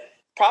 Okay.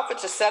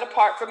 Prophets are set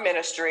apart from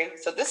ministry.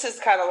 So this is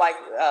kind of like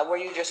where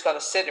you're just going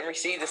to sit and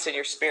receive this in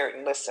your spirit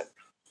and listen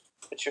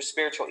with your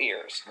spiritual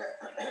ears.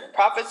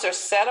 Prophets are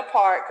set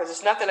apart because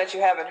it's nothing that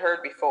you haven't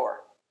heard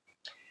before.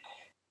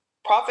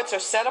 Prophets are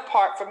set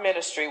apart from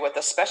ministry with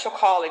a special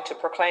calling to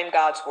proclaim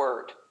God's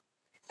word.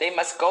 They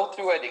must go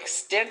through an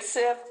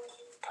extensive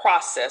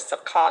process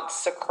of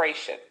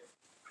consecration.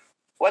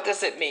 What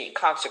does it mean,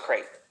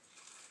 consecrate?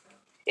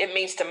 It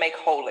means to make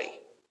holy,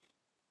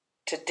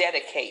 to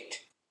dedicate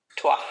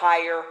to a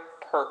higher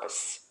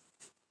purpose.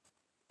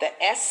 The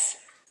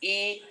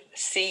S-E-C-R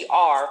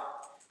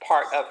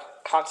part of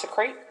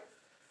consecrate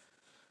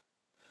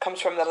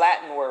comes from the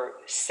Latin word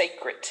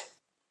sacred.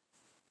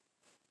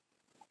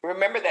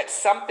 Remember that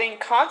something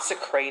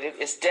consecrated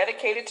is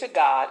dedicated to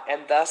God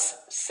and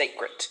thus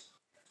sacred.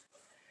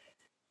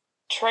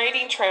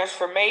 Training,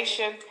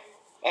 transformation,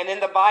 and in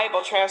the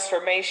Bible,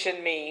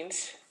 transformation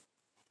means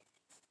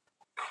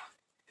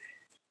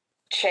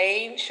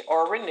change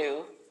or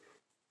renew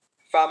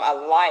from a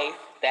life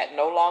that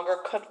no longer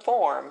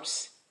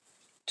conforms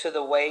to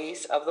the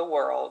ways of the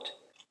world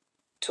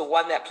to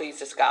one that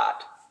pleases God.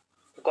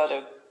 I'm going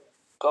to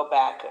go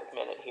back a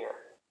minute here.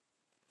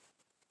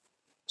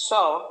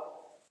 So,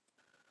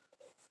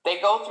 they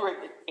go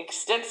through an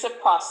extensive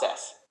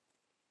process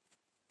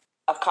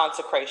of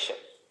consecration.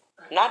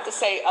 Not to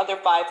say other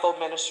fivefold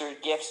ministry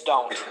gifts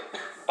don't,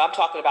 but I'm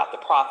talking about the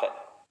prophet.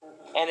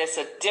 And it's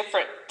a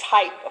different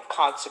type of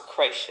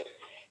consecration.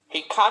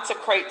 He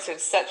consecrates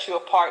and sets you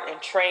apart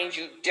and trains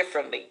you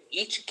differently.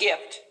 Each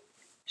gift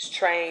is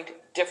trained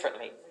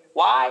differently.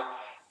 Why?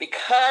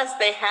 Because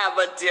they have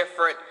a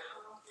different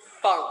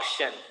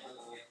function.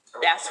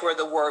 That's where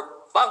the word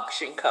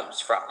function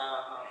comes from.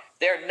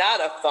 They're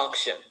not a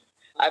function.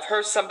 I've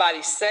heard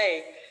somebody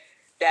say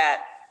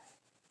that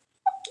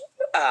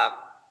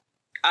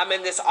I'm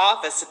in this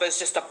office, but it's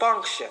just a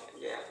function.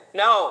 Yeah.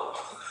 No.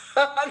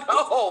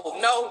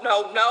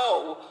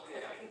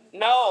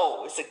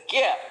 No, it's a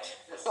gift.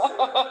 That's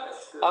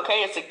good.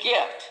 Okay, it's a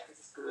gift.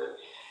 That's good.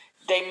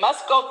 They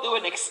must go through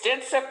an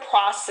extensive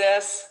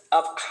process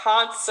of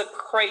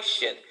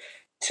consecration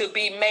to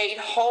be made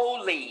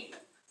holy,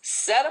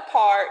 set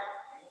apart,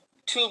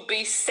 to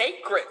be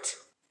sacred.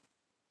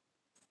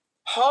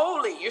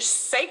 Holy, you're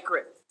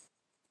sacred.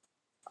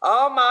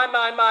 Oh, my.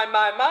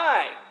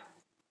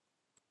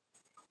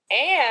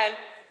 And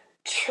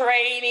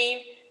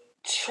training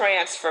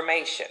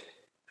transformation.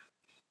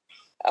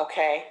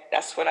 Okay,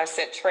 that's when I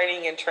said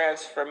training and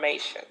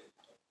transformation.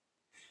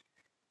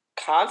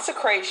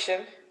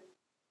 Consecration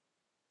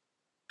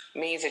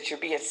means that you're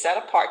being set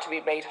apart to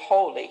be made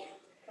holy.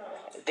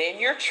 Then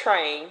you're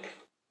trained.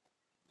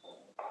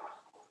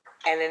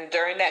 And then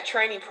during that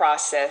training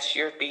process,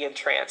 you're being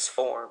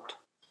transformed.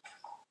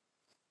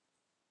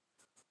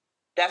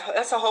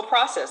 That's a whole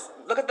process.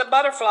 Look at the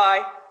butterfly,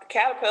 the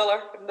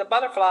caterpillar, the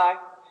butterfly,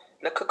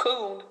 the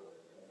cocoon.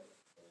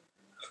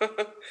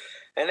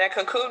 And that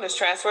cocoon is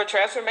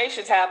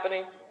transformation's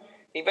happening.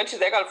 Eventually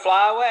they're going to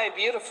fly away.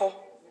 Beautiful.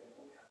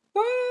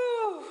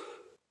 Woo!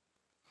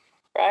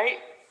 Right?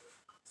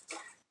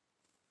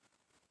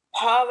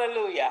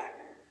 Hallelujah.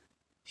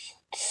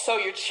 So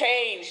you're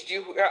changed.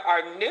 You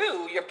are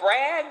new.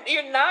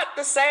 You're not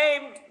the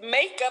same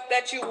makeup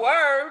that you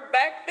were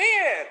back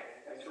then.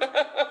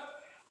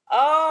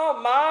 Oh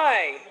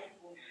my.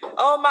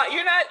 Oh my.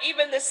 You're not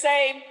even the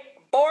same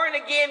born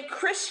again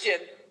Christian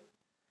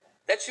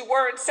that you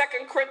were in 2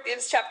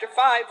 Corinthians chapter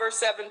 5, verse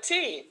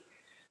 17,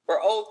 where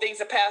old things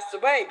have passed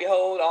away.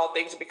 Behold, all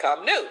things have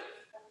become new.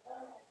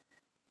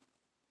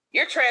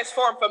 You're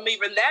transformed from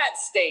even that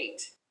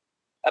state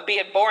of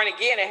being born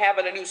again and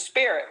having a new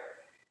spirit.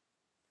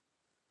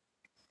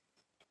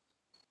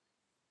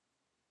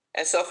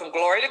 And so from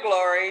glory to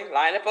glory,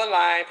 line upon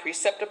line,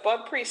 precept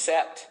upon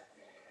precept,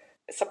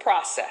 it's a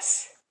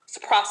process. It's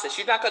a process.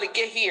 You're not going to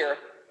get here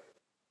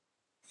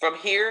from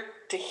here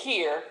to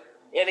here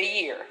in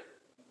a year.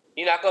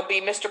 You're not going to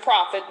be Mr.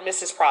 Prophet,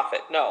 Mrs.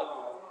 Prophet.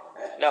 No.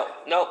 Not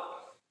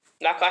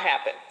going to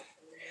happen.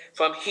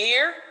 From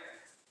here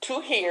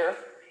to here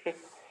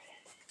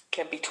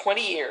can be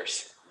 20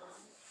 years,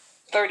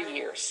 30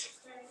 years.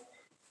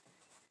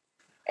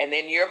 And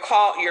then your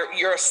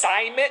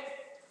assignment,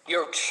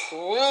 your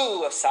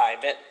true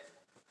assignment,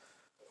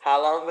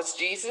 how long was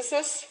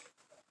Jesus's?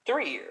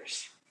 3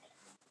 years.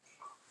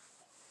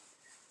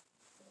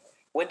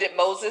 When did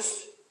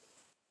Moses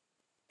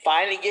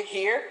finally get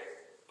here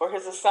for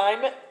his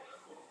assignment?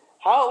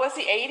 How old was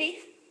he? 80?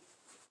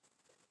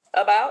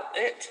 About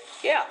it?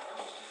 Yeah.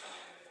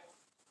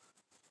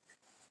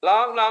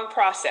 Long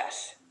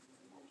process.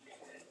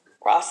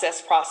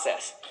 Process.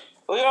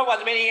 We don't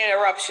want many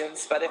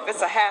interruptions, but if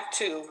it's a have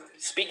to,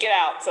 speak it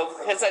out. So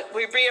because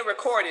we're being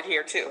recorded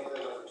here too.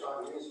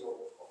 John, years ago,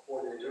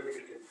 4 years, you're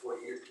within 4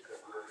 years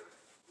because of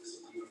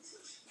disobedience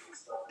and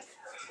stuff.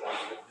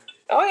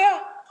 Oh yeah,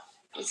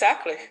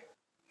 exactly.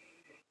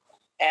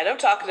 And I'm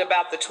talking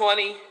about the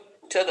 20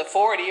 to the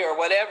 40 or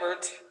whatever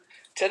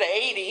to the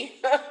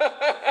 80,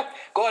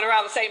 going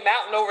around the same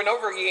mountain over and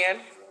over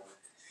again.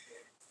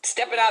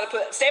 Stepping out of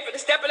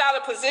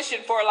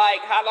position for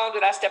like, how long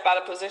did I step out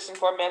of position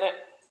for a minute?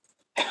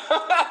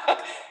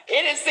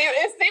 It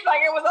seemed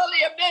like it was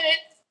only a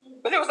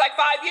minute, but it was like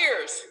 5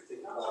 years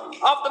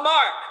off the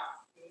mark.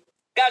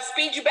 Got to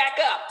speed you back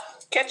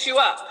up, catch you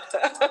up.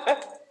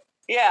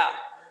 Yeah.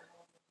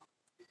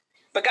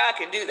 But God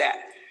can do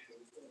that.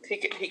 He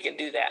can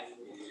do that.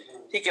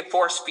 He can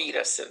force feed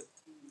us and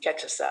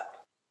catch us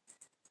up.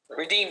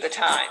 Redeem the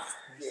time.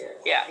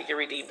 Yeah, he can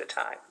redeem the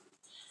time.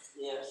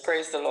 Yes.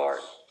 Praise the Lord.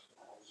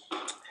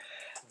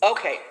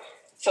 Okay,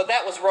 so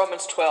that was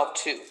Romans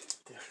 12:2,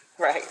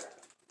 right?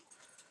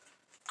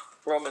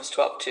 Romans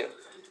 12:2.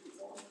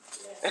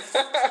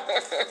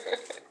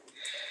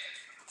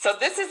 So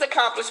this is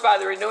accomplished by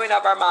the renewing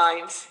of our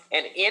minds,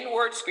 an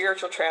inward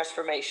spiritual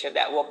transformation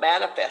that will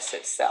manifest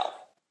itself.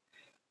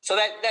 So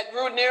that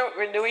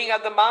renewing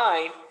of the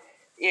mind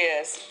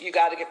is you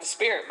got to get the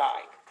spirit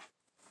mind.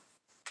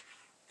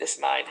 This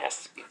mind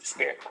has to be the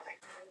spirit mind.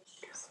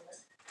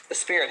 The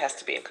spirit has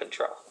to be in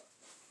control.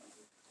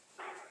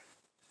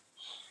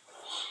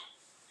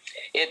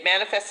 It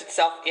manifests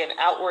itself in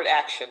outward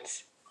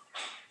actions.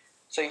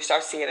 So you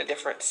start seeing a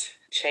difference,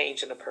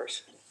 change in the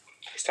person.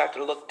 They start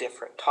to look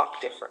different,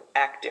 talk different,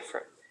 act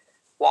different,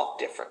 walk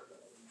different.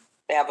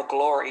 They have a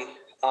glory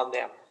on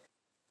them.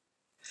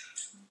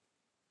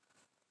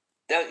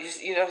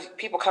 You know,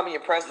 people come in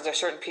your presence. There are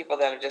certain people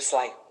that are just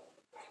like,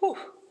 whew.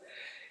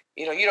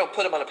 You know, you don't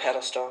put them on a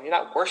pedestal. You're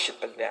not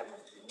worshiping them.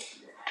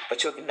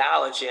 But you're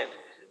acknowledging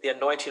the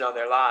anointing on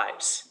their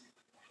lives.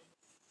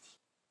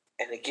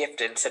 And the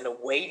giftings and the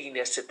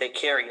weightiness that they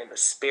carry in the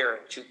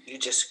spirit. You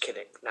just can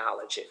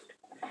acknowledge it.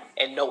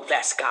 And know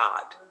that's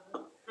God.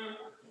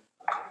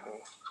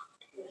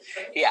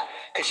 Yeah,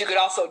 because you could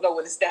also know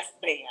when it's that's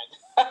man.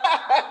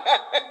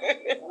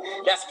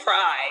 That's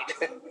pride.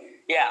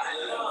 Yeah.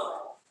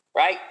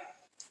 Right?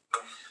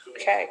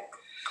 Okay.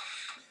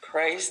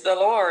 Praise the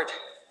Lord.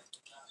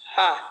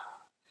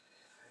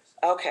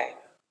 Okay.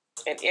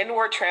 An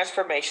inward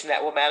transformation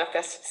that will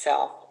manifest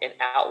itself in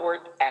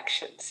outward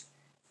actions,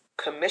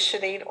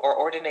 commissioning or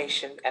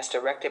ordination as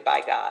directed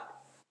by God.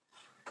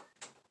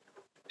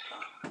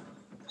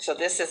 So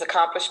this is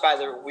accomplished by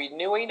the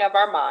renewing of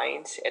our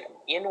minds, an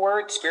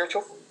inward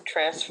spiritual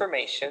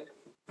transformation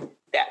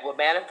that will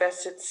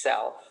manifest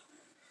itself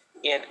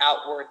in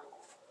outward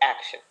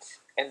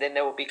actions. And then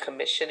there will be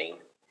commissioning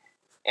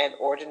and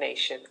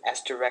ordination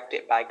as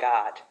directed by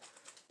God.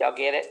 Y'all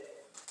get it?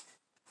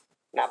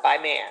 Not by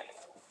man.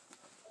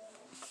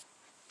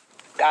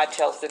 God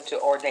tells them to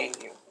ordain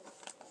you,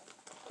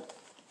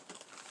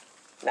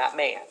 not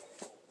man.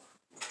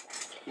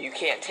 You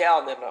can't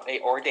tell them they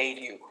ordain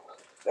you.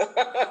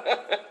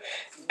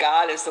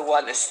 God is the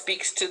one that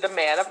speaks to the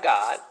man of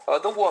God or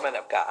the woman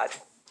of God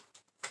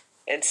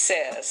and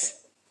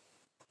says,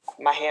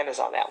 my hand is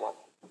on that one.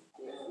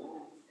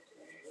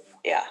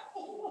 Yeah.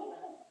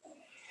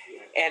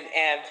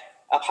 And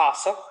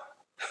apostle,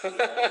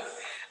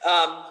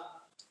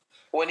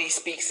 when he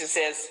speaks and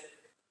says,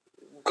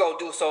 go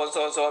do so and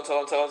so and so and so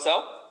and so and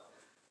so,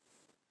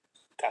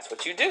 that's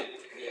what you do.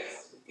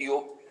 Yes.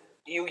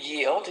 You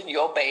yield and you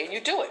obey and you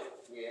do it.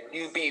 Yes.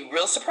 You'd be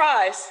real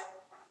surprised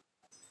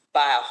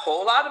by a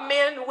whole lot of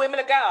men and women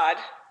of God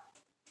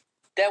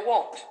that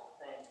won't.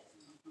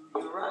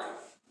 You're right.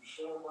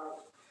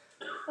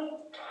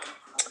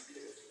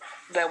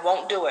 That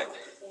won't do it.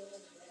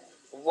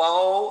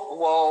 Woe,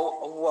 woe,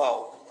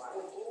 woe.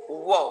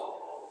 Woe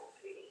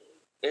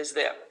is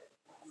them.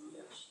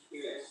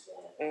 Yes.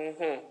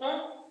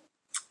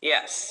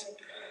 Yes.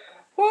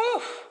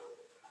 Woo.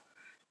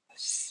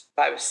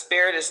 My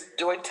spirit is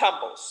doing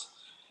tumbles.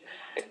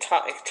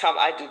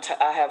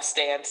 I have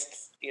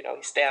stands, you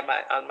stand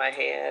on my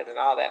head and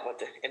all that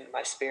in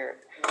my spirit.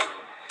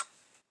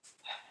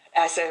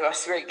 I say my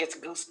spirit gets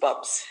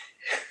goosebumps.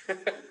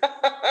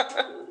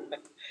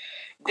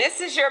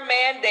 This is your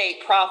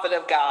mandate, prophet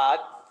of God,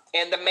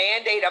 and the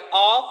mandate of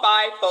all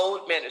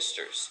fivefold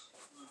ministers.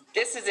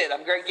 This is it.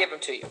 I'm going to give them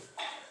to you.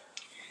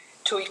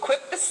 To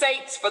equip the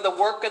saints for the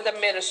work of the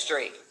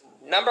ministry.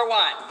 Number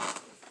one.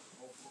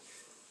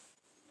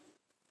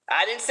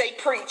 I didn't say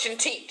preach and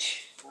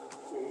teach.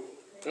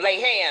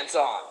 Lay hands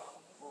on.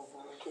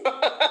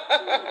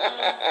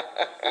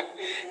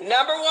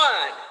 Number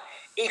one.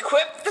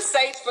 Equip the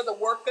saints for the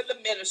work of the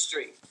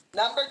ministry.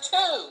 Number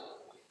two.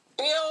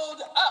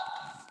 Build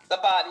up the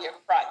body of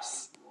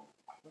Christ.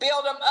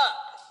 Build them up.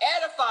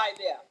 Edify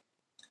them.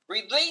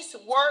 Release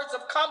words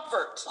of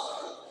comfort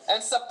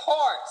and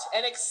support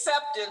and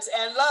acceptance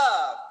and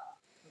love.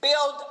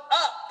 Build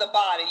up the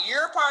body.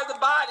 You're part of the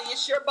body.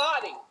 It's your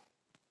body.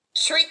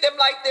 Treat them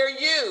like they're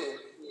you.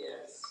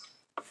 Yes.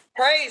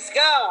 Praise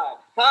God.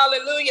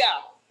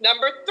 Hallelujah.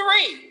 Number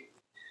three,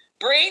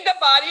 bring the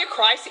body of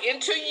Christ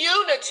into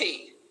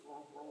unity.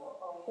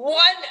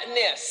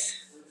 Oneness.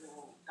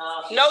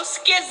 No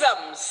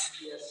schisms.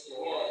 Yes,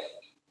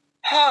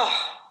 Lord.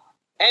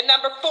 And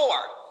number four,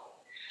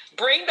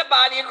 bring the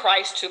body of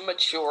Christ to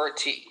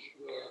maturity.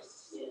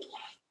 Yes.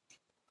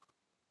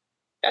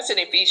 That's in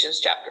Ephesians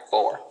chapter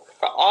 4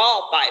 for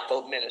all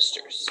fivefold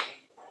ministers.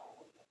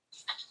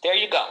 There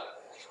you go.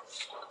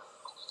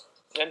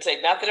 Doesn't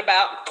say nothing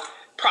about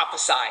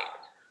prophesying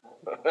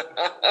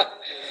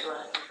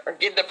or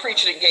getting the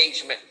preaching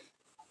engagement,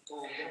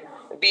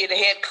 being the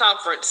head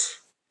conference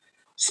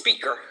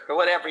speaker or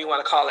whatever you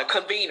want to call it,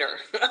 convener,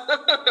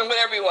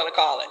 whatever you want to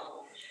call it.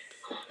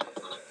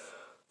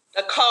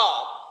 The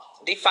call.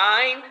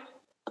 Define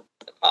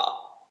the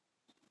call.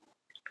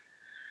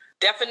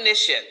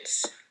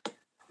 Definitions.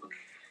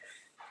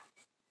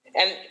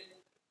 And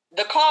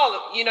the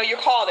call, you're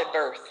called at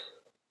birth.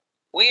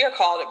 We are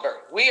called at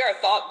birth. We are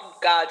thought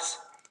of God's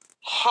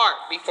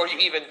heart before you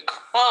even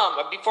come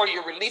or before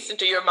you're released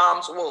into your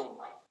mom's womb.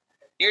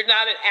 You're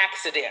not an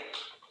accident.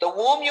 The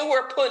womb you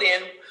were put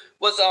in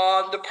was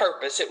on the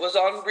purpose. It was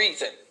on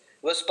reason.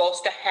 It was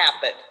supposed to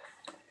happen.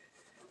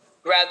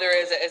 Rather,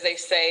 as they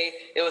say,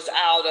 it was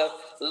out of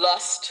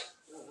lust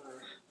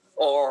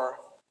or,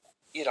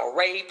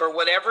 rape or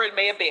whatever it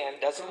may have been.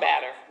 Doesn't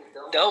matter.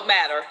 Don't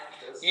matter.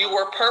 You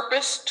were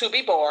purposed to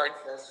be born.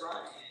 That's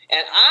right.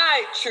 And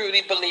I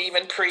truly believe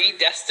in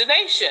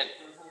predestination.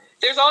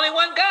 There's only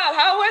one God.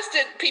 How else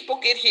did people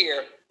get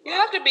here? You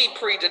have to be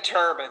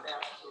predetermined.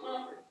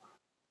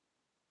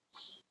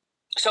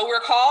 So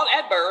we're called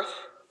at birth,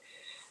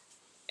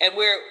 and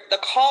the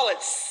call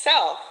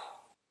itself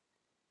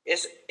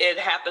it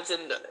happens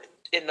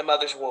in the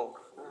mother's womb.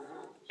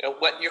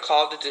 What you're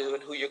called to do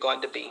and who you're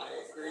going to be,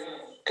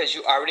 because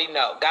you already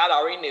know. God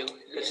already knew,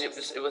 because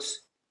it was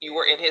you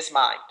were in His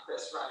mind.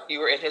 That's right. You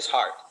were in His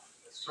heart.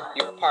 That's right.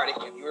 You were part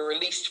of Him. You were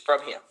released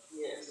from Him.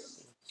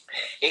 Yes.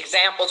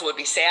 Examples would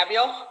be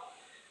Samuel,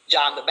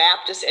 John the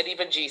Baptist, and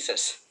even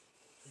Jesus.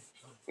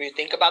 When you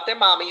think about their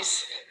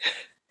mommies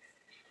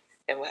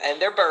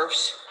and their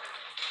births,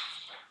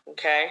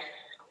 okay,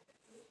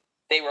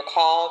 they were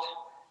called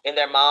in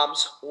their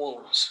mom's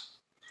wombs.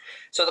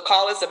 So the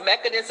call is a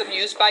mechanism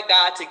used by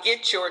God to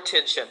get your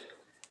attention.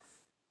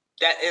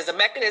 That is a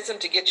mechanism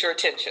to get your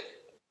attention.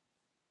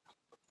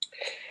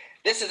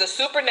 This is a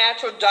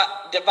supernatural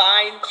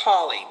divine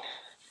calling.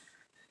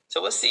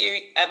 So we'll see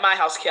you at my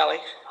house, Kelly.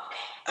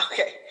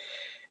 Okay.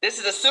 This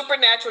is a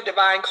supernatural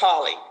divine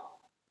calling.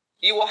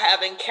 You will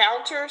have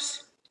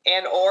encounters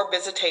and or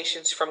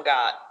visitations from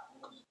God.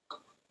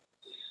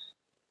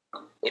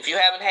 If you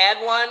haven't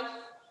had one,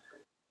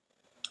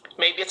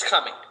 maybe it's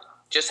coming.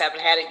 Just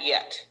haven't had it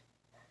yet.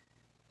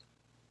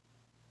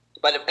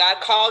 But if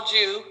God called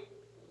you,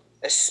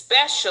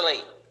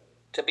 especially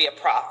to be a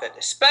prophet,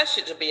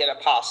 especially to be an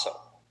apostle,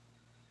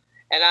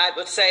 and I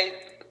would say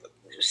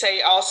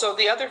say also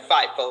the other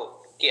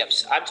fivefold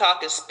gifts. I'm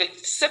talking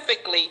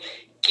specifically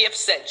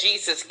gifts that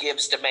Jesus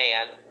gives to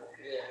man.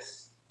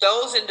 Yes.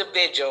 Those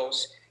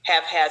individuals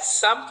have had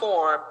some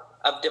form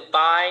of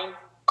divine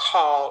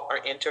call or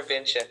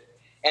intervention.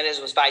 And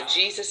it was by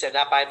Jesus and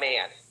not by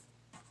man.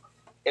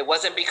 It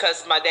wasn't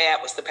because my dad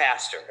was the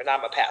pastor and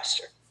I'm a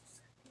pastor.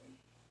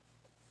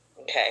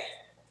 Okay.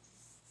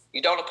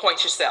 You don't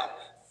appoint yourself.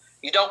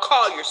 You don't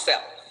call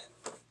yourself.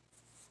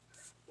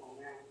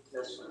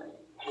 That's right.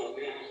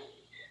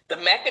 The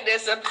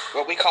mechanism,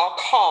 what we call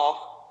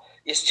call,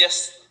 is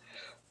just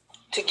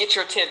to get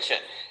your attention.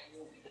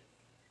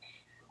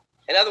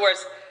 In other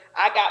words,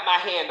 I got my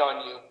hand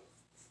on you.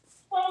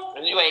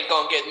 And you ain't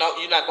gonna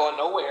you're not going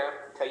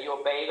nowhere until you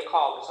obey the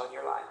call that's on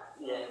your life.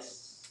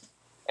 Yes.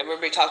 And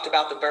remember we talked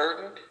about the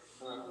burden?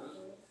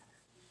 Mm-hmm.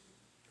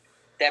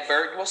 That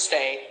burden will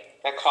stay,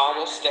 that call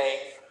will stay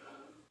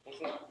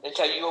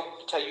until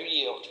you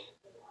yield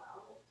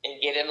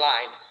and get in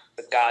line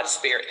with God's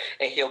Spirit.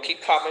 And He'll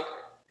keep coming.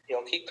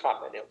 He'll keep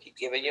coming. He'll keep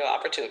giving you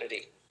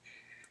opportunity.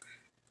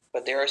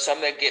 But there are some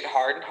that get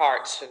hardened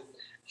hearts and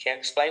can't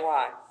explain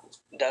why.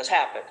 It does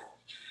happen.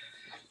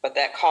 But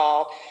that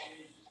call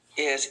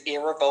is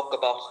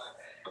irrevocable.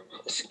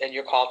 And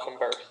you're called from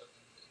birth.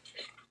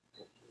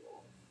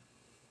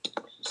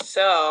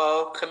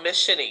 So,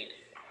 commissioning.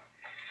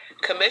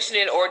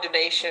 Commissioning,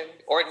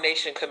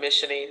 ordination,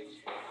 commissioning.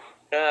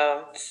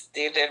 They're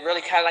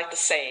really kind of like the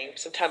same.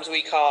 Sometimes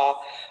we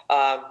call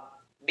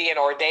being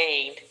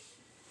ordained,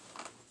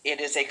 it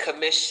is a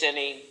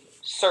commissioning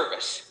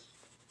service.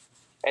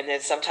 And then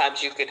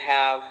sometimes you can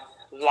have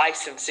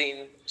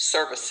licensing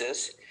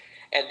services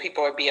and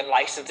people are being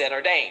licensed and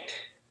ordained.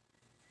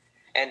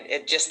 And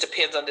it just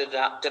depends on the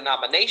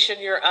denomination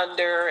you're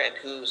under and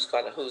who's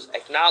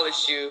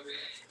acknowledged you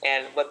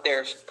and what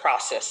their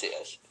process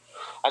is.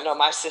 I know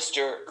my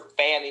sister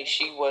Fanny,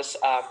 she was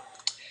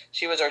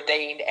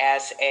ordained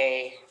as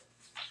I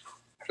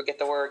forget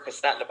the word because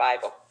it's not in the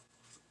Bible.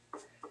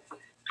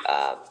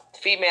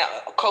 Female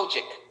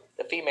Kojic,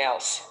 the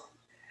females,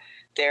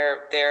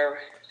 they're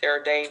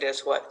ordained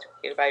as what?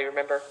 Anybody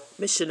remember?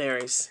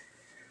 Missionaries.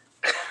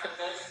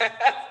 Say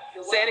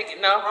it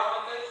again. No,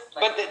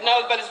 but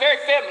it's very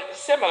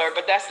similar.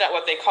 But that's not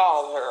what they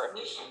call her.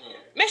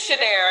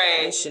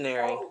 Missionary.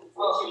 Missionary.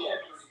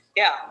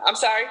 Yeah, I'm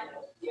sorry.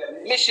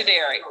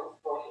 Missionary.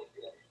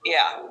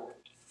 Yeah.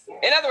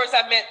 In other words,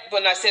 I meant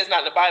when I say it's not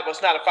in the Bible,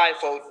 it's not a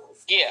fivefold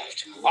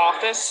gift.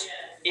 Office.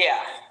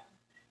 Yeah.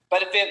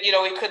 But if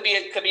it could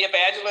be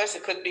evangelist,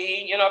 it could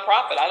be a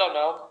prophet. I don't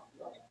know.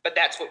 But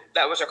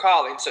that was her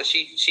calling. So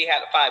she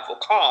had a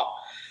fivefold call,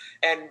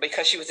 and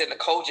because she was in the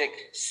Kojic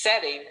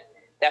setting,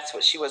 that's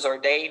what she was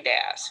ordained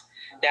as.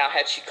 Now,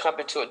 had she come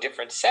into a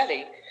different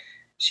setting,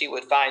 she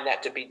would find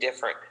that to be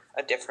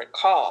a different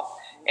call.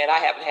 And I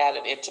haven't had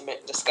an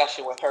intimate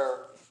discussion with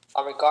her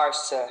in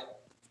regards to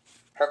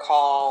her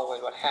call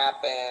and what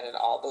happened and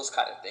all those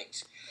kind of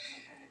things.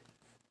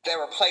 There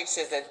were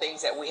places and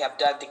things that we have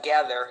done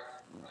together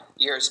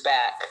years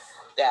back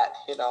that,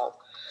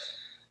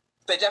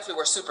 they definitely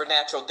were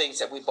supernatural things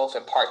that we both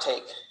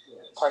partook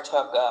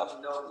of.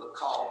 You know the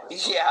call.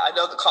 Yeah, I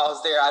know the call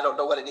is there. I don't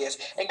know what it is.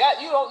 And God,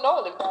 you don't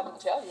know it if God didn't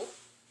tell you.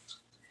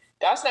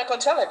 God's not going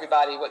to tell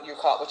everybody what your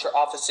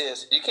office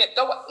is. You can't.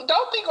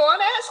 Don't be going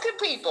asking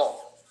people.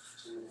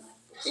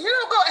 You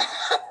don't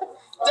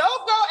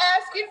go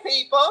asking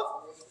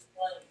people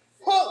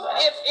who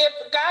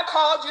if God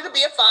called you to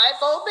be a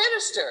fivefold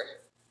minister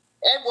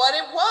and what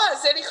it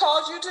was that He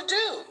called you to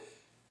do.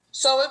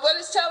 So what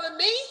it's telling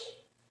me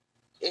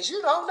is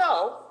you don't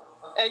know,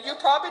 and you're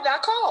probably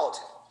not called.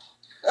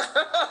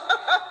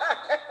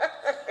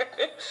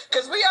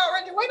 Because we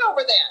already went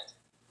over that,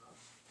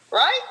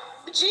 right?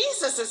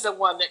 Jesus is the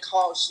one that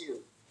calls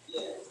you.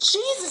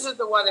 Jesus is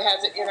the one that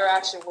has an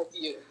interaction with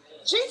you.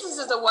 Jesus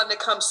is the one that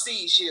comes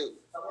sees you.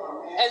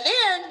 And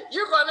then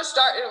you're going to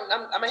start,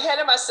 I'm ahead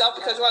of myself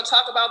because we're going to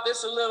talk about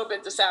this a little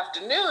bit this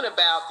afternoon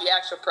about the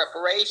actual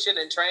preparation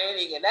and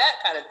training and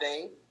that kind of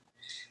thing.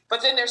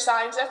 But then there's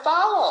signs that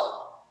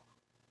follow.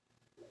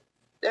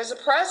 There's a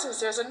presence,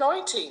 there's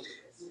anointing.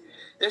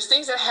 There's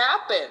things that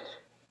happen.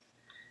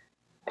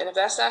 And if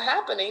that's not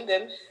happening,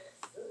 then,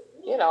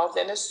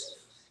 then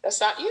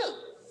that's not you.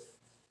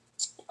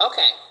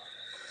 Okay.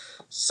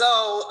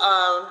 So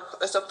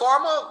it's a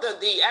formal,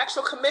 the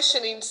actual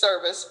commissioning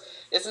service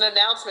is an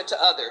announcement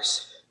to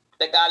others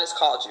that God has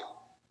called you.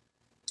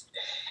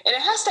 And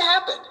it has to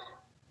happen.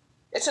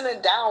 It's an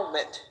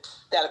endowment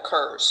that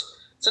occurs.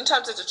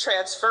 Sometimes it's a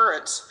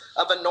transference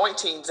of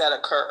anointings that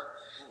occur.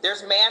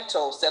 There's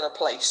mantles that are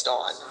placed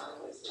on.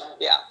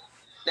 Yeah.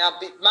 Now,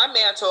 my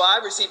mantle,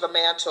 I receive a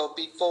mantle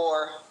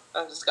before,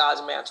 it's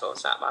God's mantle,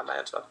 it's not my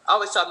mantle. I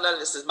always tell them none of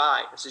this is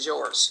mine, this is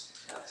yours.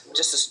 I'm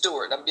just a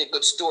steward, I'm being a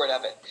good steward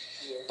of it.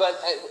 But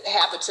it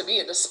happened to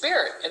me in the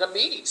spirit, in a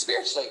meeting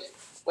spiritually,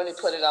 when He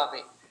put it on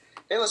me.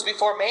 It was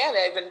before man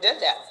even did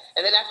that.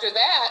 And then after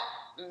that,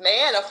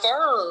 man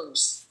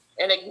affirms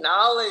and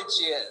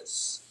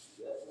acknowledges.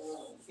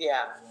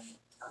 Yeah.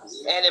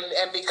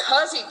 And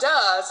because He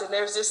does, and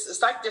there's this,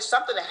 it's like there's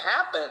something that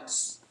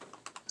happens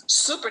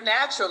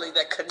supernaturally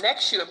that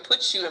connects you and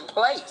puts you in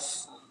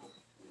place.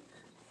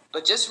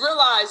 But just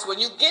realize when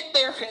you get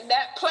there in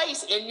that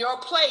place, in your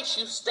place,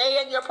 you stay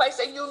in your place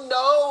and you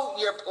know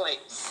your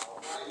place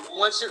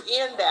once you're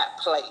in that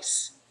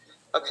place.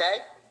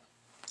 Okay?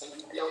 And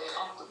you feel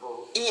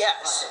comfortable.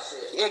 Yes,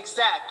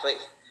 exactly.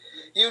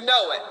 You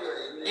know it.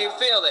 You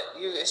feel it.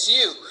 It's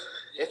you.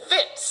 It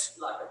fits.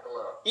 Like a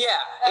glove.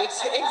 Yeah,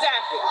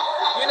 exactly.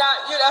 You're not.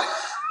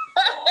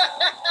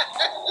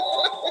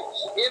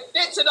 It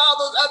fits in all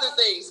those other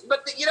things.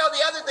 But the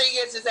other thing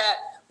is that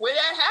when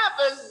that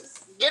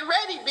happens, get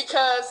ready,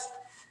 because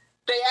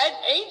the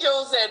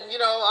angels and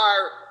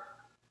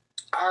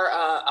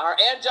our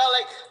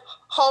angelic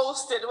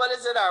host and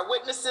our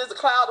witnesses, the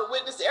cloud of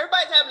witnesses,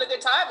 everybody's having a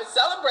good time and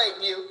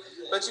celebrating you.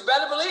 But you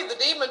better believe the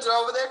demons are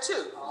over there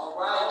too,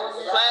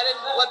 planning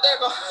what they're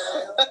going.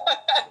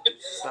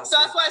 So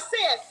that's why I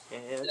said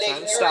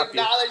you're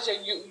acknowledged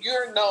and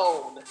you're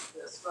known.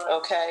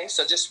 Okay,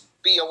 so just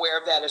be aware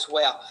of that as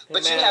well.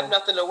 But you have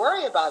nothing to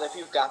worry about if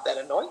you've got that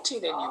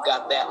anointing and you've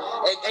got that,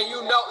 and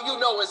you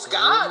know it's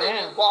God.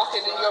 And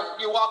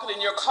you're walking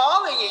in your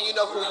calling, and you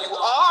know who you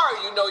are.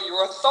 You know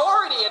your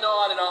authority, and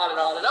on and on and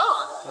on and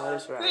on.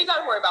 That's right. You ain't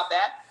got to worry about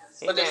that.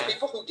 But there's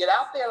people who get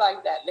out there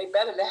like that. They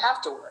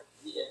have to worry.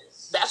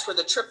 Yes. That's where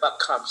the trip up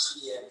comes.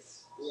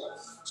 Yes.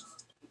 Yes.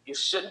 You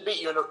shouldn't be.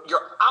 You're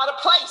out of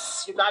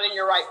place. You're not in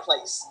your right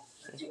place.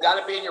 You got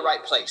to be in your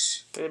right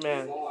place.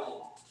 Amen.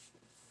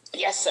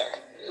 Yes, sir.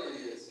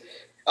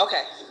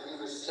 Okay.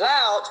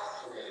 Loud.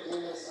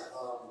 Amos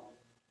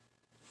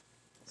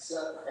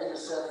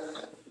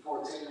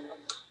 7:14.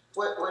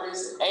 What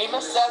is it?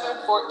 Amos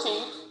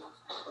 7:14.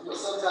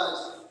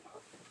 Sometimes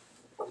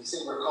when you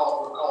say we're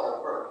called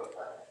at birth,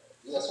 right?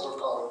 Yes, we're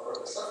called at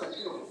birth. Sometimes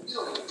you don't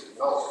even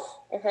know.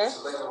 So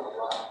they don't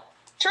lie.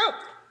 True.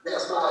 They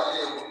have no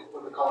idea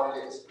what the calling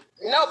is.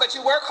 No, but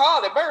you were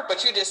called at birth,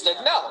 but you just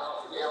didn't know.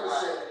 Amos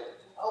said,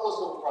 I was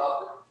no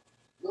prophet,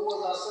 nor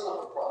was I son of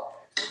a prophet,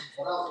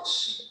 but I was a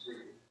sheep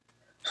breeder.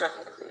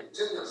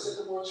 Tending of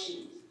sycamore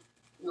trees.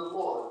 And the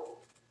Lord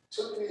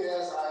took me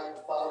as I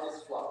followed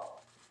his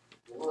flock.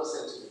 The Lord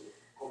said to me,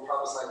 go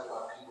prophesy to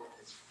my people.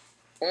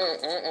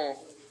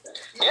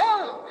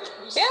 Yeah.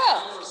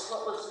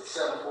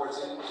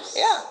 7:14.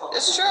 Yeah,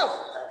 it's true.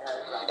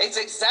 It's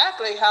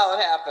exactly how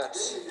it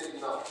happens.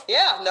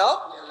 Yeah, no.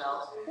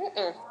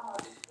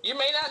 You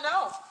may not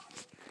know.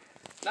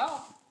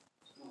 No.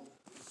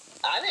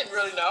 I didn't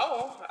really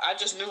know. I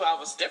just knew I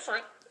was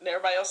different. And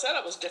everybody else said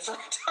I was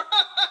different.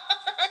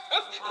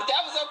 But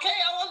that was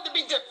okay. I wanted to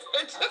be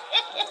different.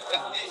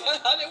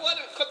 I didn't want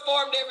to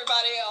conform to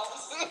everybody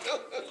else. I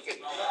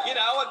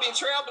want to be a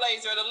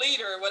trailblazer and a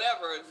leader or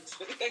whatever.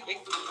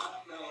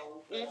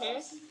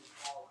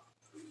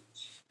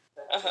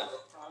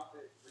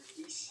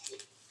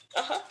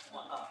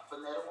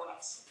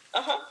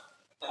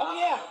 Oh,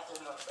 yeah.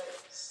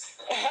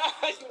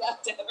 You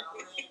laughed at her.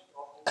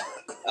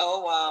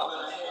 Oh,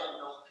 wow.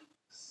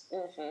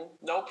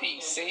 No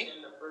peace, see?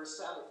 And the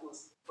first time it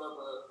was for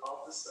the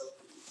office of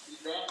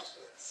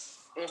evangelist.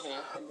 And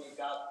then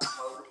God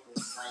promoted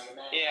this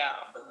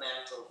the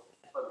mantle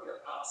for the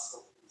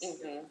apostle.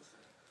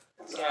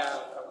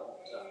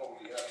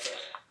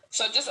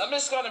 So I'm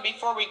just going to,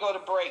 before we go to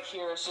break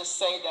here, is just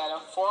say that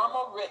a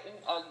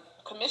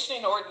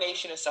commissioning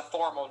ordination is a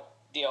formal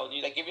deal.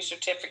 They give you a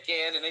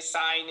certificate and they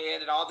sign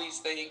it and all these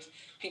things.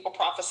 People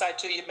prophesy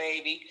to you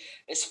maybe.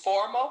 It's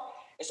formal.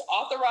 It's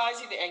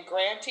authorizing and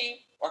granting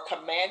or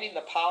commanding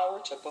the power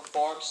to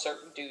perform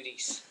certain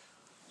duties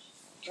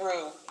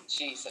through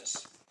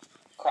Jesus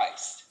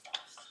Christ.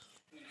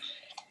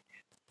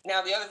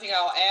 Now, the other thing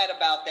I'll add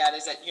about that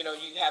is that, you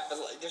have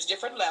there's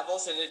different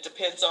levels, and it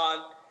depends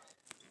on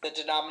the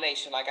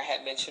denomination, like I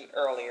had mentioned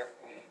earlier.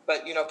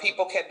 But,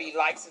 people can be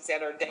licensed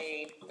and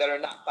ordained that are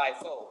not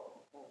fivefold.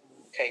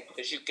 Okay,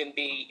 because you can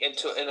be in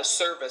a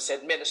service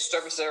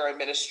or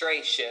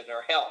administration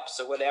or helps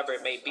or whatever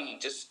it may be.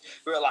 Just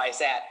realize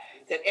that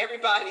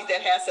everybody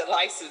that has a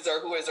license or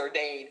who is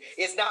ordained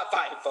is not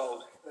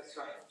fivefold. That's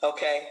right.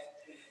 Okay,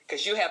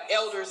 because you have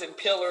elders and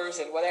pillars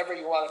and whatever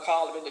you want to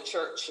call them in the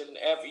church, and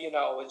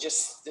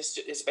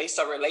it's based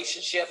on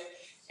relationship,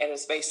 and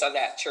it's based on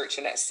that church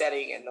and that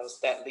setting and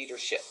that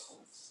leadership.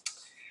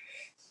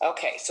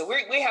 Okay, so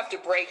we have to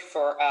break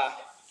for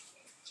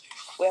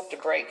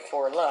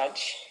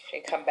lunch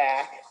and come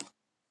back.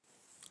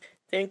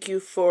 Thank you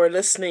for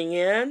listening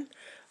in.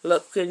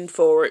 Looking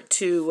forward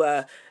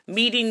to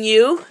meeting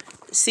you,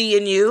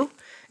 seeing you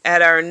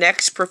at our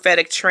next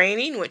prophetic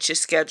training, which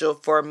is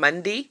scheduled for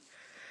Monday,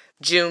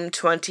 June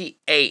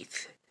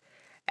 28th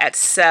at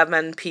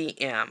 7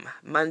 p.m.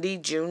 Monday,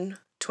 June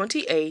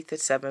 28th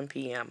at 7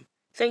 p.m.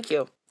 Thank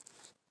you.